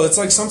real. It's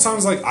like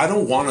sometimes like I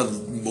don't want to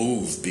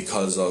move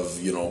because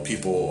of, you know,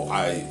 people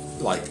I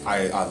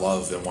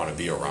love and want to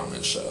be around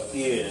and shit.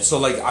 Yeah. So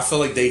like I feel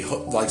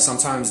like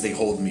sometimes they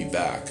hold me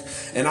back,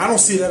 and I don't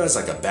see that as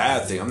like a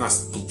bad thing. I'm not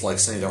like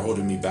saying they're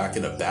holding me back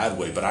in a bad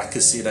way, but I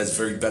could see it as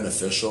very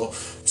beneficial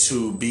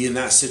to be in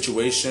that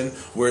situation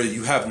where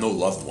you have no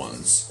loved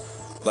ones.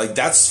 Like,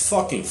 that's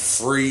fucking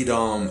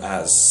freedom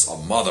as a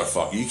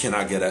motherfucker. You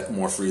cannot get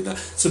more free than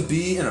that. To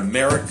be in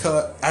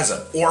America as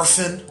an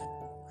orphan.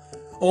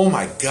 Oh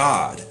my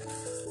God.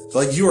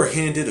 Like, you are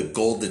handed a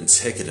golden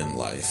ticket in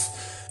life.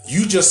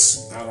 You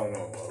just... I don't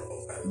know about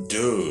all that.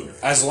 Dude,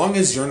 as long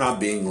as you're not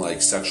being,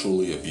 like,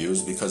 sexually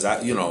abused, because,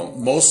 that, you know,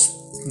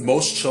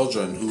 most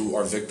children who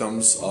are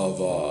victims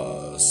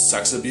of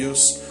sex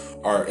abuse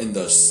are in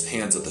the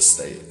hands of the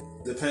state.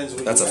 Depends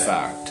what That's a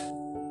fact.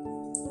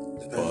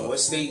 Depends on what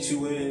state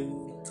you in,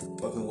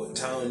 fucking what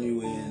town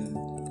you in,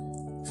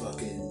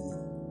 fucking...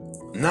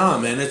 Nah,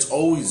 man, it's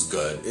always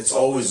good. It's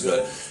always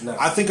good. Nah.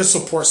 I think a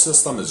support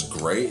system is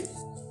great.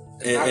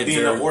 Not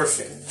being an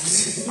orphan.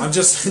 I'm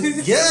just,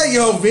 yeah,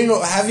 yo,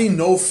 having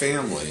no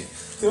family,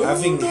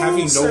 having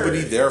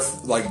nobody there,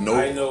 like no.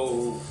 I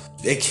know.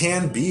 It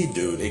can be,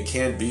 dude. It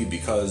can be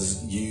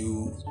because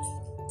you.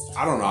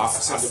 I don't know. I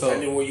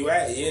depending where you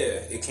at, yeah,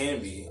 it can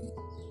be.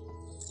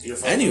 You're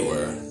fucking,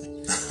 anywhere.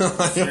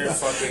 You're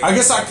fucking, I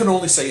guess I can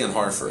only say in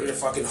Hartford. You're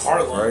fucking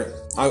Harlem, right?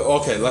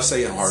 Okay, let's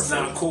say in Hartford. It's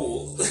not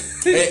cool.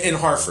 In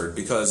Hartford,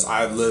 because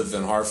I live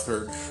in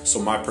Hartford, so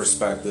my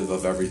perspective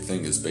of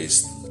everything is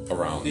based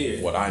around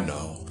what I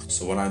know.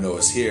 So what I know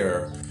is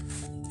here,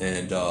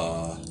 and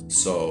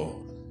so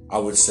I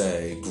would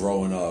say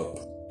growing up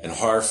in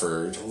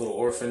Hartford, a little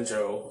orphan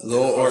Joe,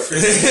 little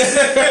orphan.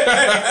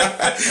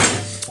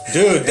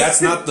 Dude, that's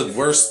not the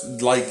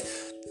worst. Like,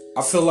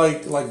 I feel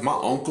like my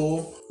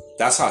uncle,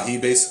 that's how he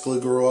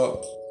basically grew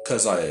up.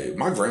 Cause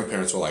my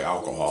grandparents were like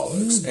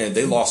alcoholics, and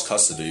they lost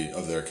custody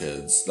of their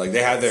kids. Like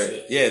they had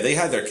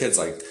their kids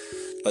like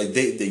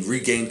they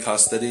regained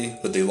custody,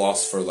 but they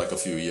lost for like a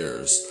few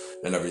years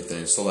and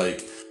everything. So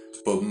like,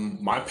 but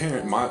my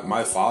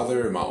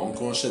father and my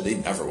uncle and shit, they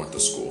never went to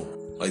school.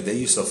 Like they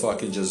used to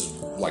fucking just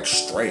like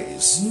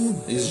strays.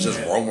 They used to just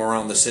roam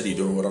around the city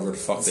doing whatever the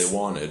fuck they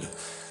wanted.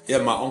 Yeah,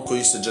 my uncle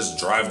used to just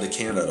drive to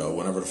Canada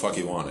whenever the fuck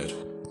he wanted.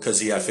 Because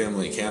he had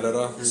family in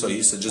Canada, so he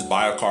used to just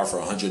buy a car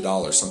for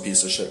 $100, some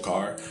piece of shit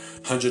car.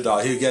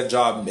 $100, he'd get a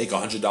job, make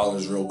 $100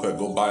 real quick,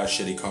 go buy a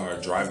shitty car,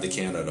 drive to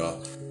Canada,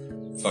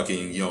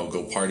 fucking, you know,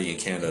 go party in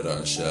Canada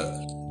and shit.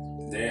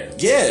 Damn.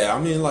 Yeah, I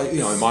mean, like,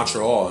 you know, in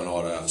Montreal and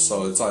all that.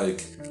 So it's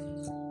like,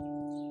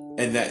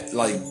 and that,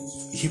 like,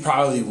 he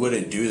probably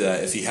wouldn't do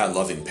that if he had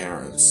loving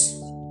parents.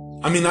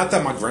 I mean, not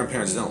that my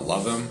grandparents didn't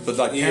love him, but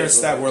like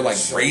parents that were like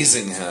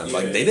raising him,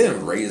 like they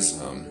didn't raise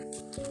him.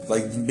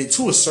 Like,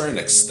 to a certain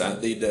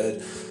extent they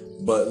did,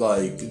 but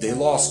like they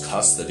lost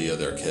custody of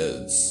their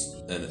kids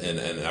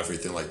and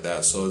everything like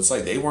that. So it's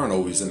like they weren't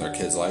always in their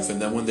kids' life,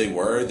 and then when they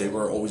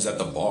were always at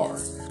the bar.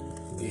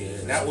 Yeah,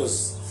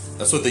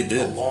 that's what they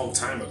did a long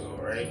time ago,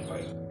 right?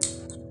 Like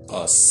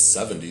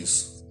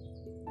 70s.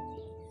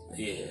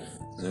 Yeah,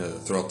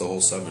 throughout the whole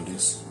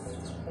 70s.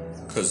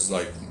 Because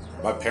like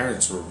my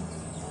parents were,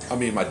 I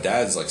mean, my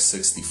dad's like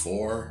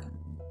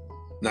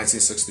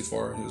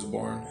 1964 he was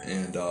born,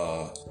 and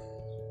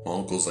my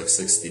uncle's like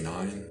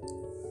 69,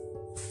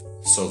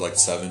 so like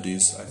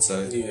 70s, I'd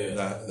say. Yeah.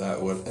 That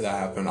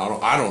happened.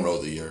 I don't know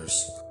the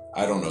years.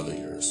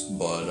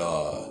 But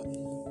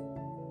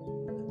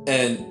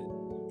and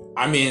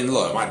I mean,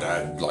 look, my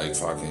dad like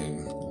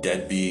fucking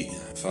deadbeat,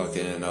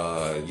 fucking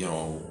you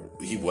know,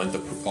 he went to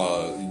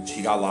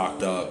he got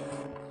locked up.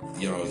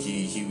 You know,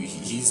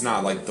 he's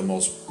not like the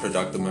most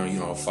productive man. You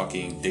know,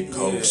 fucking did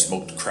coke,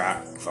 smoked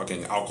crack,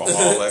 fucking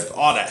alcoholic,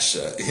 all that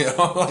shit. You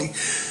know, like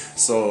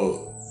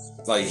so.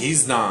 Like,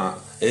 he's not,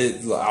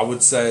 I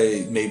would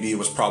say maybe it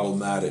was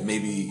problematic.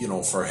 Maybe, you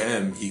know, for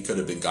him, he could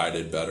have been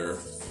guided better.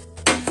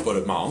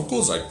 But my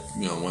uncle's, like,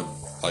 you know,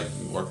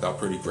 worked out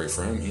pretty great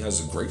for him. He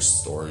has great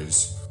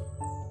stories.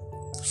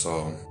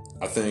 So,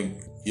 I think,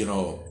 you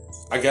know,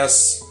 I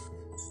guess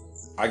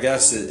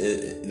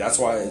that's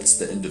why it's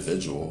the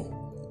individual.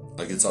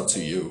 Like, it's up to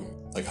you,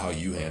 like, how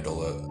you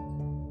handle it.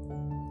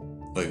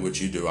 Like, what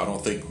you do. I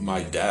don't think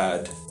my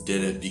dad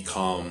didn't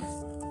become,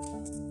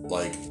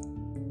 like,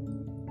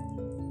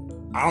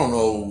 I don't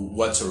know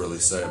what to really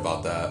say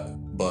about that,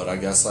 but I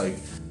guess like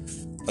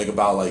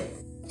about like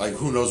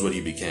who knows what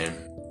he became.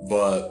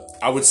 But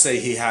I would say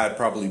he had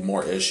probably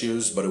more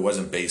issues, but it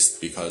wasn't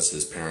based because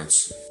his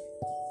parents.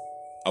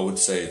 I would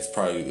say it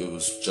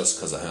was just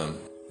because of him.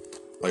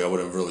 Like, I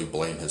wouldn't really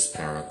blame his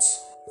parents.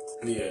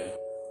 Yeah.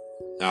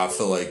 And I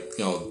feel like,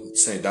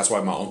 saying that's why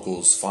my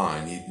uncle's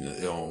fine. He,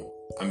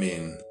 I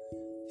mean,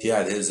 he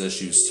had his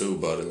issues too,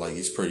 but like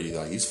he's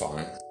he's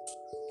fine.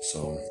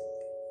 So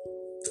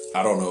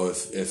I don't know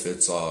if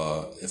it's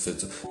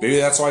maybe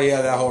that's why he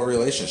had that whole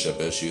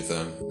relationship issue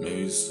thing.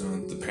 Maybe it's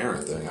the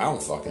parent thing. I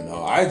don't fucking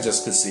know. I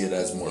just could see it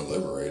as more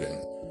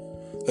liberating.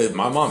 If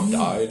my mom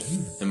died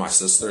and my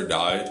sister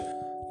died,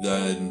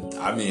 then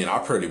I mean I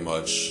pretty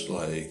much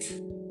like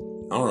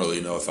I don't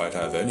really know if I'd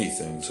have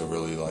anything to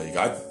really like.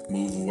 I'd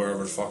move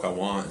wherever the fuck I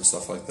want and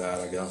stuff like that.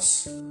 I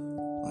guess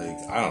like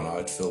I don't know.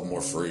 I'd feel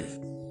more free.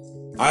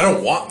 I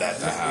don't want that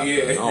to happen.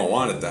 Yeah. I don't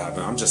want it to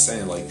happen. I'm just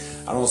saying, like,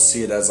 I don't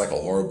see it as like a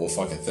horrible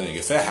fucking thing.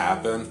 If it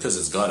happened, because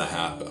it's gonna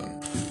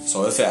happen.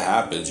 So if it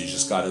happens, you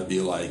just gotta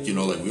be like,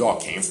 like we all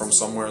came from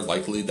somewhere.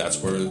 Likely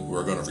that's where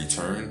we're gonna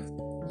return.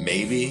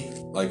 Maybe.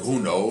 Like, who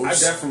knows? I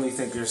definitely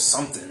think there's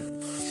something.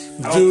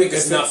 I don't think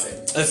it's nothing.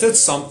 If it's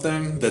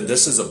something, then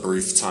this is a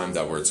brief time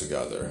that we're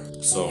together.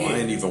 So I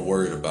ain't even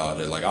worried about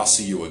it. Like, I'll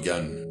see you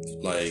again.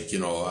 Like,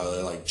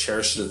 I like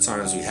cherish the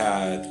times we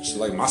had.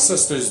 Like, my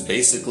sister's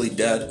basically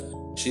dead.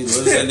 She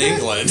lives in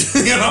England,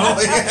 That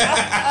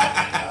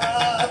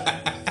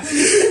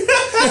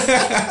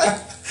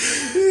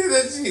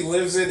she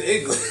lives in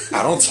England.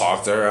 I don't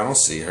talk to her. I don't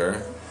see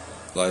her.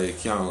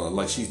 Like,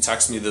 like she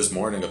texted me this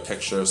morning a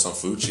picture of some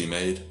food she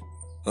made.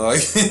 Like,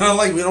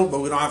 like we don't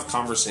have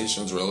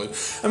conversations really.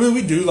 I mean,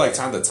 we do like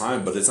time to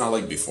time, but it's not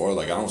like before.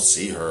 Like, I don't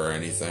see her or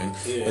anything.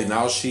 Yeah. Like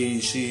now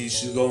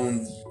she's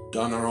going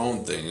done her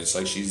own thing. It's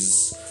like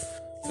she's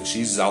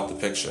out the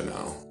picture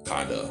now,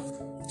 kind of.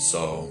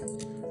 So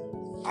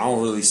I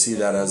don't really see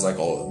that as like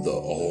a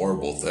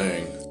horrible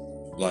thing.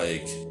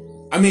 Like,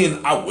 I mean,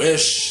 I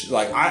wish,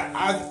 like,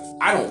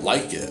 I don't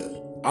like it.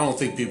 I don't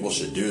think people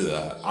should do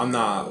that. I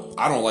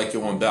don't like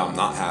it one bit. I'm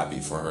not happy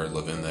for her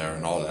living there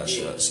and all that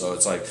shit. So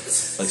it's like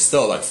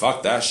still, like,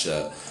 fuck that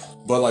shit.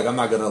 But, like, I'm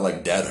not gonna,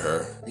 like, dead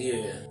her.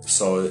 Yeah.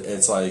 So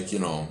it's like,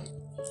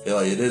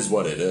 it is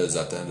what it is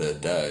at the end of the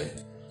day.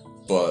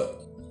 But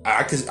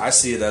I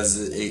see it as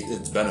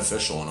it's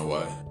beneficial in a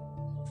way.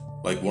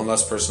 Like, one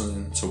less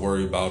person to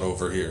worry about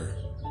over here.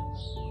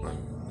 Like,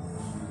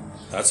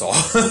 that's all.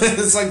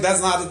 It's like,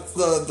 that's not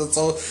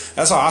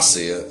that's how I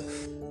see it.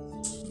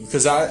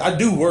 Because I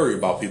do worry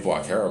about people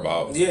I care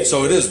about. Yeah.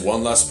 So it is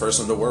one less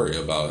person to worry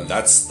about. And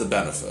that's the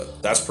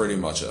benefit. That's pretty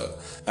much it.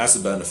 That's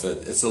the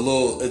benefit. It's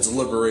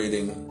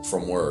liberating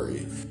from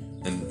worry.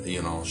 And,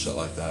 shit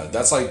like that.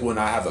 That's like when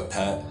I have a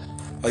pet.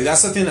 Like,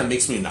 that's the thing that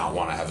makes me not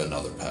want to have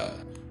another pet.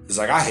 It's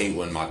like, I hate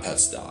when my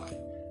pets die.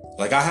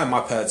 Like, I have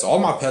my pets. All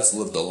my pets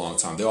lived a long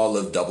time. They all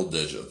lived double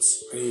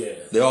digits. Yeah.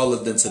 They all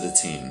lived into the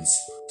teens.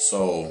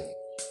 So,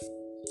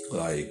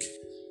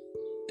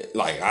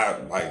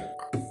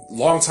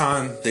 long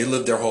time, they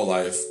lived their whole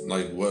life.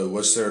 Like,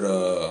 what's there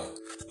to...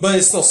 But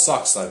it still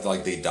sucks that,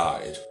 like, they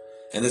died.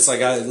 And it's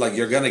like,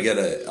 you're gonna get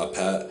a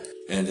pet,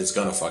 and it's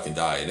gonna fucking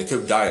die. And it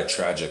could die a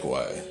tragic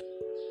way.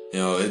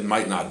 It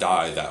might not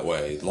die that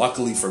way.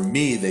 Luckily for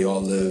me, they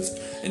all lived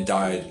and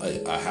died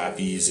a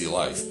happy, easy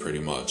life, pretty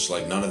much.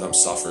 Like, none of them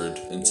suffered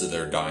into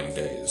their dying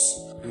days.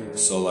 Mm-hmm.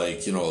 So,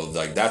 like,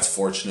 that's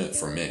fortunate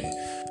for me.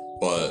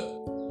 But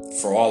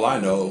for all I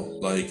know,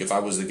 like, if I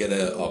was to get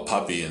a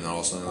puppy and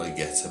all of a sudden, like,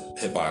 get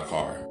hit by a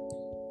car,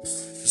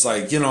 it's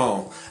like, I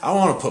don't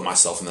want to put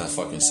myself in that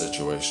fucking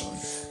situation.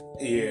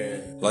 Yeah.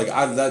 Like,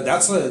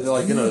 that's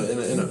like in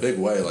a big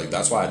way. Like,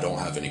 that's why I don't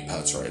have any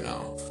pets right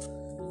now.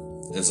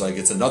 It's like,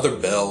 it's another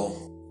bill.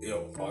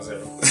 Yo, pause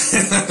it.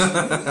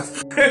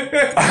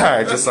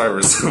 Alright, just start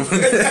resuming.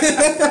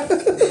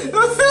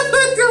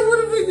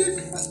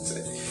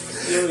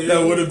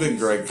 That would have been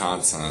great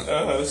content.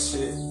 Oh,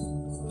 shit.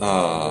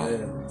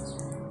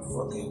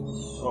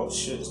 Oh,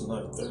 shit, it's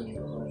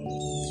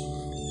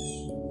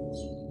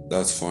 9:30.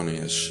 That's funny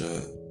as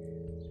shit.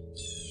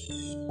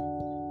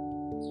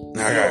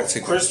 Now I gotta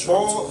take Chris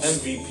Paul,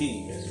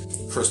 MVP, man.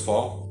 Chris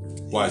Paul?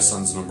 Why his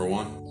son's number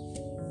one?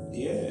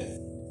 Yeah.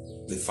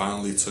 They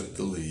finally took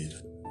the lead.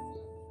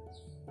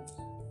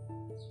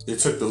 They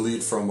took the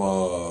lead from,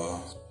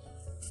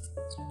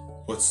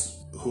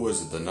 who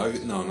is it? The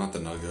Nuggets? No, not the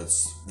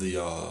Nuggets.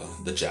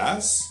 The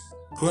Jazz?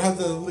 Who had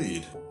the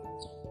lead?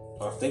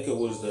 I think it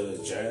was the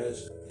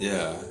Jazz.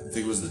 Yeah, I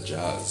think it was the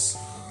Jazz.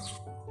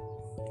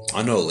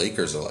 I know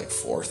Lakers are like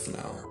fourth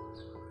now.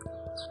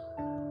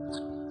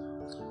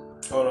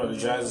 Oh no, the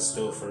Jazz is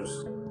still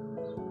first.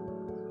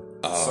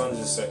 Suns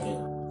is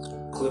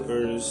second.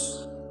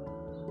 Clippers,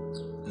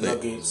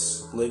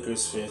 Nuggets,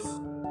 Lakers fifth.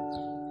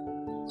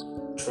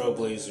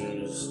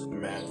 Trailblazers,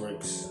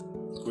 Mavericks,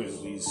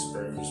 Grizzlies,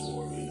 Spurs,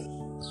 Warriors.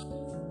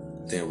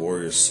 Damn,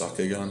 Warriors suck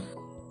again?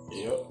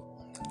 Yep.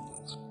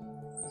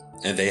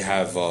 And they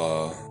have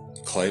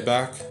Clay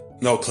back?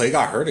 No, Clay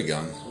got hurt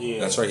again. Yeah.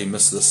 That's right, he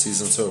missed this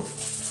season too.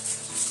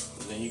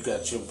 And then you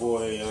got your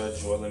boy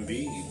Joel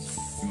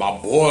Embiid. My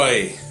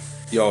boy!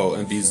 Yo,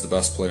 Embiid's the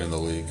best player in the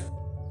league.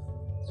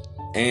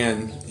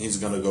 And he's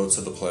going to go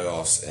to the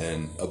playoffs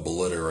and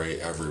obliterate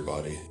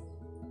everybody.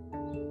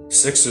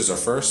 Sixers are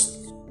first?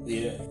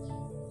 Yeah.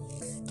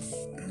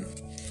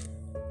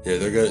 Yeah,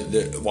 they're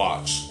good.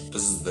 Watch.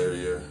 This is their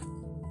year.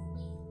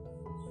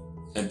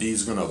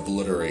 Embiid's gonna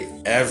obliterate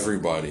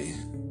everybody.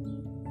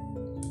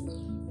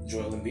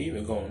 Joel Embiid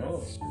been going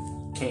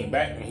on. Came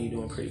back and he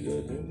doing pretty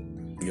good,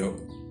 dude. Yep.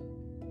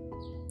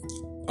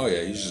 Oh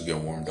yeah, he's just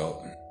getting warmed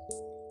up.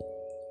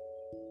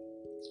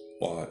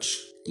 Watch.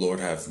 Lord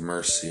have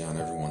mercy on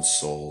everyone's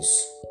souls.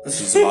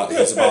 He's about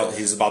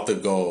to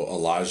go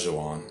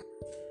Olajuwon.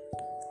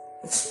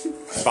 He's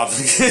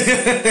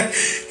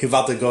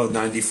about to go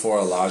 94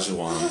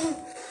 Olajuwon.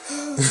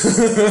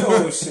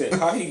 Oh shit!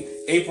 How he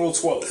April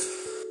 12th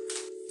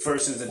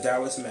versus the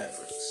Dallas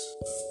Mavericks.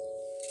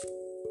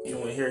 You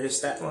want to hear his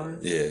stat line?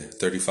 Yeah,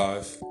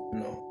 35.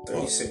 No,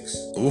 36.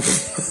 Oh. Oof.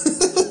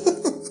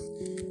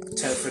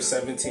 10 for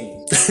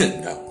 17.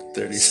 No,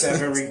 37.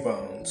 7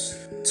 rebounds.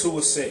 2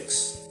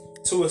 assists.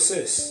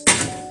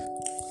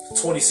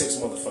 26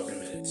 motherfucking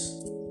minutes.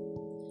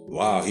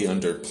 Wow, he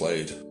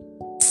underplayed.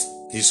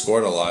 He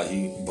scored a lot,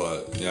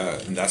 but yeah,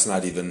 and that's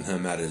not even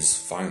him at his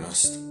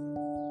finest.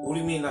 What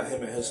do you mean not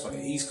him at his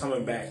finest? He's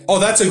coming back. Oh,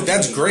 that's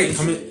great.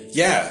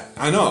 Yeah,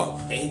 I know.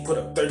 And he put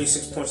up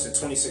 36 points in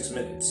 26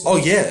 minutes. Oh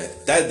yeah,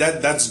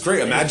 that's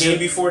great. Imagine the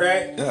game before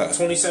that, yeah.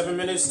 27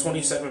 minutes,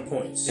 27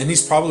 points. And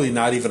he's probably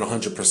not even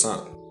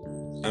 100%.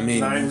 I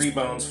mean, 9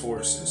 rebounds, 4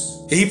 assists.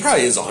 He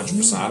probably is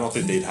 100%. I don't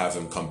think they'd have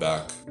him come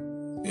back,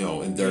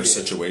 in their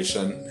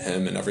situation,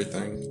 him and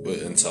everything,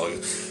 until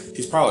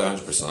he's probably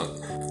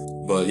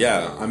 100%. But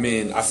yeah, I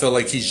mean, I feel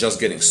like he's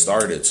just getting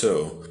started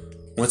too.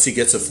 Once he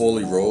gets it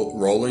fully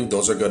rolling,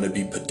 those are going to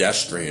be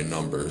pedestrian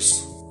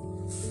numbers.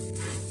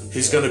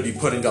 He's going to be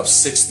putting up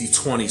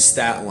 60-20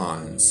 stat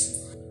lines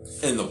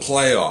in the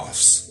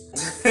playoffs.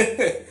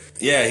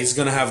 Yeah, he's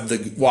going to have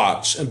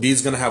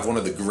Embiid's going to have one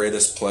of the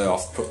greatest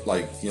playoff,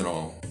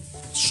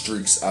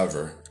 streaks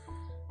ever.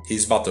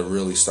 He's about to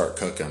really start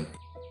cooking.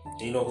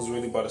 You know who's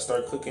really about to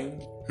start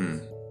cooking?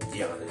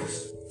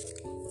 Giannis.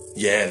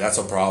 Yeah, that's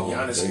a problem.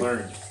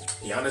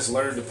 Giannis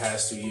learned the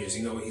past 2 years.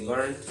 You know what he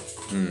learned?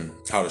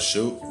 How to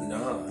shoot?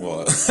 Nah.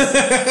 What? You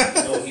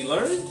know what he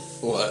learned?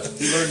 What?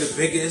 He learned the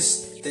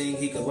biggest thing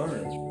he could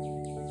learn.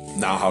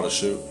 Now how to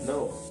shoot?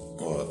 No.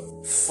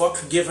 What?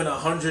 Fuck giving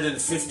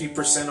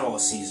 150% all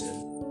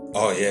season.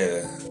 Oh,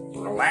 yeah.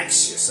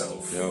 Relax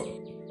yourself. Yep.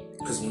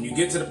 Because when you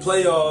get to the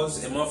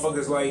playoffs and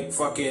motherfuckers like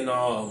fucking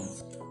Al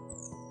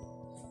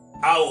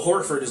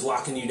Horford is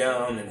locking you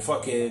down and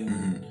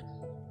fucking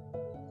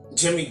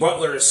Jimmy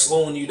Butler is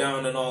slowing you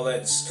down and all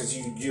that because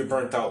you're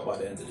burnt out by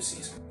the end of the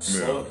season.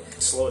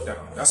 Slow it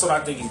down. That's what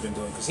I think he's been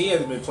doing because he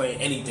hasn't been playing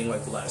anything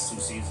like the last 2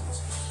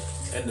 seasons.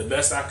 And the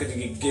best I could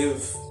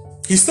give...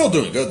 He's still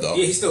doing good though.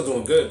 Yeah, he's still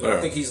doing good. But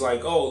I think he's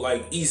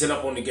easing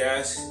up on the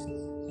gas.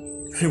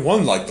 He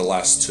won the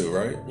last 2,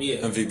 right?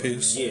 Yeah.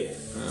 MVPs? Yeah.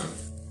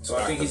 So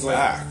I think he's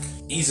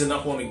easing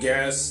up on the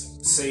gas,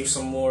 save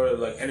some more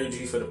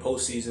energy for the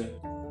postseason.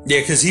 Yeah,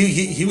 because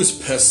he was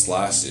pissed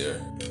last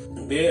year.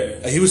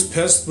 Yeah. He was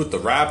pissed with the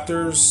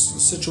Raptors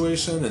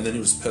situation, and then he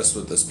was pissed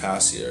with this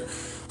past year.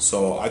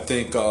 So I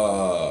think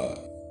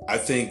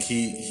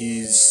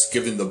he's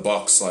giving the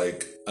Bucks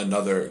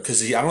another,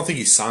 because I don't think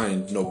he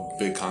signed no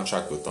big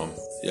contract with them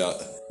yet.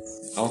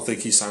 I don't think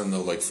he signed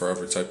the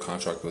forever type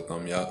contract with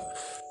them yet.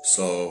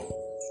 So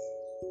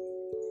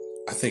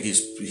I think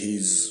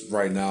he's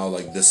right now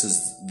this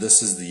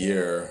is the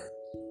year.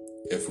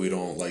 If we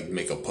don't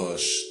make a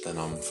push, then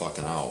I'm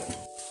fucking out.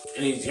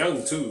 And he's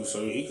young too,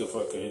 so he could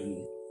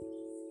fucking...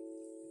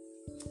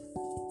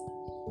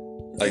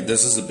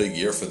 This is a big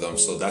year for them,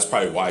 so that's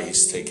probably why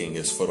he's taking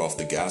his foot off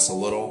the gas a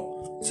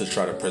little to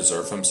try to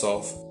preserve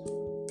himself.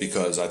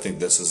 Because I think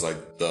this is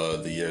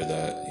the year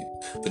that...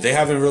 But they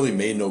haven't really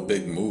made no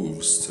big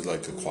moves to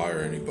acquire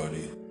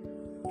anybody.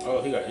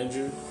 Oh, he got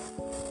injured?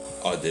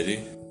 Oh, did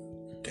he?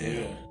 Damn.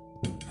 Yeah.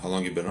 How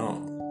long you been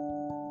out?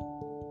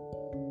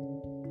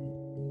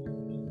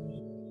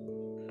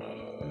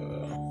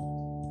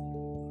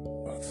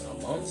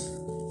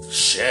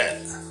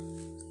 Shit.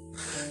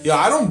 Yeah,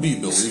 I don't be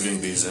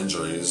believing these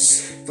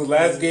injuries. The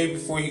last game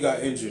before he got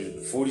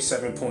injured,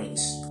 47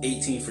 points,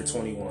 18 for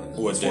 21,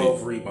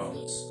 12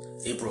 rebounds,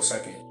 April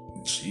 2nd.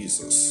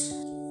 Jesus.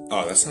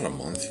 Oh, that's not a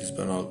month. He's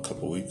been out a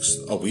couple weeks.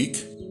 A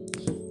week?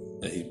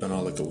 Yeah, he's been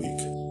out a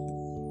week.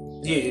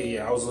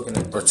 Yeah. I was looking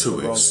at or 2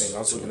 weeks. Wrong thing. I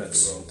was looking at the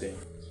wrong thing.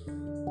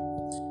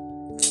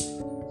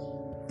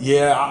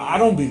 Yeah, I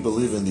don't be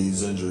believing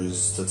these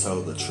injuries, to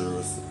tell the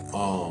truth.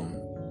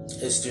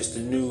 It's just a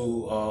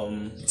new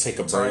take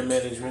a break. Time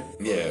management.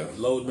 Yeah.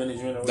 Load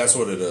management. That's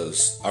what it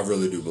is. I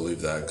really do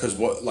believe that. Because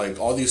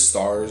all these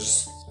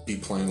stars be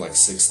playing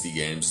 60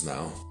 games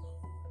now.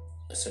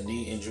 It's a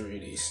knee injury,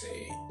 they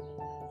say.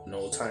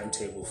 No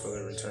timetable for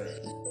the return.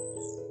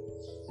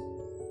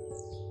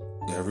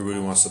 Yeah, everybody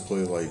wants to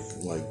play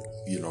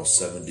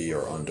 70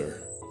 or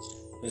under.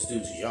 This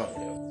dude's young,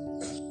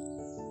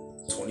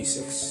 yo.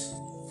 26.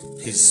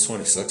 He's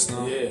 26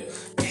 now? Yeah.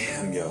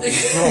 Damn, yo.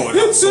 He's growing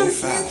up so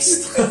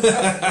fast.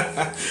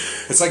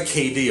 It's like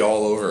KD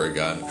all over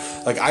again.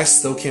 I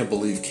still can't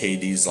believe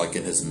KD's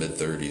in his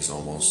mid-30s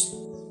almost.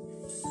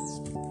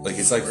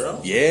 He's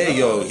Bro? yeah,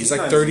 yo. He's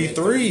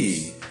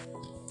 33.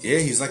 Yeah,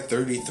 he's like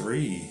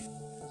 33.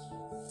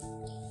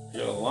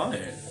 You're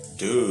lying.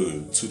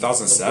 Dude,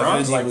 2007.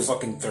 LeBron's like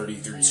fucking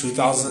 33.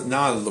 2000.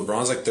 Nah,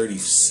 LeBron's like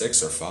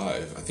 36 or 5.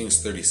 I think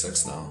he's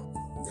 36 now.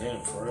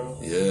 Damn, for real?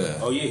 Yeah.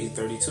 Oh, yeah, he's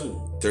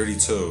 32.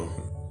 32.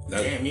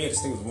 Damn, yeah,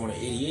 this thing was born in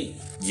 88.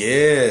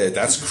 Yeah,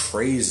 that's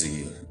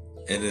crazy.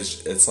 And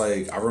it's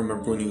like, I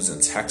remember when he was in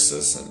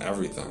Texas and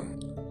everything.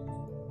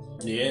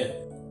 Yeah.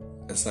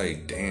 It's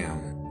like,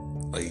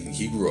 damn. Like,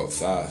 he grew up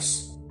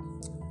fast.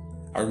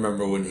 I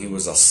remember when he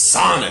was a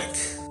Sonic.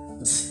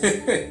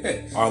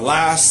 Our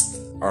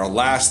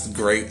last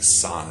great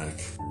Sonic.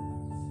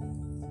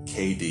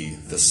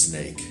 KD, the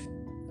Snake.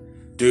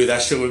 Dude,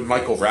 that shit with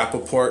Michael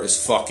Rappaport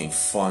is fucking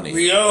funny.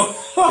 Yo.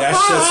 That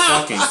shit's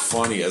fucking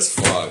funny as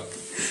fuck.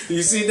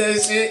 You see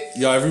that shit?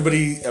 Yo,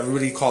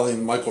 everybody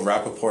calling Michael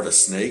Rappaport a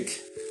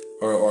snake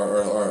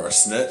or a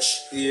snitch.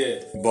 Yeah.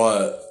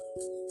 But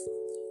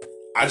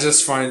I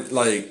just find,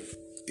 like,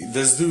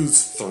 this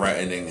dude's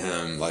threatening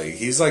him. Like,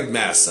 he's like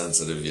mass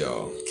sensitive,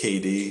 yo.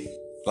 KD.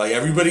 Like,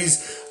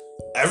 everybody's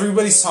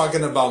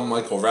talking about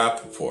Michael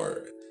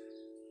Rappaport.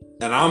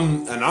 And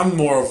I'm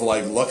more of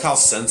like, look how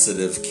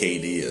sensitive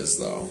KD is,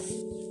 though.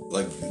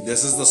 Like,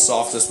 this is the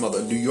softest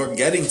mother. New York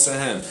getting to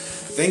him.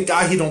 Thank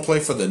God he don't play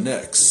for the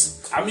Knicks.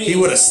 I mean, he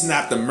would have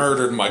snapped and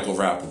murdered Michael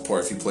Rappaport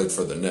if he played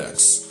for the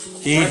Knicks.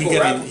 He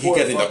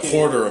getting a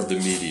quarter of the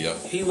media.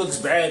 He looks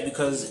bad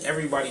because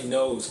everybody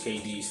knows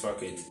KD's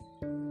fucking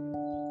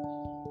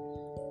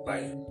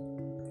like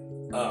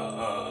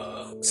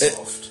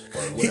soft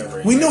or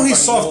whatever. We know he's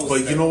soft,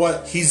 but you know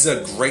what? He's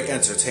a great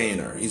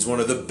entertainer. He's one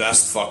of the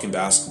best fucking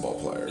basketball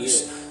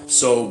players. Yeah.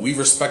 So we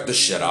respect the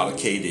shit out of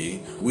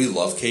KD. We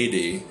love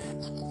KD.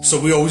 So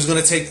we always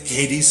gonna take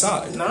KD's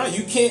side. Nah,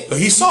 you can't. But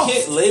he's soft. You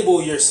can't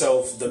label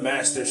yourself the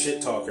master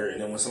shit talker, and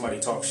then when somebody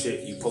talks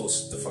shit, you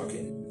post the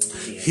fucking.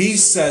 He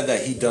said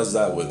that he does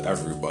that with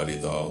everybody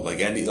though.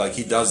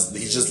 He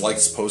just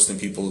likes posting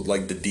people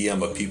like the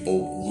DM of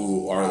people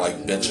who are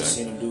like bitching.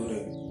 Seen him do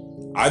it.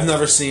 I've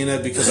never seen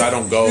it because I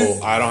don't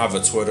have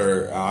a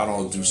Twitter. I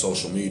don't do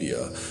social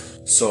media,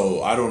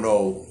 so I don't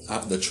know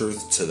the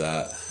truth to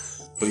that.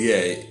 But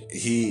yeah,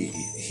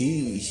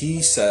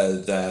 he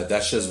said that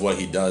that's just what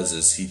he does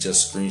is he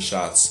just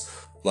screenshots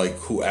like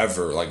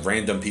whoever, like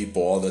random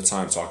people all the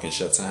time talking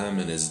shit to him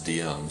in his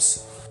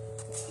DMs.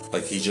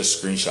 Like he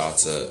just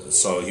screenshots it.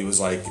 So he was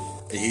like,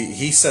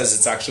 he says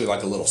it's actually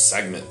like a little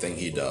segment thing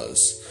he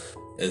does.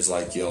 It's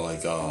like,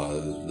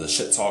 the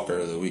shit talker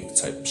of the week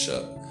type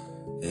shit.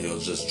 And he'll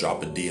just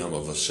drop a DM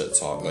of a shit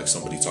talk, like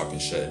somebody talking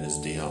shit in his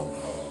DM.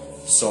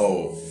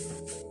 So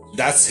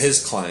that's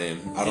his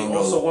claim. I don't know. He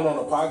also went on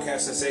a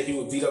podcast and said he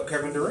would beat up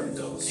Kevin Durant,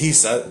 though. He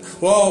said,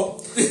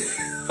 well,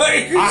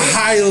 I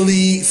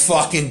highly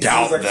fucking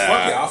doubt that.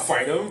 Fuck it, I'll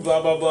fight him,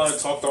 blah, blah, blah, and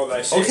talked all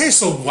that shit. Okay,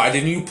 so why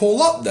didn't you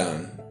pull up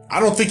then? I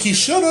don't think he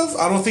should have.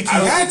 I don't think he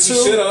had to.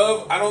 He should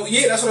have.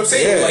 Yeah, that's what I'm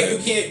saying. Yeah. Like, you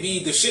can't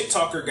be the shit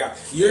talker guy.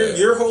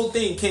 Your whole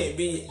thing can't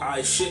be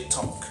I shit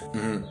talk.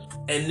 Mm-hmm.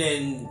 And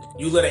then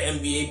you let an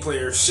NBA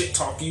player shit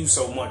talk you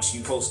so much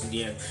you post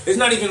the DM. It's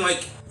not even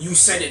like you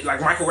said it.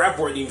 Like Michael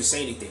Rappaport didn't even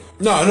say anything.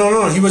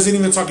 No. He wasn't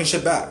even talking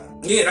shit back.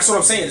 Yeah, that's what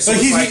I'm saying. So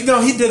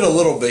he did a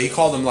little bit. He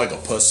called him like a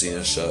pussy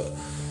and shit.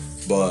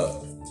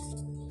 But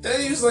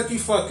then he was like, you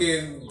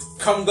fucking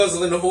cum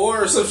guzzling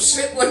whore or some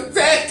shit like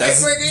that.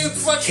 That's like he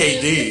was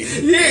fucking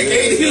KD. Yeah,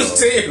 KD was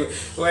saying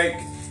like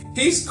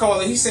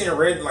he's saying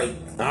red like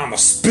I'ma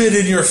spit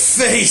in your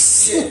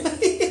face.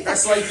 Yeah.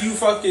 That's like you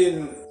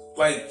fucking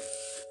like.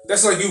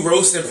 That's like you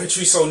roasting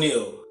Patrice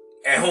O'Neal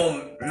at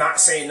home, not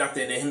saying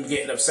nothing, and him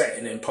getting upset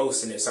and then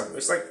posting it. Something.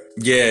 It's like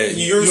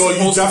you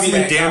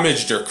definitely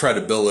damaged your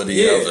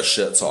credibility of a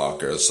shit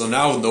talker. So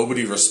now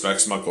nobody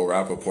respects Michael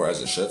Rappaport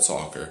as a shit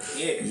talker.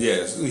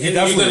 Yeah, he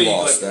definitely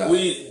lost that.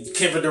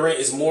 Kevin Durant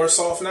is more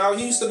soft now.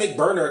 He used to make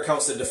burner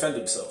accounts to defend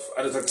himself.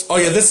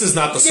 This is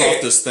not the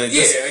softest thing.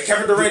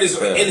 Kevin Durant is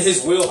in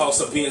his wheelhouse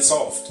of being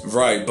soft.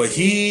 Right, but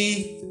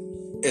he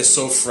is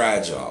so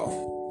fragile.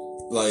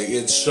 Like,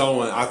 it's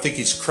showing, I think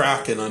he's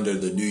cracking under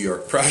the New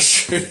York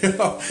pressure.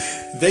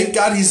 Thank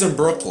God he's in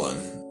Brooklyn.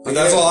 And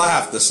that's all I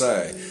have to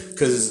say.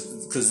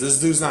 Because this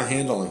dude's not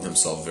handling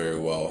himself very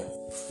well.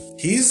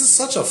 He's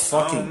such a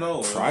fucking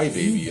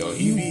crybaby, yo.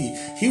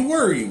 He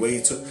worry way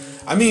too.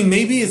 I mean,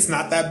 maybe it's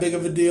not that big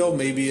of a deal.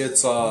 Maybe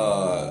it's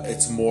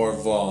more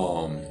of,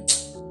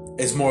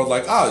 it's more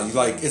like,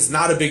 it's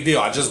not a big deal.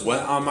 I just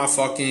went on my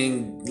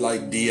fucking,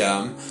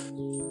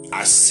 DM.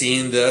 I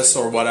seen this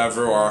or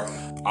whatever, or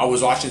I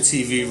was watching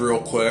TV real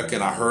quick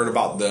and I heard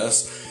about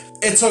this.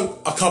 It took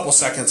a couple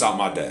seconds out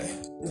my day.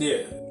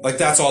 Yeah. Like,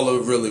 that's all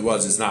it really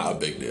was. It's not a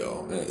big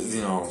deal.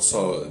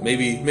 So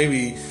maybe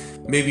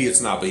it's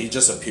not, but he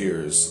just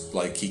appears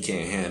like he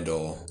can't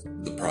handle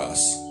the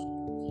press.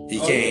 He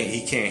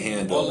can't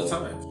handle all the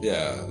time.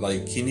 Yeah,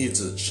 like he needs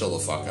to chill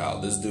the fuck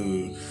out. This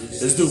dude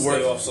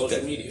works off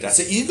social media. That's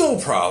an ego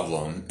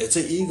problem. It's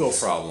an ego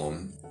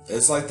problem.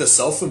 It's like the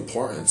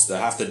self-importance to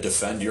have to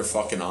defend your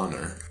fucking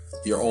honor.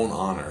 Your own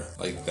honor.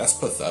 Like, that's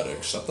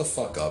pathetic. Shut the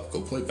fuck up.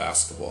 Go play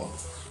basketball.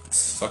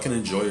 Fucking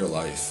enjoy your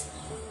life.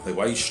 Like,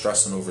 why are you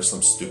stressing over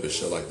some stupid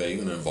shit like that?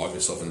 You're gonna involve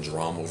yourself in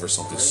drama over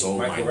something so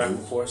minute. Michael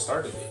Rappaport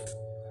started it.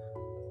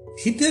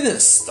 He didn't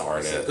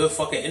start it. It's a good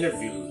fucking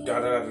interview. Da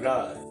da da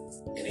da.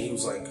 And he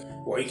was like,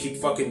 "Why you keep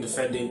fucking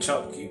defending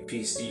Chuck? You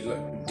piece, you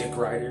like dick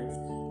rider."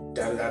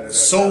 Da da da da.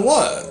 So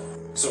what?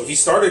 So he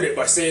started it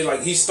by saying,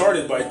 like, he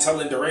started by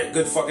telling Durant,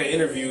 good fucking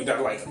interview,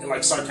 that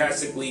like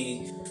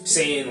sarcastically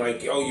saying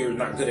like, "Oh, you're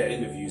not good at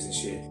interviews and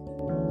shit."